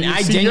 See, now And you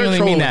I see, you're genuinely mean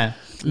trolling. that.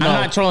 I'm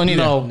not trolling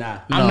either. No, Nah.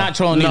 I'm not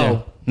trolling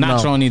either.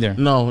 Not trolling either.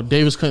 No,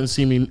 Davis couldn't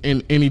see me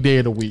in any day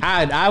of the week.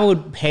 I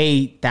would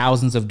pay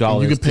thousands of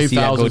dollars You could pay to see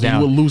that go thousands.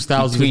 down. You would lose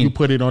thousands between- if you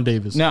put it on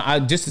Davis. No,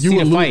 just to you see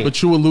would the lose, fight.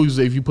 but you would lose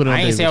if you put it on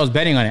I Davis. didn't say I was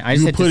betting on it. I You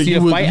just said put to it. see You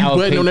the would. fight, I You would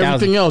betting pay on everything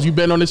thousands. else. You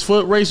betting on this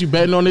foot race. You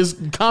betting on this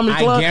comedy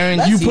I club.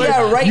 guarantee you you- put.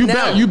 Yeah, right you now.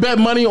 bet. You bet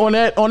money on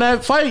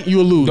that fight. You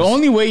will lose. The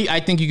only way I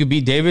think you could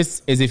beat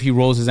Davis is if he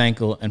rolls his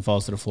ankle and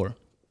falls to the floor.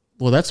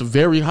 Well, that's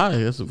very high.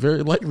 That's a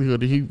very likelihood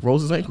that he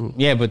rolls his ankle.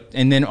 Yeah,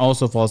 and then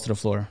also falls to the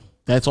floor.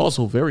 That's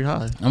also very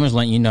high. I'm just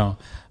letting you know.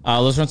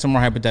 Let's run some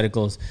more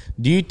hypotheticals.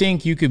 Do you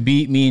think you could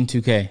beat me in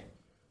 2K?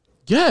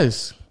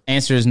 Yes.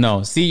 Answer is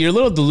no. See, you're a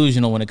little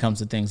delusional when it comes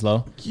to things,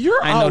 Lo.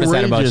 You're I noticed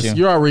that outrageous. about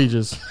you. You're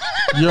outrageous.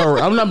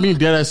 I'm not being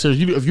dead ass serious.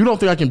 If you don't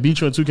think I can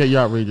beat you in 2K,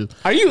 you're outrageous.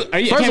 Are you?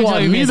 I First can't of all,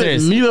 tell you being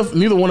serious.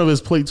 neither one of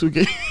us played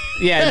 2K.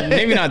 Yeah,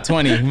 maybe not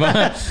 20,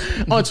 but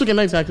Oh, 2K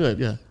nights I could.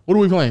 Yeah. What are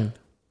we playing?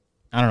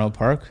 I don't know,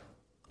 Park.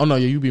 Oh no,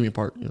 yeah, you beat me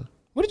apart. Yeah,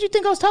 What did you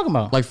think I was talking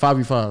about? like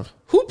 5v5.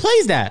 Who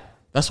plays that?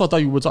 That's what I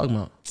thought you were talking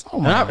about. Oh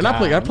my and I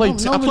play. God.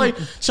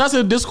 Shout out to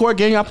the Discord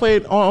gang. I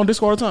played on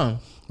Discord all the time.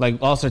 Like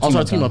All-Star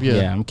All-Star Team Up. Team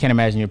Up, yeah. I can't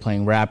imagine you're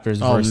playing Raptors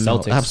Oh versus no,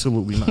 Celtics.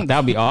 absolutely not. That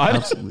would be odd.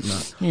 Absolutely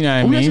not. You know what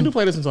I We actually mean? do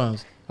play this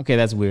sometimes. Okay,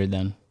 that's weird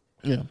then.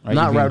 Yeah, Right,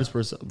 not you can- Raptors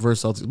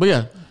versus Celtics, but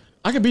yeah,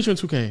 I can beat you in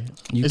 2K.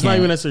 You It's not can.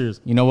 even that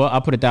serious. You know what?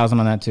 I'll put 1,000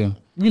 on that too.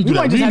 We can do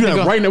that. We can do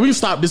that right now. We can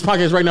stop this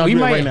podcast right now. We and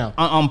do might that right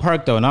now. on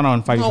Park though, not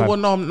on 5v5. No, well,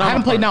 no, not I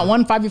haven't on played Park. not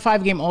one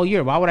 5v5 game all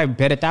year. Why would I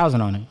bet 1,000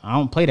 on it? I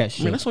don't play that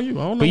shit. I mean, that's on you.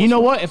 I don't know. But you know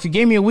what? If you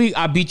gave me a week,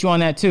 I'll beat you on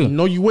that too.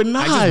 No, you would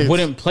not. I just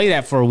wouldn't play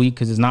that for a week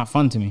because it's not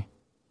fun to me.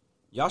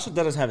 Y'all should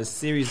let us have a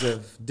series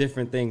of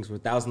different things where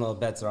 $1,000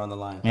 bets are on the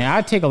line. Man,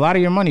 I'd take a lot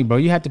of your money, bro.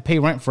 You had to pay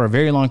rent for a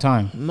very long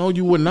time. No,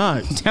 you would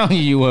not. I'm telling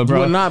you would, bro.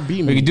 You would not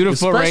beat me. We can do the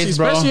foot race,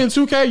 bro. Especially in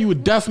 2K, you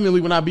would definitely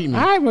would not beat me.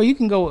 All right, bro. You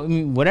can go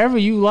whatever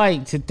you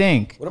like to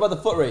think. What about the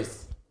foot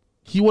race?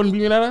 He wouldn't beat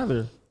me in that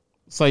either.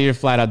 So you're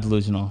flat out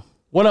delusional.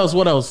 What else?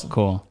 What else?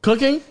 Cool.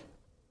 Cooking?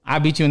 I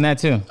beat you in that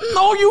too.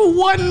 No, you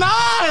would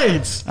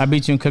not. I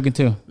beat you in cooking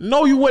too.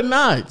 No, you would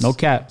not. No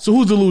cap. So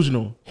who's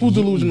delusional? Who's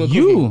delusional?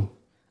 Cooking? You.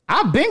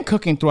 I've been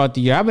cooking throughout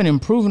the year. I've been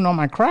improving on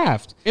my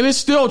craft. And it's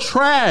still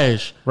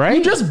trash. Right?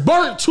 You just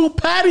burnt 2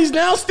 patties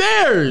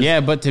downstairs.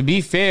 Yeah, but to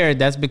be fair,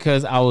 that's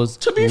because I was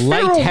To be fair,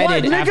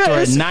 lightheaded what, nigga? after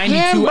a It's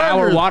 92-hour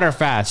hamburger. water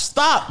fast.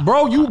 Stop,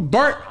 bro. You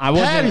burnt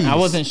patties. I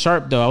wasn't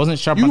sharp though. I wasn't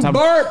sharp You on top.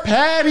 burnt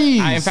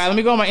patties. In fact, let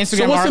me go on my Instagram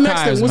So what's the next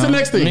archives. thing? What's the man.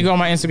 next thing? Let me go on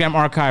my Instagram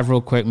archive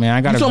real quick, man.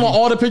 I got You talking about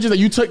all the pictures that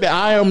you took that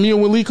I am me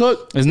and Willie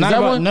cooked? It's not Is that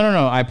about what?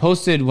 no. I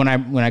posted when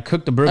I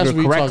cooked the burger That's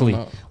what you're correctly.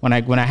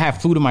 talking When I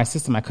have food in my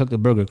system, I cook the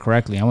burger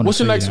correctly. I want What's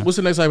the next? What's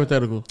the next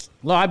hypothetical?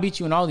 Lo, I beat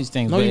you in all these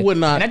things. No, but- you would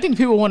not. And I think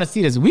people want to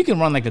see this. We can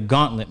run like a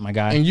gauntlet, my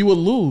guy. And you would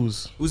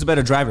lose. Who's a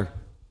better driver?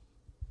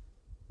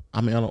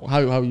 I mean, I don't.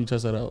 How would you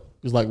test that out?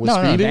 It's like with no,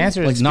 speeding. the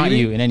answer Like is not speeding?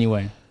 you in any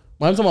way.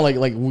 Well, I'm talking about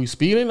like we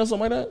speeding or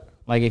something like that.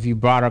 Like if you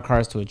brought our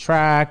cars to a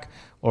track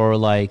or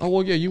like, Oh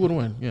well, yeah, you would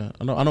win. Yeah,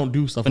 I don't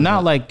do stuff. but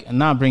not that. like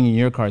not bringing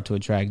your car to a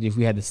track. If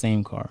we had the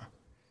same car,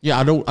 Yeah,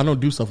 I don't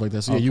do stuff like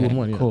that. So yeah, you Okay, would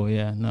win. Yeah. Cool.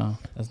 Yeah. No,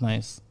 that's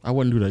nice. I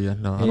wouldn't do that yet.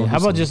 No. I Yeah, don't how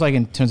do about stuff. just like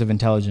in terms of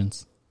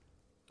intelligence?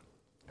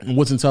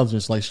 What's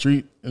intelligence? Like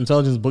street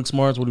intelligence, book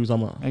smarts? What are you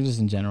talking about? Like just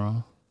in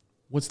general.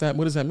 What's that?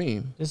 What does that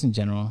mean? Just in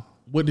general.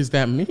 What does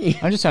that mean?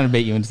 I'm just trying to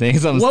bait you into saying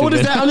something What is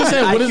stupid. that? I'm just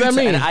saying. What does that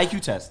mean? An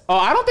IQ test. Oh,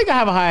 I don't think I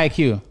have a high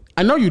IQ.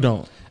 I know you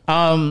don't.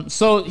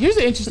 So here's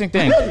the interesting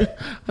thing.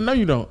 I know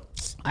you don't.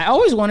 I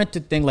always wanted to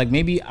think like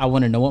maybe I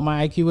want to know what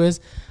my IQ is,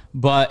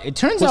 but it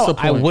turns What's out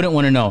the I point? wouldn't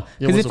want to know.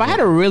 Yeah, Because what's if the I had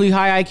point? a really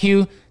high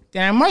IQ,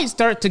 then I might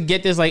start to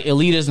get this like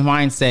elitist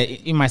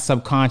mindset in my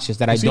subconscious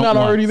that Is he I not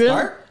don't already want. there?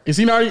 Start? Is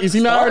he not? Is he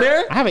not already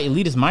there? I have an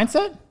elitist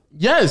mindset?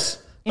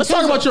 Yes. Let's talk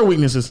terms about your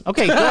weaknesses.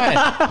 Okay, go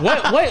ahead.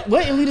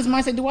 What elitist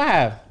mindset do I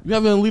have? You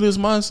have an elitist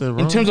mindset,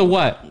 bro. In terms of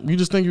what? you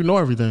just think you know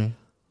everything.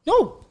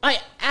 No, I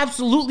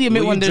absolutely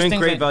admit Will when you there's drink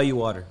things great that, value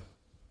water?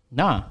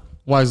 Nah.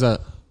 Why is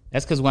that?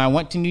 That's because when I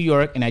went to New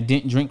York and I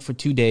didn't drink for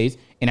 2 days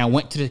and I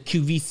went to the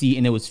QVC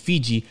and it was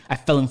Fiji, I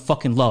fell in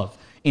fucking love.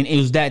 And it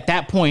was at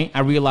that point I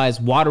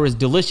realized water is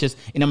delicious,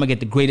 and I'm gonna get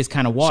the greatest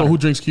kind of water. So who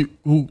drinks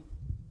who?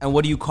 And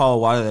what do you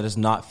call water that is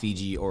not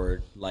Fiji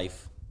or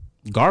Life?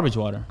 Garbage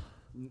water.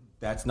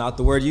 That's not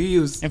the word you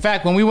use. In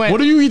fact, when we went, What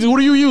do you use? What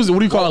do you use? What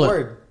do you call it?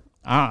 Word.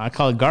 I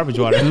call it garbage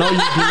water. No, you do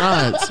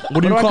not.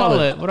 What do you call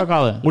it? What do I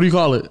call it? What do you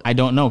call it? I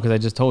don't know because I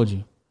just told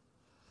you.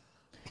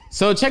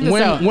 So check this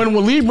out. When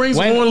Lee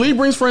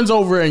brings friends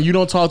over and you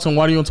don't talk to him,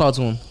 why do you don't talk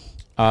to him?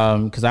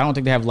 Because I don't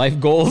think they have life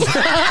goals.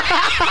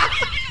 I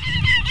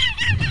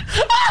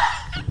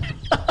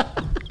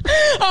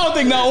don't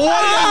think not one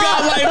of them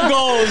got life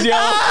goals, yo.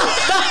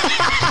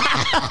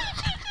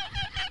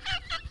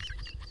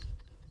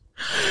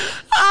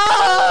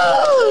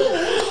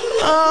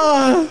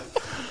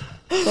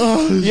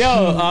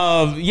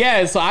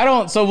 Yeah, so I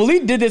don't. So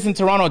Waleed did this in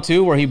Toronto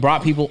too, where he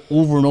brought people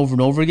over and over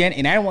and over again,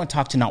 and I didn't want to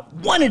talk to not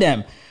one of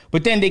them.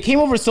 But then they came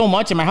over so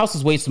much, and my house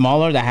is way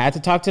smaller that I had to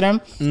talk to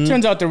them.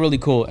 Turns out they're really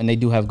cool, and they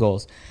do have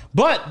goals.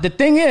 But the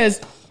thing is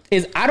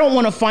I don't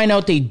want to find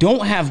out they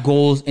don't have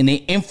goals and they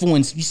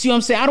influence. You see what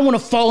I'm saying? I don't want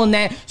to fall in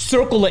that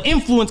circle of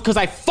influence because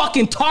I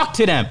fucking talk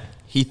to them.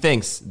 He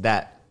thinks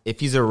that if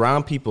he's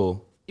around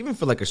people, even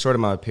for like a short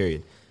amount of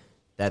period,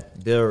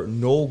 that there are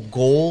no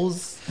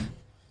goals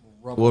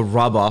will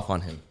rub off on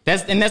him.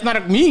 That's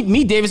not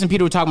me. Davis and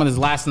Peter were talking about this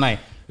last night.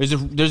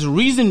 There's a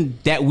reason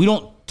that we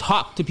don't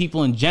talk to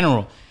people in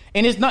general,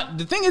 and it's not.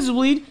 The thing is,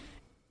 Waleed,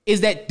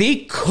 is that they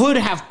could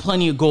have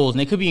plenty of goals and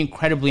they could be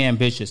incredibly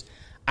ambitious.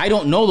 I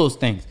don't know those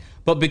things,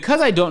 but because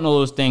I don't know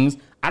those things,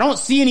 I don't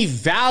see any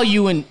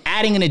value in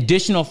adding an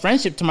additional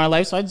friendship to my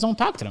life, so I just don't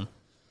talk to them.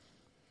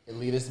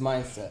 Elitist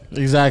mindset.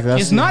 Exactly.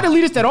 It's not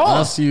elitist at all.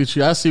 I see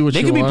what They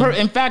you could be. want.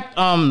 In fact,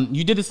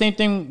 you did the same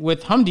thing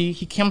with Hamdi.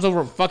 He comes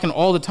over fucking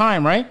all the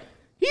time, right?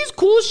 He's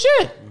cool as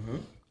shit,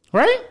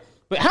 right?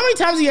 But how many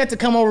times he had to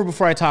come over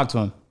before I talked to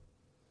him?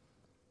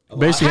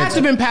 Basically, Had to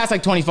have been past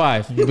like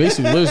 25. he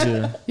basically lives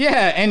here.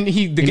 Yeah, and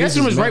the guest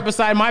room is right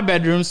beside my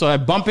bedroom, so I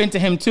bump into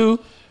him too.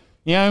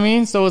 You know what I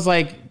mean? So it's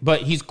like,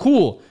 but he's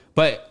cool.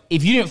 But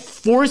if you didn't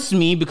force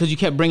me because you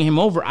kept bringing him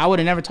over, I would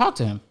have never talked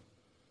to him.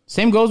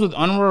 Same goes with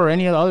Anwar or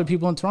any of the other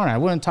people in Toronto. I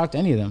wouldn't talk to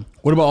any of them.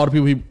 What about all the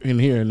people in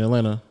here in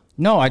Atlanta?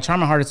 No, I try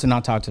my hardest to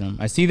not talk to them.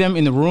 I see them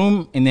in the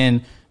room and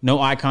then no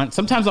eye contact.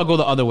 Sometimes I'll go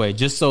the other way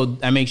just so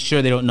I make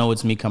sure they don't know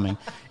it's me coming.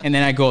 And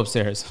then I go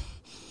upstairs.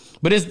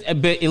 But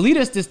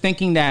elitist is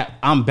thinking that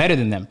I'm better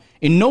than them.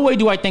 In no way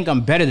do I think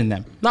I'm better than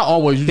them. Not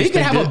always. They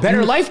could have a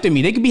better life than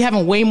me. They could be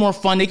having way more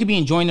fun. They could be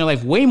enjoying their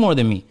life way more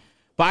than me.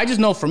 But I just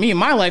know for me in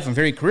my life, I'm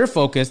very career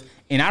focused,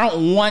 and I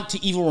don't want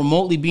to even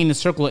remotely be in the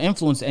circle of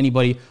influence to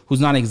anybody who's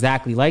not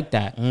exactly like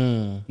that.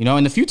 You know,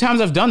 and the few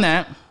times I've done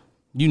that,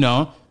 you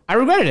know, I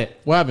regretted it.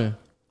 What happened?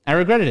 I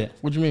regretted it.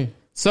 What you mean?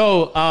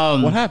 So,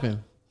 What happened?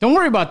 Don't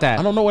worry about that.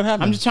 I don't know what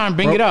happened. I'm just trying to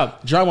bring it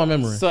up. Jog my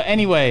memory. So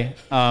anyway,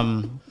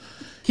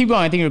 keep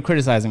going. I think you're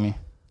criticizing me.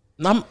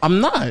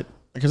 I'm not.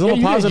 Because I'm Yeah, a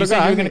you did. positive You said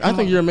guy. you were gonna I come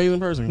think up. you're an amazing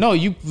person. No,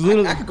 you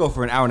literally. I could go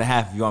for an hour and a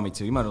half if you want me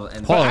to. You might as well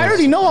end. Pause. I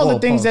already know all the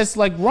Pause, things pause. that's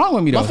like wrong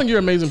with me though. I think you're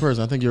an amazing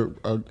person. I think you're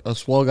a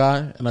swell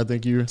guy, and I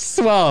think you're.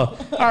 Swell.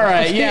 All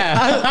right. Yeah.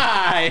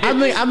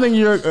 I think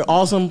you're an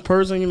awesome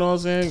person. You know what I'm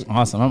saying?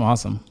 Awesome. I'm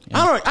awesome.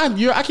 Yeah.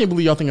 I can't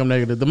believe y'all think I'm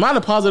negative. The amount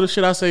of positive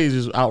shit I say is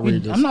just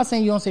outrageous. I'm not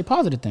saying you don't say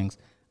positive things.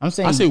 I'm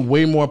saying I say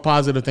way more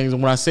positive things,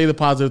 and when I say the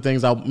positive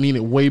things, I mean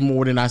it way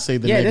more than I say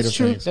the negative that's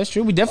true. things. That's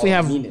true. We definitely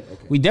have mean it.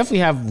 Okay. we definitely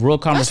have real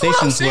That's what I'm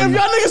conversations saying. If when-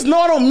 y'all niggas know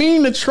I don't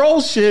mean to troll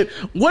shit,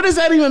 what does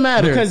that even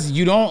matter? because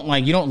you don't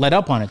let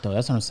up on it though.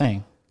 That's what I'm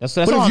saying. That's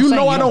but all if I'm you saying.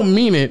 know I don't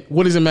mean it,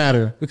 what does it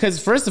matter? Because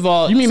first of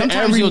all, You mean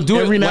sometimes every- you'll do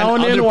it every now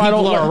when and then, other or I don't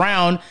people are want-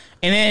 around,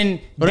 and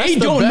then But that's they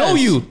the don't know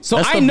best. you. So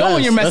That's I the know best.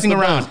 when you're That's messing the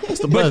around. best. That's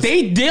the But best.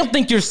 they don't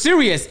think you're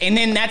serious, and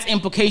then that's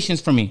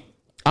implications for me.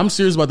 I'm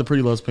serious about the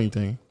Pretty Loves Pink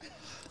thing.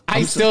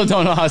 I still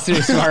don't know how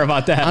serious you are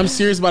about that. I'm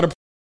serious about the.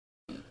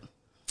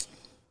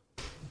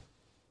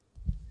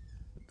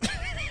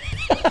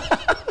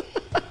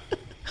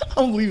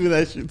 I'm leaving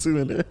that shit too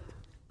in there.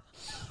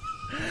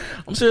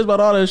 I'm serious about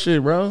all that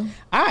shit, bro.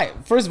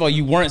 First of all,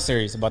 you weren't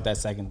serious about that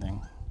second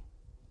thing.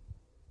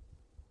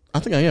 I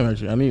think I am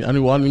actually.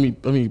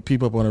 Let me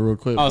peep up on it real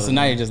quick. Oh, so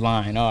now you're just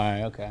lying. All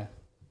right, okay.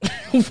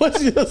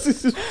 What's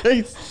his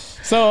face?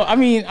 So I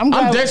mean, I'm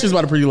I'm dead serious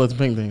about the Pretty Loves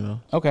Pink thing though,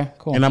 Okay,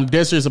 cool. and I'm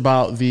dead serious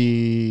about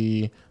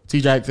the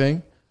T-Jack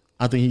thing.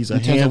 I think he's a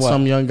terms of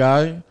handsome what? young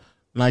guy,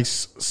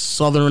 nice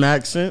Southern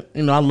accent.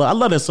 You know, I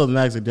love that Southern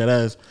accent. Dead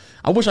ass.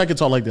 I wish I could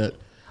talk like that.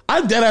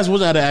 I dead ass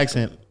wish I had an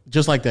accent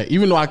just like that.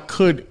 Even though I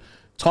could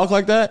talk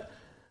like that,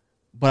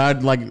 but I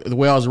like the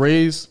way I was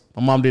raised.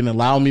 My mom didn't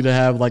allow me to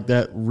have like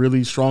that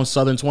really strong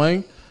Southern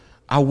twang.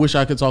 I wish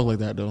I could talk like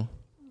that though.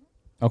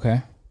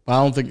 Okay. But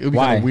I don't think it would be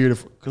Why? kind of weird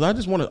because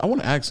I want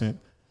an accent.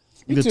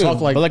 You could too, talk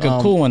like, but like a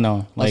cool one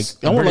though, like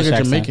I want like British a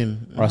accent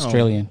Jamaican or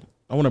Australian.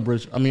 I want a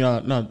British. I mean,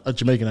 not a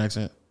Jamaican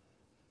accent.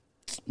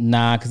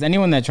 Nah, because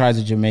anyone that tries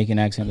a Jamaican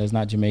accent that's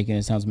not Jamaican,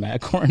 it sounds mad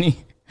corny.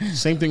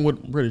 Same thing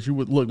with British. You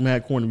would look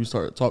mad corny if you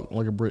start talking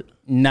like a Brit.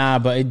 Nah,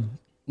 but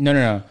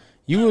no.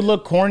 You would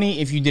look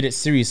corny if you did it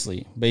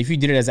seriously, but if you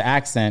did it as an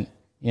accent,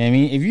 you know what I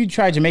mean? If you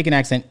try Jamaican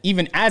accent,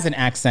 even as an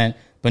accent,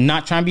 but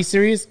not trying to be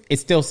serious, it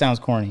still sounds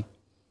corny.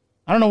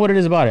 I don't know what it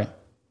is about it.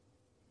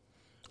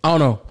 I don't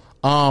know.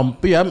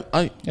 But yeah,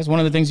 That's one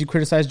of the things you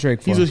criticize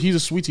Drake for. he's a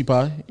sweetie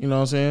pie. You know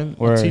what I'm saying?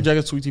 Or T-Jack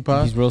is sweetie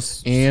pie. he's real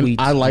and sweet,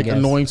 I like I guess.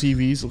 annoying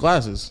TVs with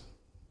glasses.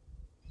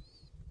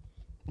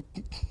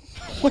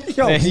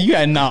 You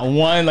had not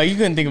one, like you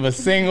couldn't think of a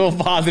single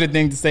positive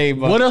thing to say.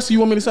 But What else do you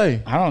want me to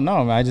say? I don't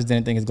know. I just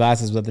didn't think his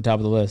glasses was at the top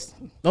of the list.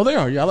 No, they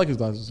are. Yeah, I like his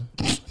glasses.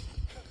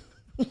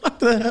 What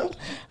the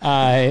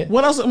hell?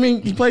 What else? I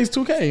mean, he plays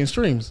 2K and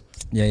streams.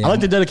 Yeah. I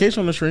like the dedication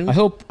on the stream. I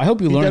hope you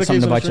learned dedicates something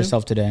on the about stream?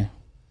 yourself today.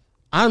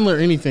 I didn't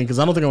learn anything because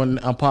I don't think I'm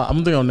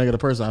a negative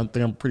person. I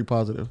think I'm pretty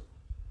positive.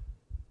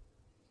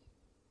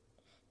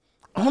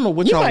 I don't know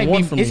what y'all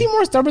want from me. Is he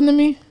more stubborn than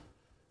me?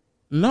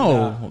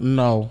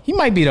 No. He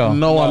might be though.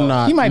 No, I'm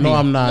not. He might be. No,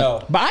 I'm not.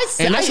 No. But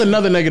And that's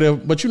another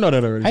negative, but you know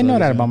that already. I know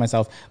that about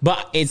myself.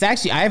 But it's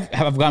actually I've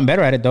gotten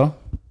better at it though.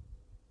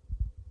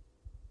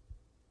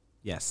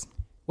 Yes.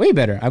 Way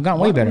better. I've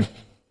gotten way better.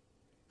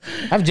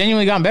 I've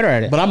genuinely gotten better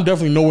at it. But I'm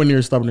definitely nowhere near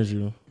as stubborn as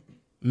you.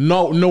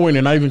 No, nowhere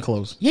near, not even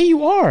close. Yeah,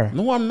 you are.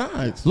 No, I'm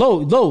not.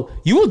 Low,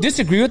 you will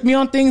disagree with me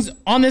on things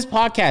on this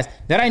podcast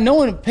that I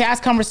know in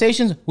past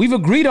conversations we've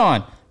agreed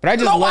on. But I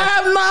just I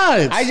have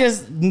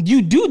not.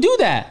 You do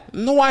that.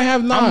 No, I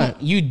have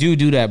not. You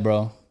do that,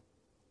 bro.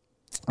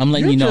 I'm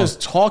letting You're you know.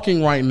 just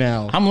talking right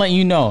now. I'm letting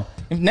you know.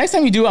 If next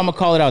time you do it, I'm gonna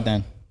call it out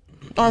then.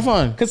 All right,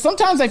 fine. Because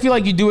sometimes I feel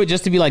like you do it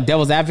just to be like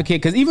devil's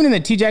advocate. Because even in the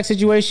T-Jack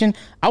situation,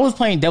 I was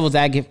playing devil's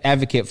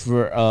advocate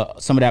for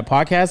some of that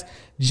podcast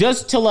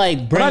just to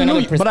like bring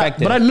another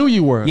perspective. But I knew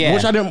you were, Yeah.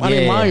 which I didn't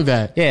mind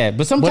that. Yeah,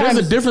 but sometimes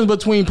there's a difference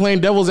between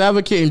playing devil's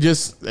advocate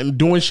and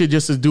doing shit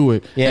just to do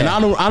it. Yeah. And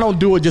I don't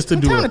do it just to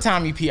do time to it.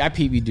 time I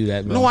peep you do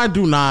that, bro. No, I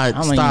do not.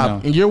 letting you Stop.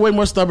 know. And you're way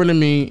more stubborn than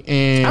me.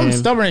 And I'm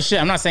stubborn as shit.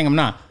 I'm not saying I'm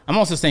not. I'm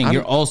also saying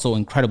you're also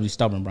incredibly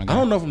stubborn, bro. I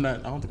don't know if I'm not.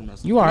 I don't think I'm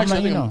not. You are. Actually, I'm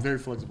I think letting you I'm know. very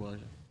flexible.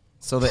 Actually.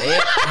 So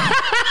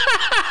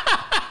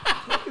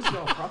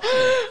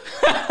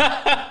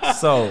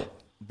So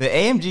the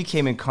AMG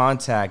came in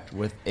contact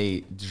with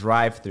a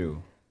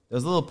drive-through. There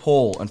was a little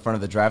pole in front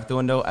of the drive-through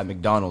window at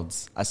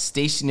McDonald's, a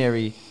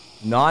stationary,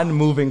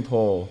 non-moving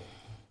pole.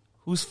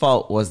 Whose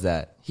fault was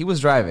that? He was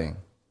driving.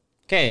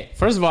 Okay,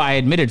 first of all, I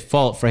admitted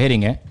fault for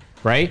hitting it,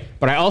 right?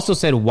 But I also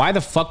said, why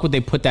the fuck would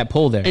they put that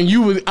pole there? And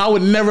I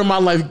would never in my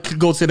life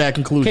go to that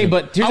conclusion. Okay,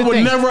 but here's I the would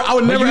thing. never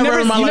But ever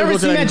in my you life never go to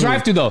seen that conclusion.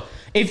 drive-through though.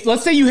 If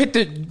let's say you hit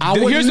here's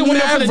the window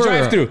for the never.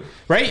 drive-through,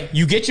 right?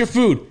 You get your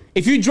food.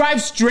 If you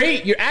drive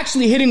straight, you're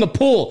actually hitting a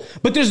pole,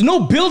 but there's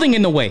no building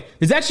in the way.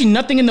 There's actually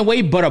nothing in the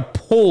way but a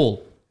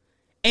pole.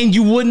 And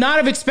you would not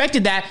have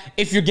expected that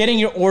if you're getting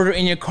your order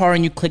in your car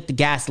and you click the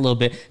gas a little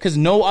bit, because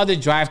no other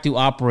drive-through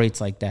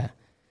operates like that.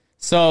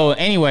 So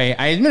anyway,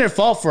 I admitted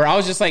fault for it. I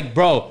was just like,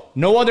 bro,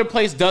 no other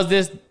place does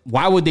this.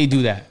 Why would they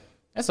do that?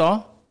 That's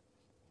all.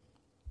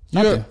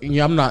 Yeah,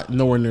 I'm not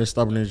nowhere near as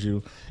stubborn as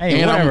you. Hey,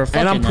 and whatever,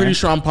 fuck I'm it, pretty man.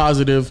 sure I'm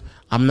positive.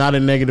 I'm not a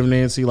negative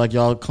Nancy like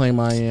y'all claim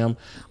I am.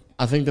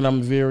 I think that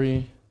I'm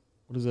very.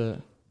 What is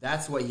that?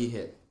 That's what he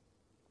hit.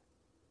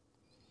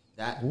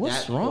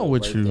 What's wrong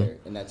with you? There,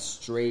 and that's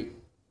straight.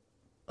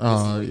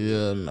 Oh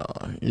yeah, no,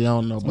 you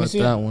don't know about see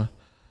that it. one.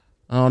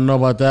 I don't know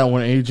about that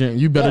one, Agent.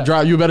 You better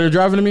drive. You better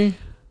driving than me.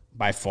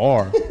 By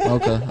far. Okay, all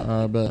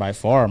right, bet. By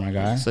far, my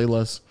guy. Say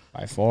less.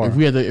 By far. If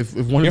we had to, if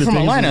one You're of the from things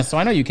Atlanta, was- so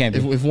I know you can't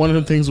be. if one of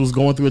the things was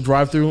going through a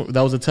drive-through,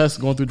 that was a test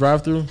going through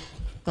drive-through,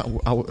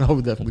 I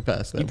would definitely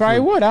pass that. You probably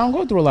would. I don't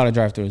go through a lot of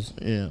drive-thrus.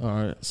 Yeah. All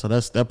right. So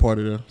that's that part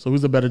of it. So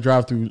who's the better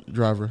drive-through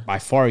driver? By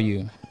far,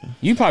 you.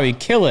 You probably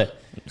kill it.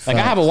 Like,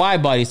 I have a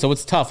wide body, so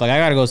it's tough. Like, I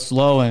got to go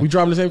slow. And We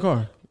driving the same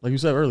car, like you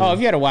said earlier. oh, if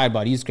you had a wide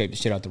body, you scrape the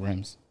shit out the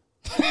rims.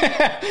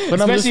 but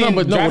especially in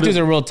drive-thrus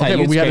are real tight. Okay,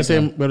 You but we had the scrape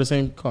same. them. We had the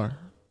same car,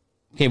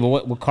 Okay, but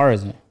what car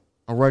is it?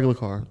 a regular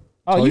car.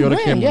 Oh, you Toyota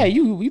win. Camry. Yeah,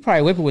 you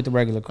probably whip it with the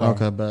regular car.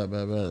 Okay, bad.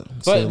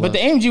 But the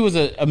AMG was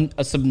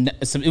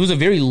it was a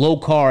very low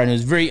car and it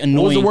was very annoying.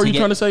 What was the word to you get.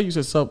 trying to say? You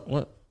said sub.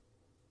 What?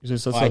 You said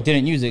sub. I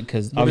didn't use it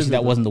because obviously is it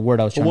that though? wasn't the word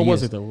I was But trying what to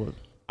was use. it though? What?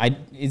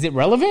 Is it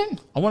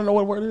relevant? I want to know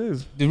what word it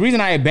is. The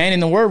reason I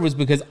abandoned the word was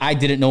because I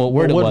didn't know what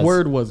word it What was.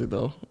 word was it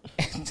though?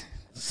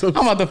 So, I'm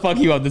about to fuck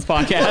you up this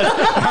podcast.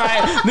 All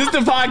right, this is the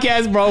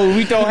podcast, bro. Where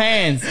we throw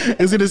hands.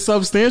 is it a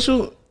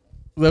substantial?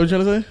 Is that what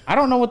you're trying to say? I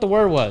don't know what the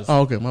word was.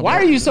 Oh, okay, my Why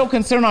bad. are you so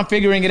concerned on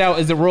figuring it out?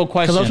 Is the real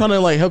question? Because I'm trying to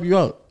like help you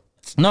out.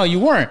 No, you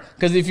weren't.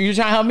 Because if you were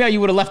trying to help me out,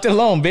 you would have left it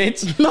alone,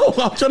 bitch. No,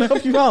 I'm trying to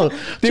help you out.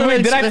 Did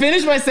I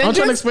finish my sentence? I'm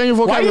trying to explain your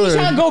vocabulary.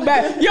 Why are you trying to go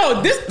back?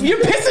 Yo, you're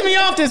pissing me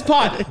off, this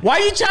pod. Why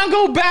are you trying to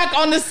go back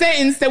on the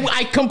sentence that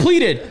I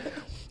completed?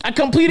 I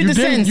completed the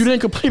sentence. You didn't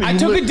complete it. I You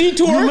took a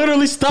detour. You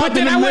literally stopped but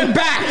then in the I middle. went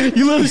back.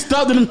 You literally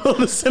stopped in the middle of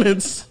the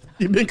sentence.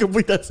 You didn't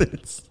complete that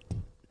sentence.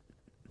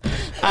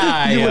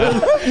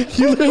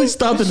 You literally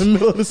stopped in the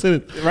middle of the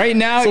sentence. Right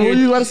now, So what you're-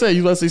 were you about to say?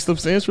 You about to say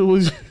substantial? What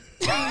was you-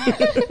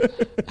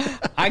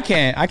 I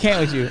can't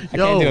with you. I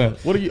Yo, can't do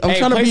it. what are you?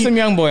 Play some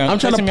young boy. I'm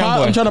trying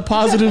to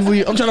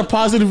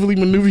positively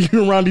maneuver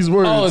you around these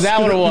words. Oh, is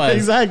that what it was?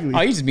 Exactly.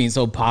 Oh, you're just being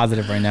so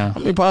positive right now.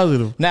 I'm being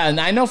positive. Now,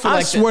 I know for I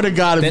like swear to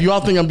God, if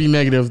y'all think I'm being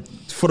negative,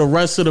 for the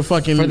rest of the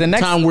fucking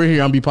time we're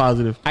here, I'm be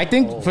positive. I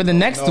think for the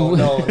next No.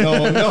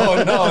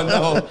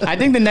 I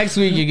think the next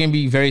week you're gonna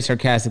be very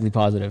sarcastically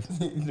positive.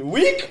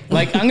 Week?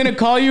 Like I'm gonna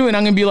call you and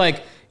I'm gonna be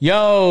like,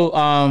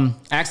 "Yo,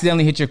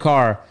 accidentally hit your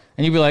car,"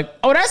 and you'll be like,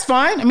 "Oh, that's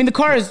fine. I mean, the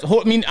car is.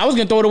 I mean, I was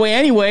gonna throw it away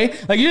anyway."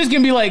 Like you're just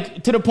gonna be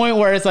like to the point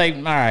where it's like,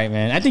 "All right,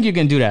 man. I think you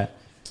can do that."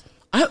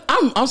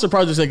 I'm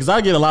surprised to say because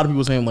I get a lot of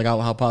people saying like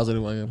how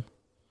positive I am.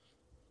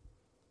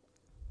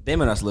 They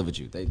might not live with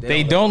you.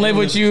 They don't live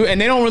with you, and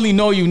they don't really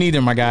know you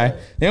neither, my guy.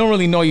 They don't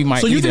really know you,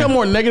 So you think I'm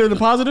more negative than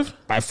positive?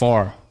 By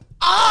far.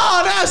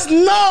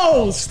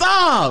 Oh,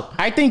 stop.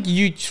 I think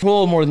you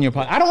troll more than your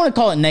positive. I don't want to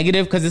call it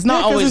negative because it's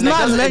not always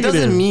negative. It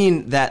doesn't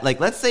mean that,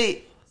 like, let's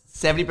say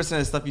 70% of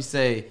the stuff you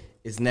say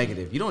is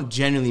negative. You don't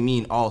genuinely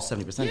mean all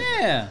 70%.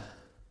 Yeah.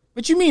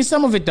 But you mean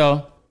some of it,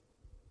 though.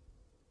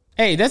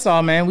 Hey, that's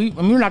all, man.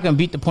 We're not going to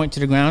beat the point to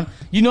the ground.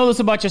 You know this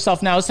about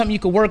yourself now. It's something you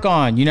could work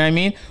on. You know what I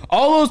mean?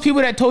 All those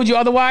people that told you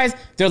otherwise,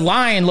 they're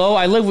lying, Lo.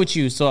 I live with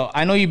you, so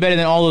I know you better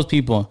than all those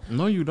people.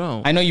 No, you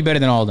don't. I know you better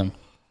than all of them.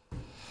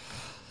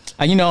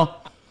 You know,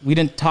 we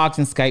didn't talk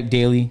in Skype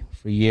daily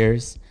for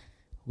years.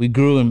 We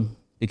grew and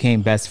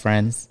became best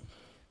friends.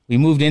 We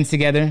moved in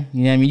together.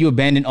 You know what I mean? You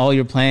abandoned all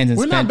your plans. And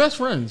We're not best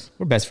friends.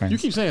 We're best friends. You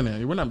keep saying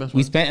that. We're not best friends.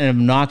 We spent an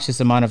obnoxious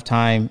amount of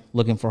time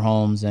looking for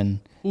homes and...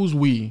 Who's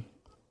we?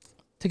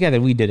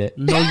 Together, we did it.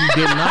 No, you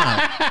did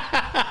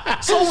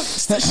not. So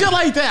shit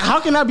like that.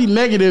 How can I be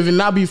negative and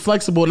not be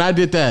flexible? And I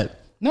did that.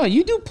 No,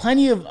 you do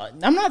plenty of.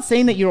 I'm not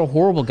saying that you're a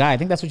horrible guy. I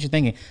think that's what you're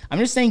thinking. I'm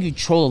just saying you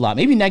troll a lot.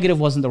 Maybe negative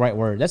wasn't the right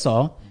word. That's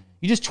all.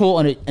 You just troll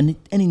an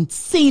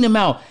insane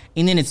amount,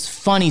 and then it's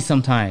funny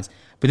sometimes.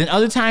 But then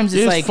other times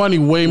it's like funny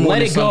way more. Let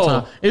than it go.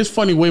 Sometimes. It's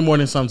funny way more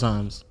than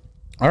sometimes.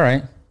 All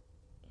right.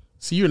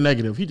 See, you're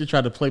negative. He just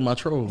tried to play my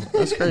troll.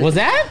 That's crazy. Was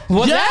that?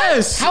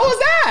 Yes. How was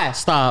that?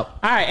 Stop.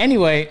 All right.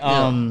 Anyway,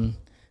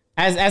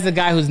 as a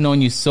guy who's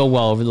known you so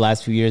well over the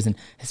last few years and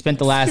has spent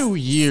the last few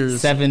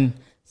years,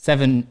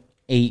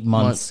 8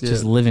 months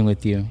just living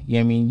with you. You know what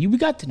I mean? We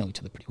got to know each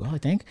other pretty well, I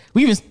think.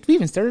 We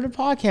even started a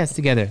podcast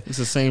together. It's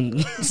the same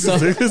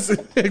it's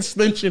an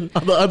extension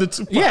of the other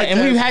two podcasts. Yeah,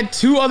 and we've had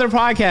 2 other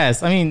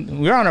podcasts. I mean,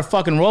 we're on a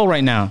fucking roll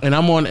right now. And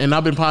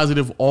I've been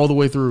positive all the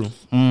way through.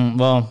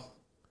 Well,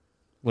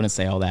 wouldn't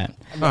say all that.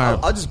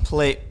 I'll just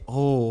play.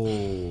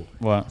 Oh,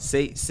 what?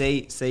 Say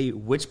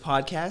which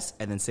podcast,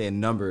 and then say a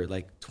number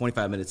like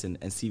 25 minutes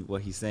and see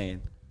what he's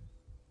saying.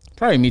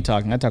 Probably me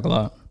talking. I talk a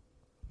lot.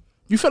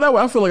 You feel that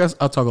way? I feel like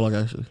I talk a lot,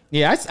 actually.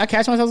 Yeah, I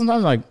catch myself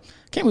sometimes like,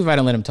 can't believe I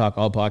didn't let him talk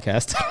all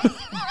podcast.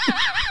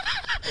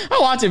 I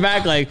watch it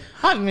back like,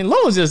 I mean, Lo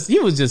was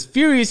just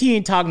furious. He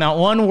ain't talking not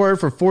one word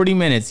for 40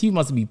 minutes. He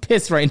must be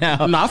pissed right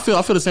now. No, I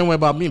feel the same way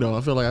about me though.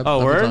 I feel like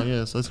word?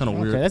 Yeah, so it's kind of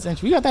weird. Okay, that's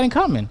interesting. We got that in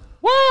common.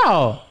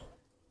 Wow.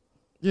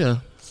 Yeah.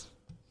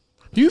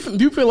 Do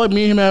you feel like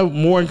me and him have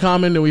more in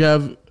common than we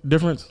have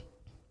difference?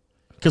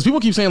 Because people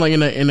keep saying like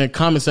in the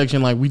comment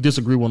section like we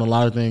disagree on a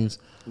lot of things.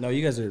 No,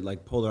 you guys are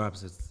like polar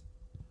opposites.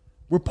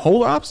 We're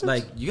polar opposites?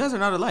 Like you guys are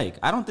not alike.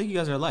 I don't think you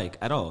guys are alike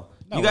at all.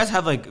 No. You guys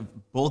have like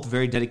both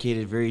very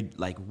dedicated, very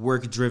like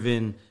work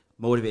driven,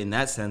 motivated in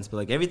that sense, but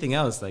like everything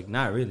else, like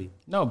not really.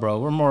 No, bro,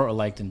 we're more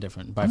alike than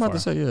different by I'm far. about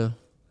to say yeah.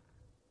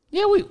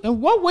 Yeah,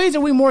 in what ways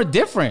are we more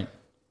different?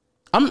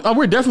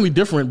 We're definitely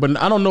different, but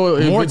I don't know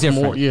if more it's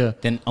different more, yeah.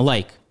 than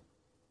alike.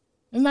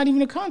 It's not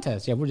even a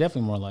contest. Yeah, we're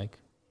definitely more alike.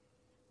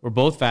 We're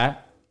both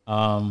fat.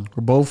 We're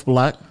both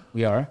black.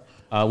 We are.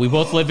 We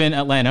both live in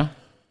Atlanta.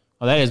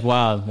 Oh, that is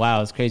wild.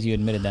 Wow, it's crazy you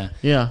admitted that.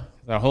 Yeah.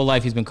 Our whole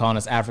life he's been calling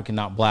us African,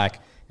 not black.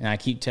 And I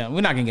keep telling,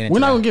 we're not going to get into We're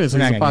not that. going to get into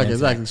this podcast, that.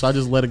 exactly. So I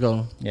just let it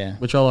go. Yeah.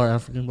 But y'all are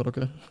African, but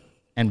okay.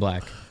 And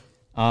black.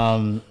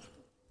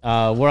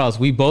 Where else?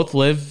 We both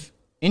live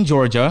in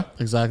Georgia.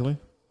 Exactly.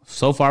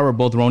 So far, we're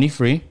both Roni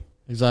free.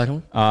 Exactly.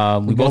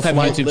 We both have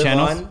YouTube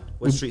channels.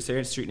 What street? Say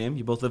your street name.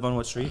 You both live on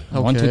what street? Okay.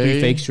 123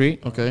 Fake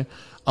Street. Okay.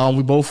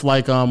 We both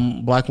like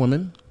black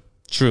women.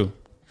 True.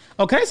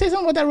 Oh, can I say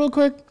something about that real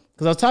quick?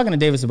 Because I was talking to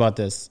Davis about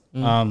this.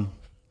 Now,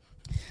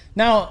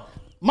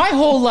 my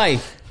whole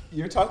life.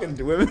 You're talking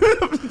to women,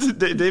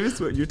 Davis.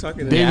 You're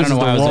talking to Davis is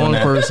the wrong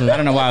person. I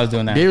don't know why I was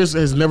doing that. Davis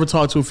has never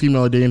talked to a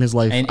female a day in his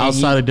life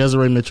outside of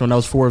Desiree Mitchell, and that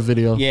was for a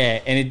video.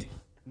 Yeah, and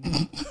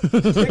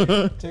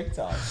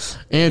TikTok.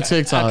 And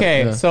TikTok.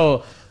 Okay, yeah.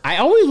 so I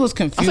always was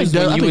confused.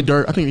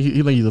 I think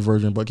he's a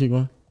virgin, but keep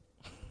going.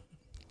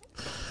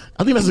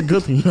 I think that's a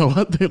good thing, though.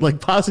 I think,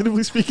 like,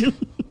 positively speaking.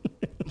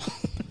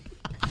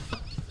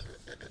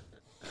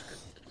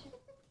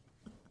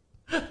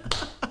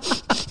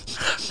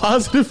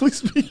 Positively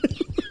speaking.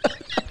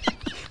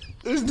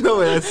 There's no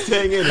way that's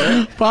staying in,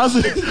 right?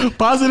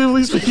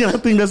 Positively speaking, I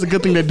think that's a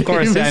good thing that Davis,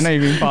 course, yeah, I know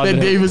you're being positive.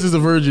 That Davis is a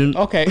virgin.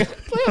 Okay,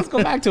 let's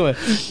go back to it.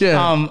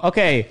 Yeah.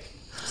 Okay,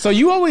 So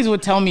you always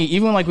would tell me,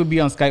 even like we'd be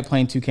on Skype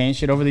playing 2K and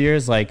shit over the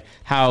years, like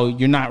how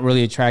you're not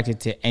really attracted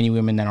to any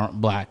women that aren't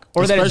black,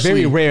 or that it's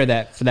very rare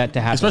for that to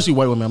happen. Especially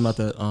white women. I'm not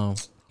that.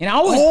 And I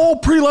always,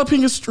 Pretty Love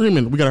Pink is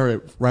streaming. We gotta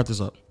wrap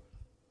this up.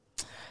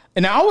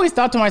 And I always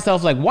thought to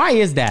myself, like, why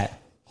is that?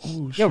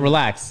 Yo,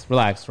 relax,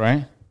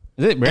 right?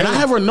 Is it? And I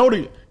have her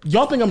noted.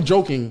 Y'all think I'm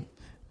joking?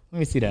 Let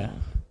me see that.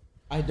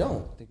 I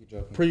don't think you're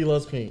joking. Pretty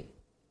Loves Pink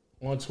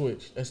on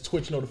Twitch. That's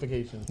Twitch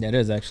notifications. That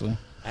is actually.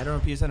 I don't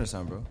know PSN or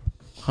something, bro.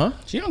 Huh?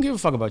 She don't give a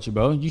fuck about you,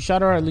 bro. You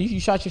shot her.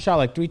 You shot your shot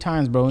like 3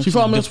 times, bro. She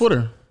followed me on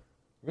Twitter.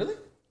 Really?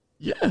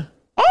 Yeah.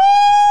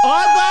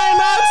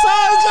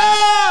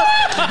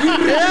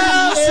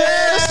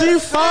 Yeah, she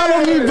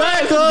followed me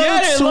back on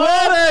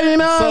Twitter. You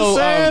know what I'm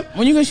saying?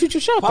 When you gonna shoot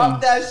your shot?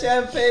 Pop that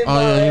champagne. Oh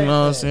yeah, you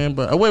know what I'm saying.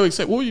 But wait,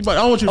 say, what were you? I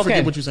don't want you to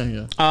forget what you're saying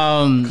here.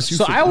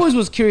 So I always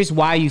was curious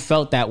why you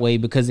felt that way,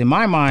 because in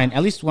my mind,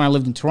 at least when I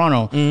lived in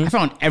Toronto, I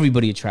found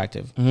everybody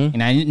attractive,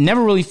 and I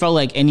never really felt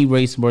like any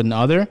race more than the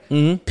other.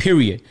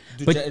 Period.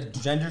 But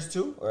genders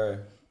too, or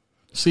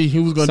see, he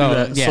was gonna do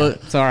that. Yeah, So,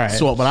 it's all right.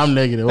 So, but I'm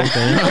negative.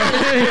 Okay.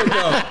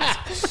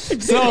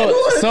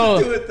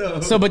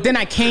 But then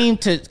I came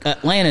to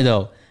Atlanta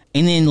though,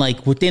 and then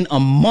like within a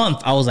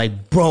month, I was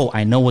like, bro,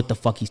 I know what the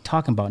fuck he's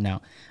talking about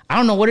now. I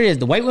don't know what it is.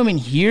 The white women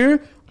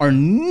here are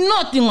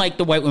nothing like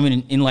the white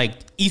women in like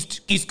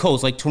East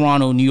Coast, like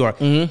Toronto, New York.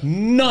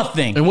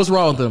 Nothing. And what's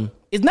wrong with them?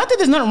 It's not that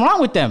there's nothing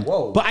wrong with them.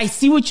 Whoa. But I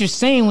see what you're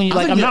saying when you're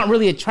like, I'm not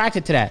really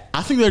attracted to that.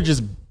 I think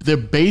they're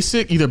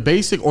basic, either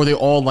basic or they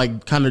all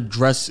like kind of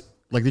dress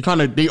like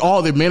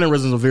their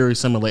mannerisms are very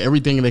similar. Like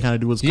everything they kind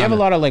of do is. Do you have a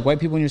lot of like white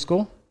people in your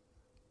school?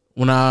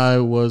 When I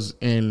was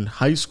in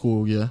high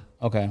school, yeah.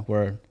 Okay,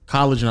 word.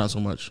 College, not so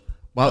much.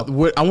 But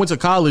I went to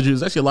college. It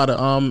was actually a lot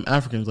of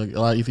Africans, like a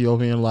lot of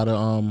Ethiopian, a lot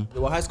of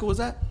what high school was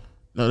that?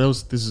 No,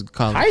 this is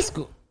college. High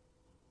school.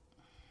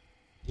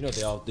 You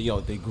know,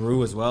 they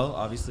grew as well.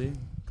 Obviously,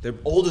 they're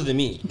older than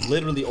me.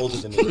 Literally older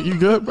than me. You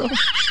good, bro?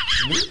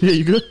 Yeah,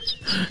 you good?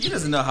 He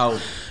doesn't know how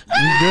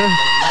You good?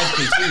 life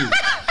continues.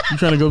 You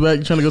trying to go back?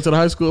 You trying to go to the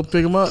high school,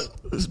 pick them up,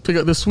 pick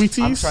up the sweeties?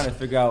 I'm trying to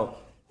figure out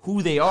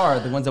who they are.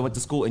 The ones that went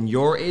to school in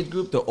your age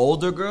group, the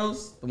older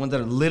girls, the ones that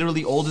are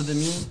literally older than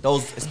me.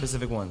 Those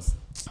specific ones.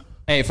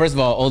 Hey, first of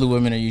all, older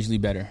women are usually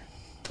better.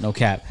 No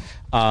cap.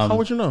 How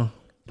would you know?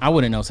 I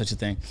wouldn't know such a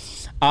thing.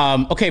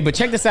 Okay, but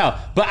check this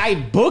out. But I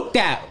booked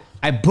that.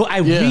 I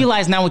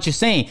realize now what you're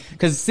saying.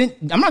 Because I'm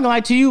not going to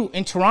lie to you.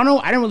 In Toronto,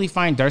 I didn't really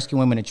find dark-skinned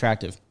women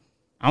attractive.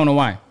 I don't know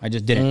why. I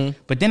just didn't.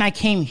 But then I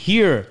came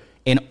here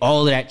and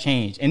all of that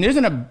changed. And there's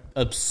an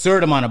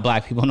absurd amount of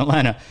black people in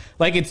Atlanta.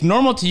 Like, it's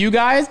normal to you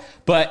guys,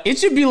 but it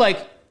should be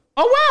like,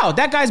 oh, wow,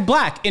 that guy's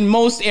black in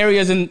most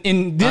areas in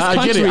this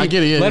country, I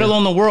get it, let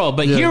alone the world.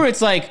 But Yeah. here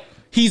it's like,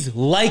 he's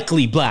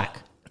likely black.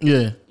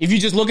 Yeah. If you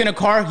just look in a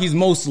car, he's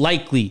most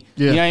likely.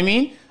 Yeah. You know what I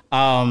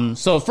mean?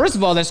 So first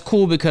of all, that's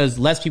cool because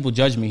less people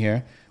judge me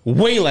here.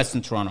 Way less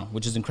than Toronto,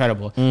 which is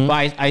incredible.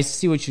 But I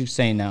see what you're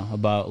saying now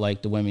about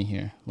like the women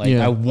here. Like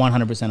Yeah. I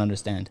 100%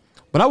 understand.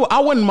 But I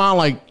wouldn't mind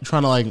like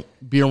trying to like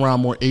be around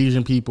more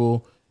Asian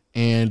people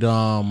and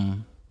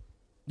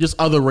just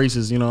other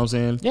races. You know what I'm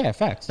saying? Yeah,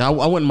 facts. I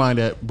wouldn't mind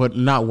that, but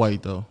not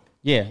white though.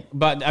 Yeah,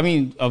 but I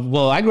mean,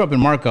 well, I grew up in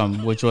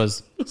Markham, which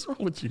was. What's wrong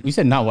with you? You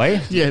said not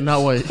white? Yeah,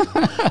 not white.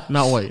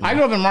 Not white. I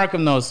grew up in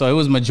Markham though, so it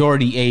was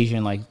majority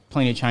Asian, like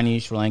plenty of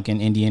Chinese, Sri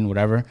Lankan, Indian,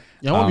 whatever.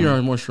 Yeah, I want to be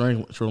around more Sri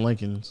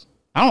Lankans.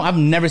 I've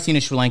never seen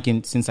a Sri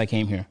Lankan since I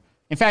came here.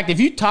 In fact,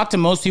 if you talk to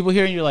most people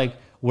here and you're like,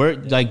 where,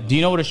 like, do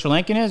you know what a Sri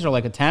Lankan is or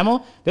like a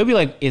Tamil? They'll be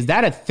like, is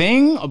that a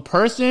thing, a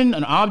person,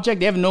 an object?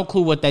 They have no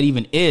clue what that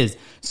even is.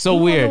 So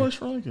Who weird. don't know that's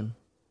Sri Lankan?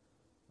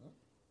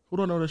 Who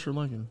don't know that's Sri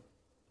Lankan?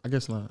 I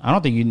guess not. I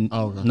don't think you.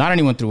 Oh, okay. Not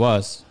anyone through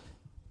us.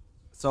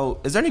 So,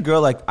 is there any girl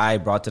like I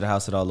brought to the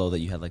house at all, though, that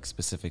you had like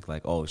specific,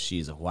 like, oh,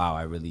 she's a wow,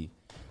 I really.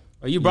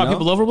 Or you brought know?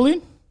 people over,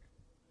 Bleed?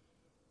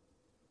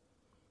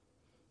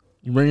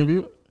 You bringing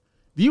people?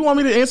 Do you want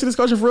me to answer this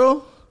question for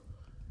real?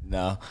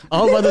 No.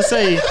 I was about to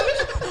say,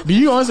 do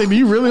you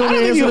really want me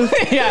to answer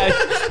this? Yeah,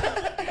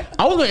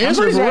 I was going to I'm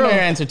answer pretty it for sure I know your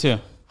real. answer too.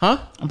 Huh?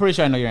 I'm pretty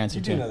sure I know your answer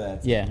too. know the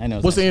answer. Yeah, I know.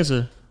 What's the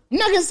answer? You're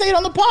not gonna say it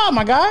on the pod,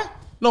 my guy.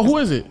 No, who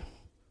is it?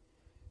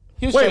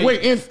 He was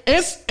straight-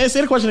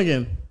 Answer the question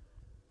again.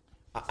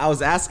 I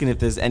was asking if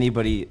there's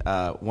anybody,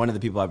 one of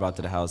the people I brought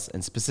to the house,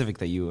 in specific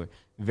that you were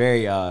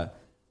very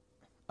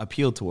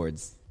appealed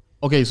towards.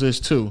 Okay, so there's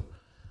two.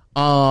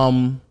 I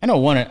know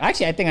one.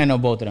 Actually, I think I know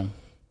both of them.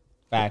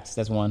 Facts.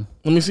 That's one.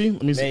 Let me see.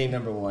 Name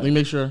number one. Let me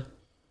make sure.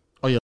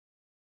 Oh yeah,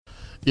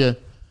 yeah.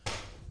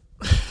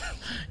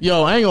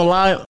 Yo, I ain't gonna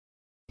lie,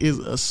 is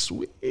a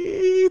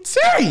sweetie.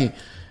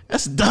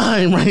 That's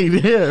dime right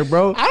there,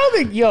 bro. I don't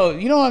think, you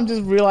know what I'm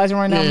just realizing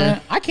right now, Yeah.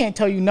 man? I can't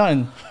tell you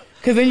nothing.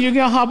 Because then you're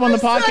going to hop on the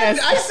podcast.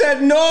 I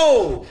said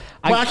no.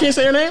 But I can't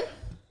say her name.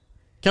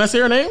 Can I say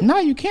her name? No,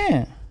 you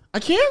can't. I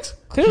can't.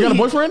 Clearly You got a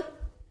you- boyfriend?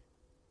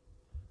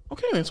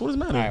 Okay, then. So what does it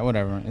matter? All right,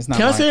 whatever. It's not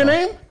Can I my say her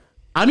fault. name?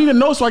 I need to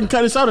know so I can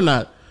cut this out or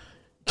not.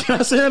 Can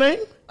I say her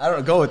name? I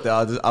don't go with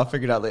that. I'll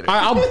figure it out later.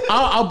 I'll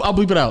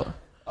bleep it out.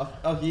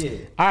 Oh yeah.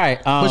 All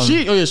right. But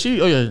she. Oh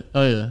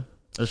yeah.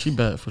 She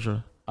bad for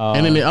sure.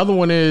 And then the other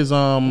one is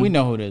We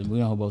know who it is. We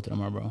know who both of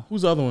them are, bro.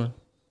 who's the other one?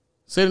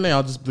 Say the name.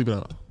 I'll just bleep it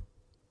out.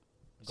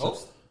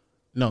 Ghost?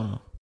 No.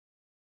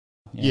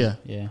 Yeah.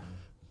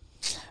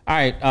 All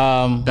right.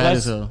 Bad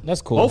as hell.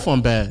 That's cool. Both of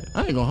them bad.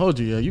 I ain't gonna hold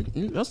you. Yeah,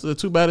 you that's the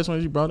two baddest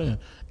ones you brought in.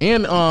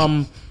 And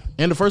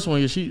the first one,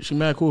 yeah, she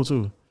mad cool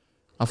too.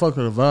 I fuck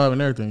with her vibe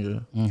and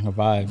everything. Yeah, Her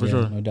vibe, For yeah,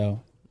 sure. no doubt.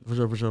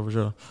 for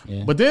sure.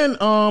 Yeah. But then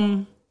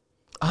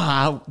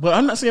but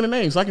I'm not saying the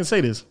name, so I can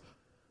say this.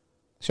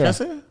 Sure. Can I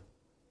say it?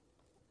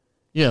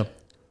 Yeah.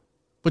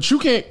 But you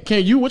can't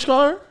you what you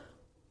call her?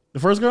 The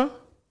first girl?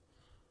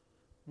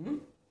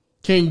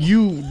 Can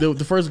you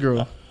the first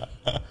girl?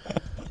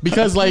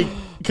 Because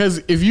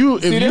if you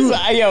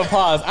Yo,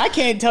 pause. I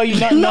can't tell you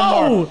nothing no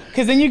No. more.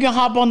 Because then you can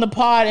hop on the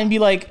pod and be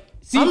like,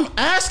 see, I'm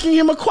asking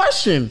him a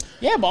question.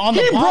 yeah, but on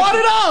the He pod, brought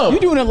it up. You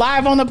doing it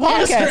live on the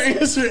podcast.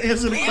 Answer the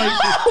question.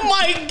 Oh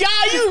my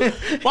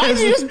god, why did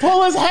you just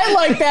pull his head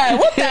like that?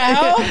 What the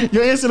hell?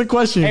 You answer the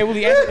question. Hey, will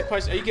you answer the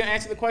question? Are you gonna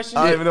answer the question?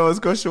 I don't even know what his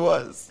question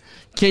was.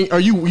 Are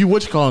you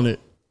what you calling it?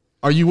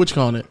 Are you what you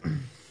calling it?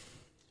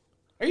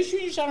 Are you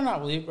shooting your shot or not,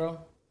 Willie, bro?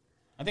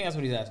 I think that's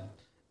what he's asking.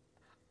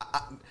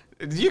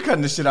 You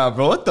cutting this shit out,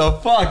 bro. What the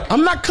fuck?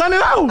 I'm not cutting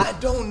it out. I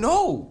don't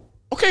know.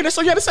 Okay, that's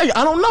all you had to say.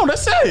 I don't know.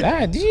 That's it.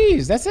 Ah,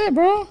 jeez, that's it,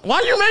 bro. Why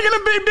are you making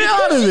a big deal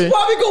out of it?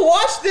 Probably go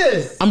watch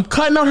this. I'm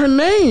cutting out her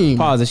name.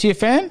 Pause. Is she a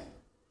fan?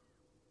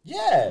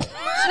 Yeah.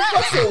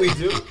 That's what we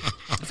do.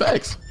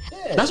 Facts.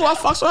 That's why I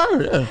fucks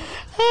with her.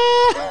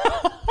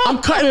 Yeah. I'm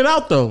cutting it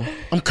out though.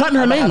 I'm cutting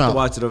her I name have to out.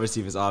 watch it over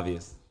see if it's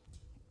obvious.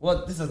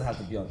 Well, this doesn't have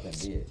to be on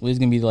that. Yeah. Willie's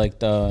gonna be like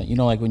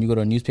like when you go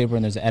to a newspaper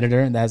and there's an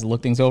editor that has to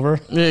look things over.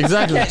 Yeah,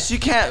 exactly. Yeah,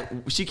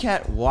 she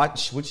can't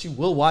watch. What she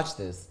will watch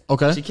this.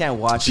 Okay. She can't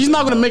watch. She's it.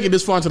 not gonna make it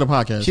this far into the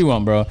podcast. She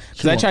won't, bro.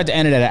 Because I won't. tried to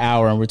end it at an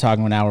hour and we're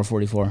talking 1 hour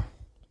 44.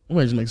 We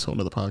might just make this whole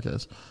another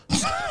podcast.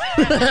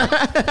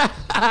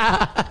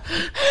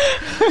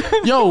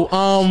 Yo,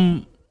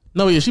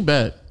 no, yeah, she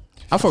bad.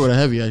 I fuck with her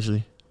heavy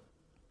actually.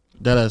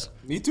 That ass.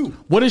 Me too.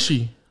 What is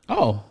she?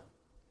 Oh.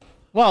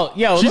 Well,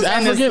 yo, She's let's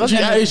end this- African. let's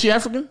end this- Is she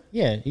African?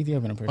 Yeah,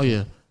 Ethiopian person. Oh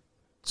yeah.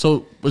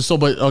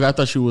 But okay, I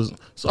thought she was.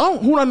 So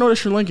who would I know that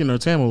Sri Lankan or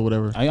Tamil or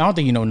whatever? I don't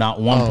think you know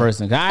not one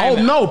person.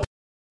 No,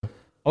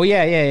 Oh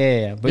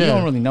yeah. But you Yeah.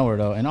 don't really know her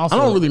though, and also I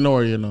don't really know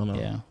her yet. No.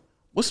 Yeah.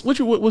 What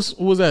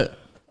was that?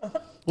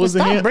 What's the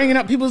Stop hint? bringing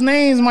up people's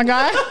names, my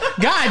guy.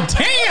 God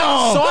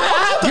damn.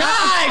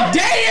 God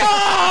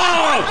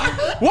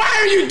damn. Why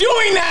are you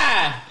doing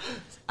that?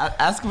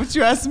 Ask what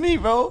you asked me,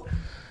 bro.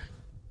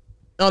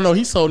 Oh no,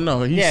 he said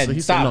no. He Yeah,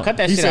 said stop. no. Cut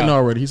that he shit said out. no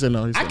already. He said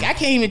no. I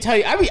can't even tell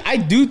you. I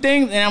do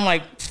things, and I'm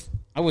like,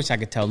 I wish I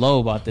could tell Lo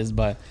about this,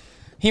 but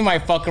he might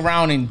fuck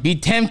around and be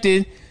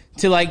tempted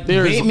to like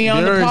bait me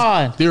on the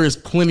pod. There is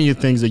plenty of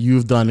things that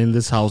you've done in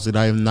this house that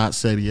I have not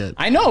said yet.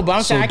 I know, but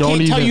I'm saying I don't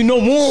can't tell even- you no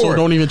more. So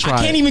don't even try. I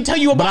can't it. even tell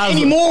you But about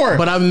I've- any more.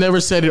 But I've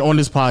never said it on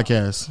this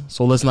podcast,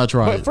 so let's not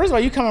try But it. first of all,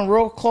 you coming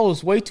real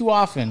close way too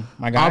often,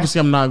 my guy. Obviously,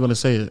 I'm not going to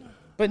say it.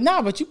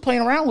 But you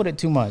playing around with it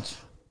too much.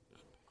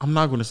 I'm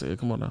not going to say it.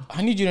 Come on now.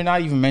 I need you to not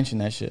even mention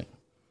that shit.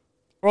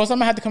 Or else I'm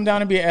gonna have to come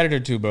down and be an editor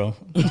too, bro.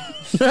 I'm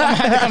gonna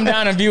have to come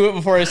down and view it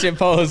before this shit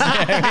posts. You know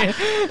what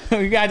I mean?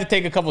 We got to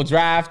take a couple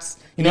drafts.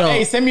 You know, Yo.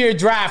 hey, send me your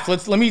draft.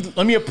 Let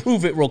me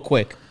approve it real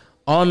quick.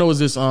 All I know is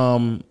this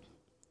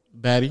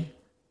baddie.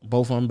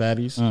 Both of them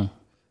baddies.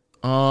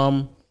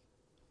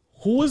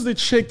 Who was the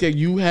chick that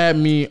you had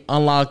me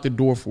unlock the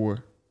door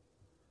for?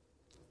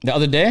 The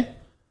other day,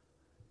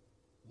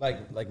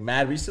 Like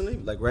mad recently,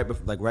 like right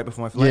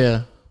before my flight.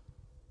 Yeah.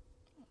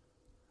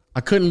 I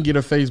couldn't get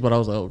her face, but I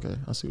was like, okay,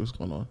 I see what's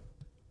going on.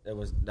 That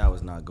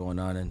was not going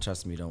on, and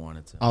trust me, you don't want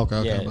it to.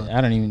 Okay. yeah, but- I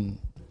don't even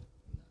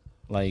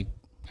like.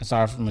 I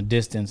saw her from a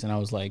distance, and I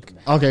was like,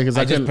 Okay, because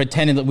I I just couldn't.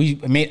 pretended that we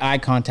made eye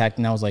contact,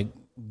 and I was like,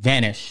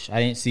 vanish. I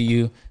didn't see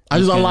you. I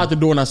just unlocked the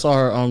door and I saw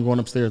her going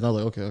upstairs. And I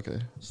was like, okay.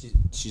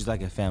 She's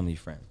like a family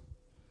friend.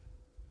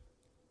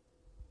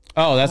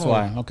 Oh, that's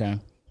why. Okay.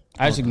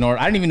 I just ignored.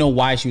 I didn't even know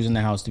why she was in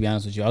the house. To be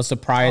honest with you, I was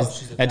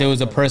surprised that there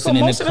was a person in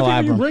the Most of the people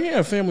you collab room. bring in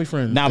are family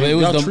friends. Nah, but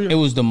it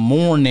was the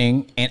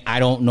morning, and I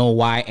don't know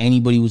why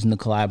anybody was in the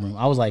collab room.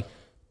 I was like,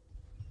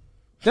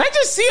 did I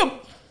just see a man?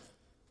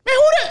 Who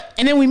that?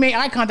 And then we made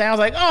eye contact. I was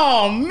like,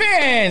 oh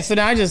man. So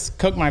then I just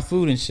cooked my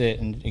food and shit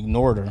and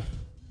ignored her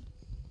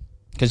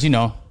because I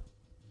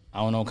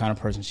don't know what kind of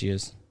person she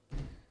is.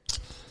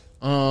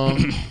 I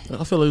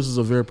feel like this is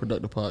a very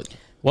productive pod.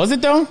 Was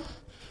it though?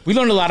 We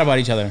learned a lot about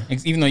each other,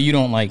 even though you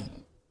don't like.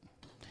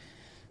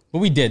 But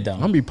we did though. I'm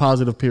gonna be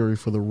positive period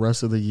for the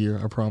rest of the year.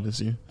 I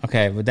promise you.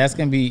 Okay, but that's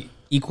gonna be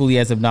equally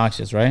as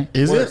obnoxious, right?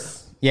 Is it?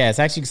 Worse. Yeah, it's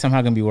actually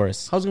somehow gonna be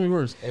worse How's it gonna be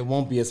worse? It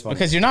won't be as funny.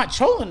 because you're not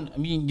trolling. I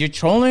mean, you're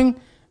trolling,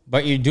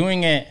 but you're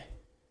doing it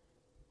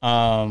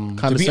to be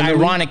Condescendingly?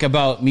 ironic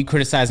about me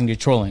criticizing your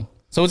trolling.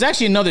 So it's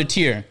actually another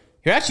tier.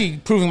 You're actually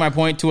proving my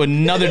point to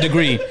another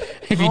degree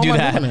if you How do am I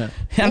that. doing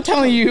I'm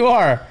telling you, you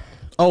are.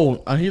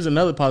 Oh, here's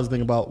another positive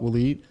thing about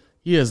Waleed.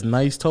 He has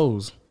nice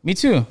toes. Me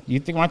too. You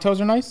think my toes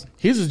are nice?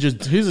 His is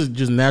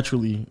just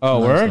naturally. Oh,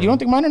 nice, word? though. You don't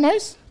think mine are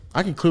nice?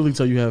 I can clearly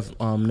tell you have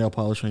nail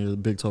polish on your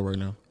big toe right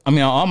now. I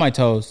mean, on all my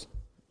toes.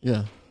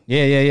 Yeah.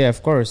 Yeah.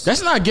 Of course.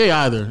 That's not gay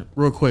either.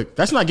 Real quick,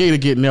 that's not gay to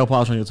get nail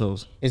polish on your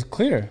toes. It's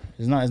clear.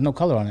 There's no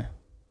color on it.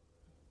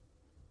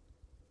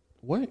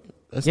 What?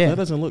 Yeah. That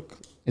doesn't look.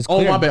 It's Oh,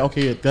 clear. my bad.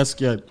 Okay, that's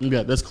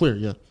that's clear.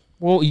 Yeah,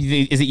 Well,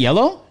 is it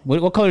yellow?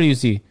 What color do you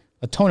see?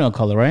 A toenail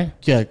color, right?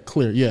 yeah,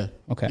 clear. Yeah,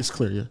 Okay. it's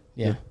clear. Yeah,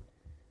 Yeah.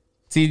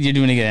 See, you're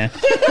doing it again.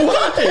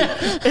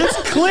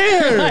 it's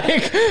clear.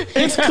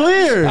 It's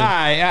clear. All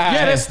right.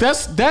 Yeah,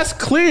 that's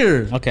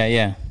clear. Okay,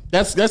 yeah.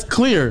 That's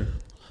clear.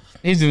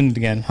 He's doing it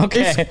again.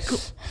 Okay.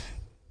 It's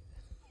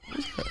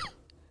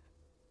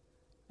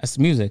That's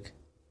music.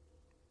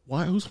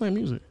 Why? Who's playing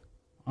music?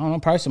 I don't know,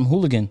 probably some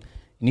hooligan.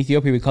 In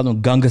Ethiopia, we call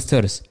them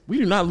gangsters. We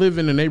do not live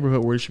in a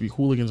neighborhood where there should be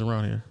hooligans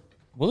around here.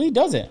 Willie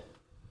does it.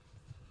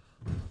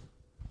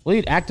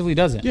 Willie actively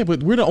does it. Yeah,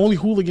 but we're the only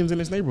hooligans in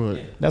this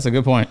neighborhood. That's a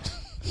good point.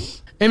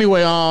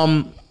 Anyway,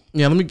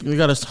 yeah, we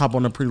gotta hop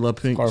on the Pretty Love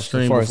Pink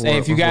stream. Hey,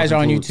 if you guys are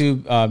on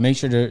concludes. YouTube, make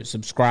sure to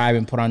subscribe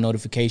and put on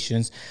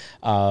notifications.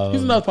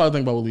 Here's another positive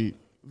thing about Waleed.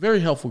 Very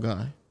helpful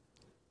guy.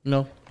 You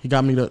know, he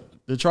got me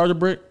the charger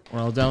brick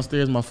when I was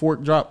downstairs. My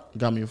fork dropped. He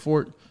got me a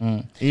fork.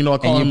 And, you know, I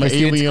call And him you an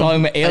proceeded to alien. call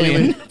him an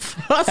alien.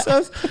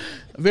 process.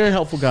 Very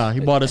helpful guy.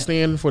 He bought a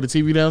stand for the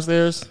TV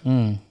downstairs.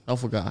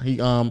 Helpful guy. He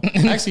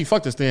actually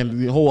fucked the stand.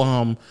 The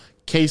whole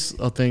case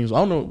of things.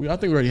 I don't know. I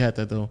think we already had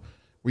that though.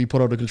 Where you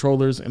put all the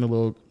controllers in a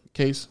little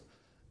case,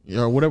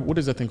 or whatever. What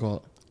is that thing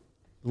called?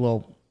 The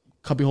little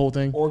cuppy hole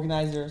thing.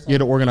 Organizer or something? Yeah,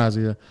 the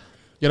organizer.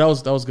 Yeah, that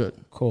was good.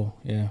 Cool.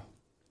 Yeah.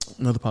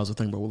 Another positive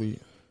thing about Waleed.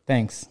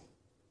 Thanks.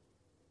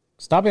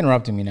 Stop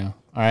interrupting me now.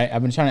 All right.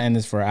 I've been trying to end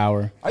this for an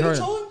hour. Are you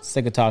trolling?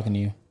 Sick of talking to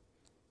you.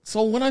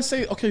 So when I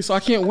say okay, so I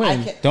can't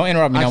win. Don't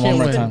interrupt me I now one can't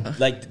more win. time.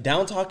 Like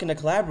down talk in the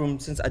collab room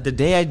since the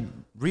day I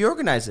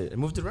reorganized it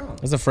and moved it around.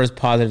 That's the first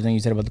positive thing you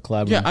said about the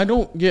collab. Yeah, I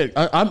don't get.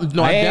 I'm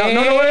no. I Hey, doubt. hey,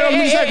 No, wait, let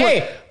me say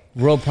quick. hey.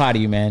 Real proud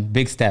of you, man.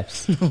 Big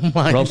steps.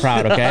 Real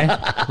proud, okay?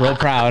 Real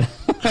proud.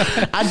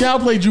 I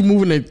downplayed you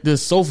moving the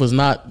sofas,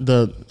 not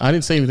the. I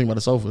didn't say anything about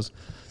the sofas.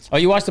 Oh,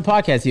 you watched the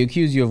podcast. He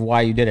accused you of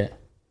why you did it.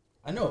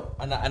 I know,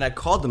 and I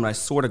called him, and I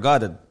swear to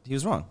God that he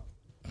was wrong.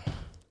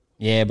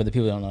 Yeah, but the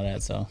people don't know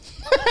that, so.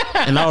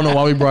 And I don't know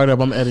why we brought it up.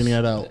 I'm editing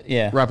that out.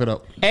 Yeah. Wrap it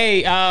up.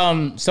 Hey,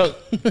 so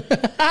if you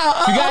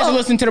guys are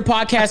listening to the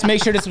podcast,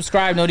 make sure to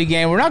subscribe, Noti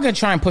Gang. We're not going to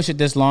try and push it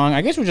this long.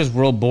 I guess we're just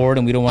real bored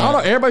and we don't I don't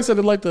want know. Everybody said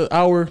they liked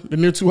the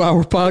near 2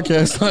 hour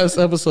podcast last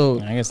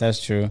episode. I guess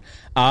that's true.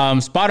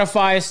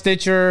 Spotify,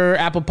 Stitcher,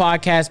 Apple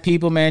Podcast,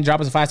 people, man, drop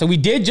us a 5-star. We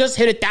did just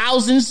hit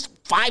 1,000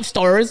 5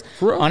 stars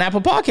For real? on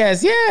Apple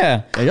Podcasts.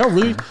 Yeah. Hey, y'all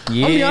really? I'll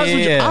be honest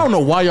with you. Yeah. I don't know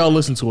why y'all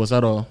listen to us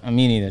at all. I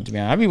mean, neither, to be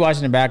honest. I'd be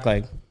watching it back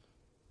like,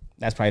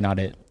 that's probably not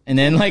it. And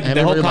then like And the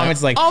then whole we're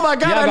comments like, oh my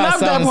God, y'all I got love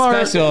that something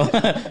part. special.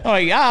 I'm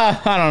like,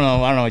 I don't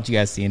know. I don't know what you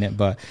guys seen it,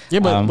 but Yeah,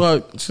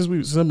 but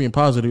since I'm being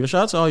positive,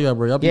 shout out to all y'all,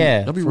 bro. Y'all be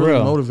for really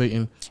real.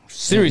 motivating.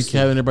 Seriously.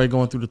 having everybody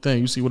going through the thing.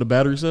 You see what the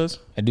battery says?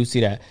 I do see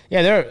that.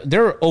 Yeah,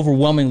 they're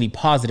overwhelmingly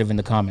positive in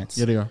the comments.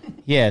 Yeah, they are.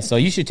 Yeah, so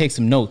you should take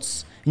some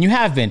notes. And you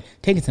have been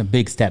taking some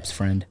big steps,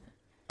 friend.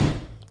 Can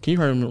you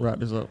hurry me wrap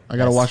this up? I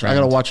gotta Best watch. friend. I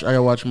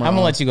gotta watch my. I'm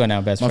gonna let you go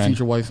now, best my friend.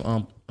 future wife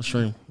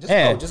stream.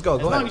 Just go. Go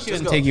As long ahead. as she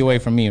Just doesn't go. take you away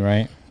from me,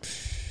 right?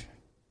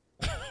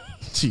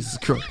 Jesus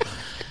Christ.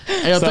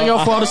 Hey, thank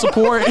y'all for all the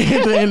support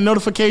and the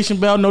notification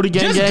bell. Know the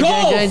gang, Just gang, go.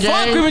 gang, gang,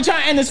 Fuck, we've gang. been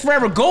trying to end this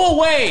forever. Go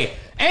away.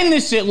 End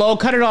this shit, Lo.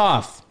 Cut it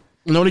off.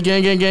 Know the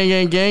gang, gang, gang,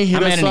 gang, gang. Hit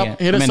I'm us ending up.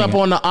 it. Hit I'm us up ending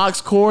it. on the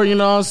Ox Core. You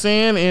know what I'm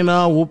saying? And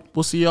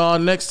we'll see y'all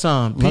next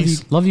time.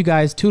 Peace. Love you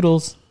guys.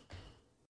 Toodles.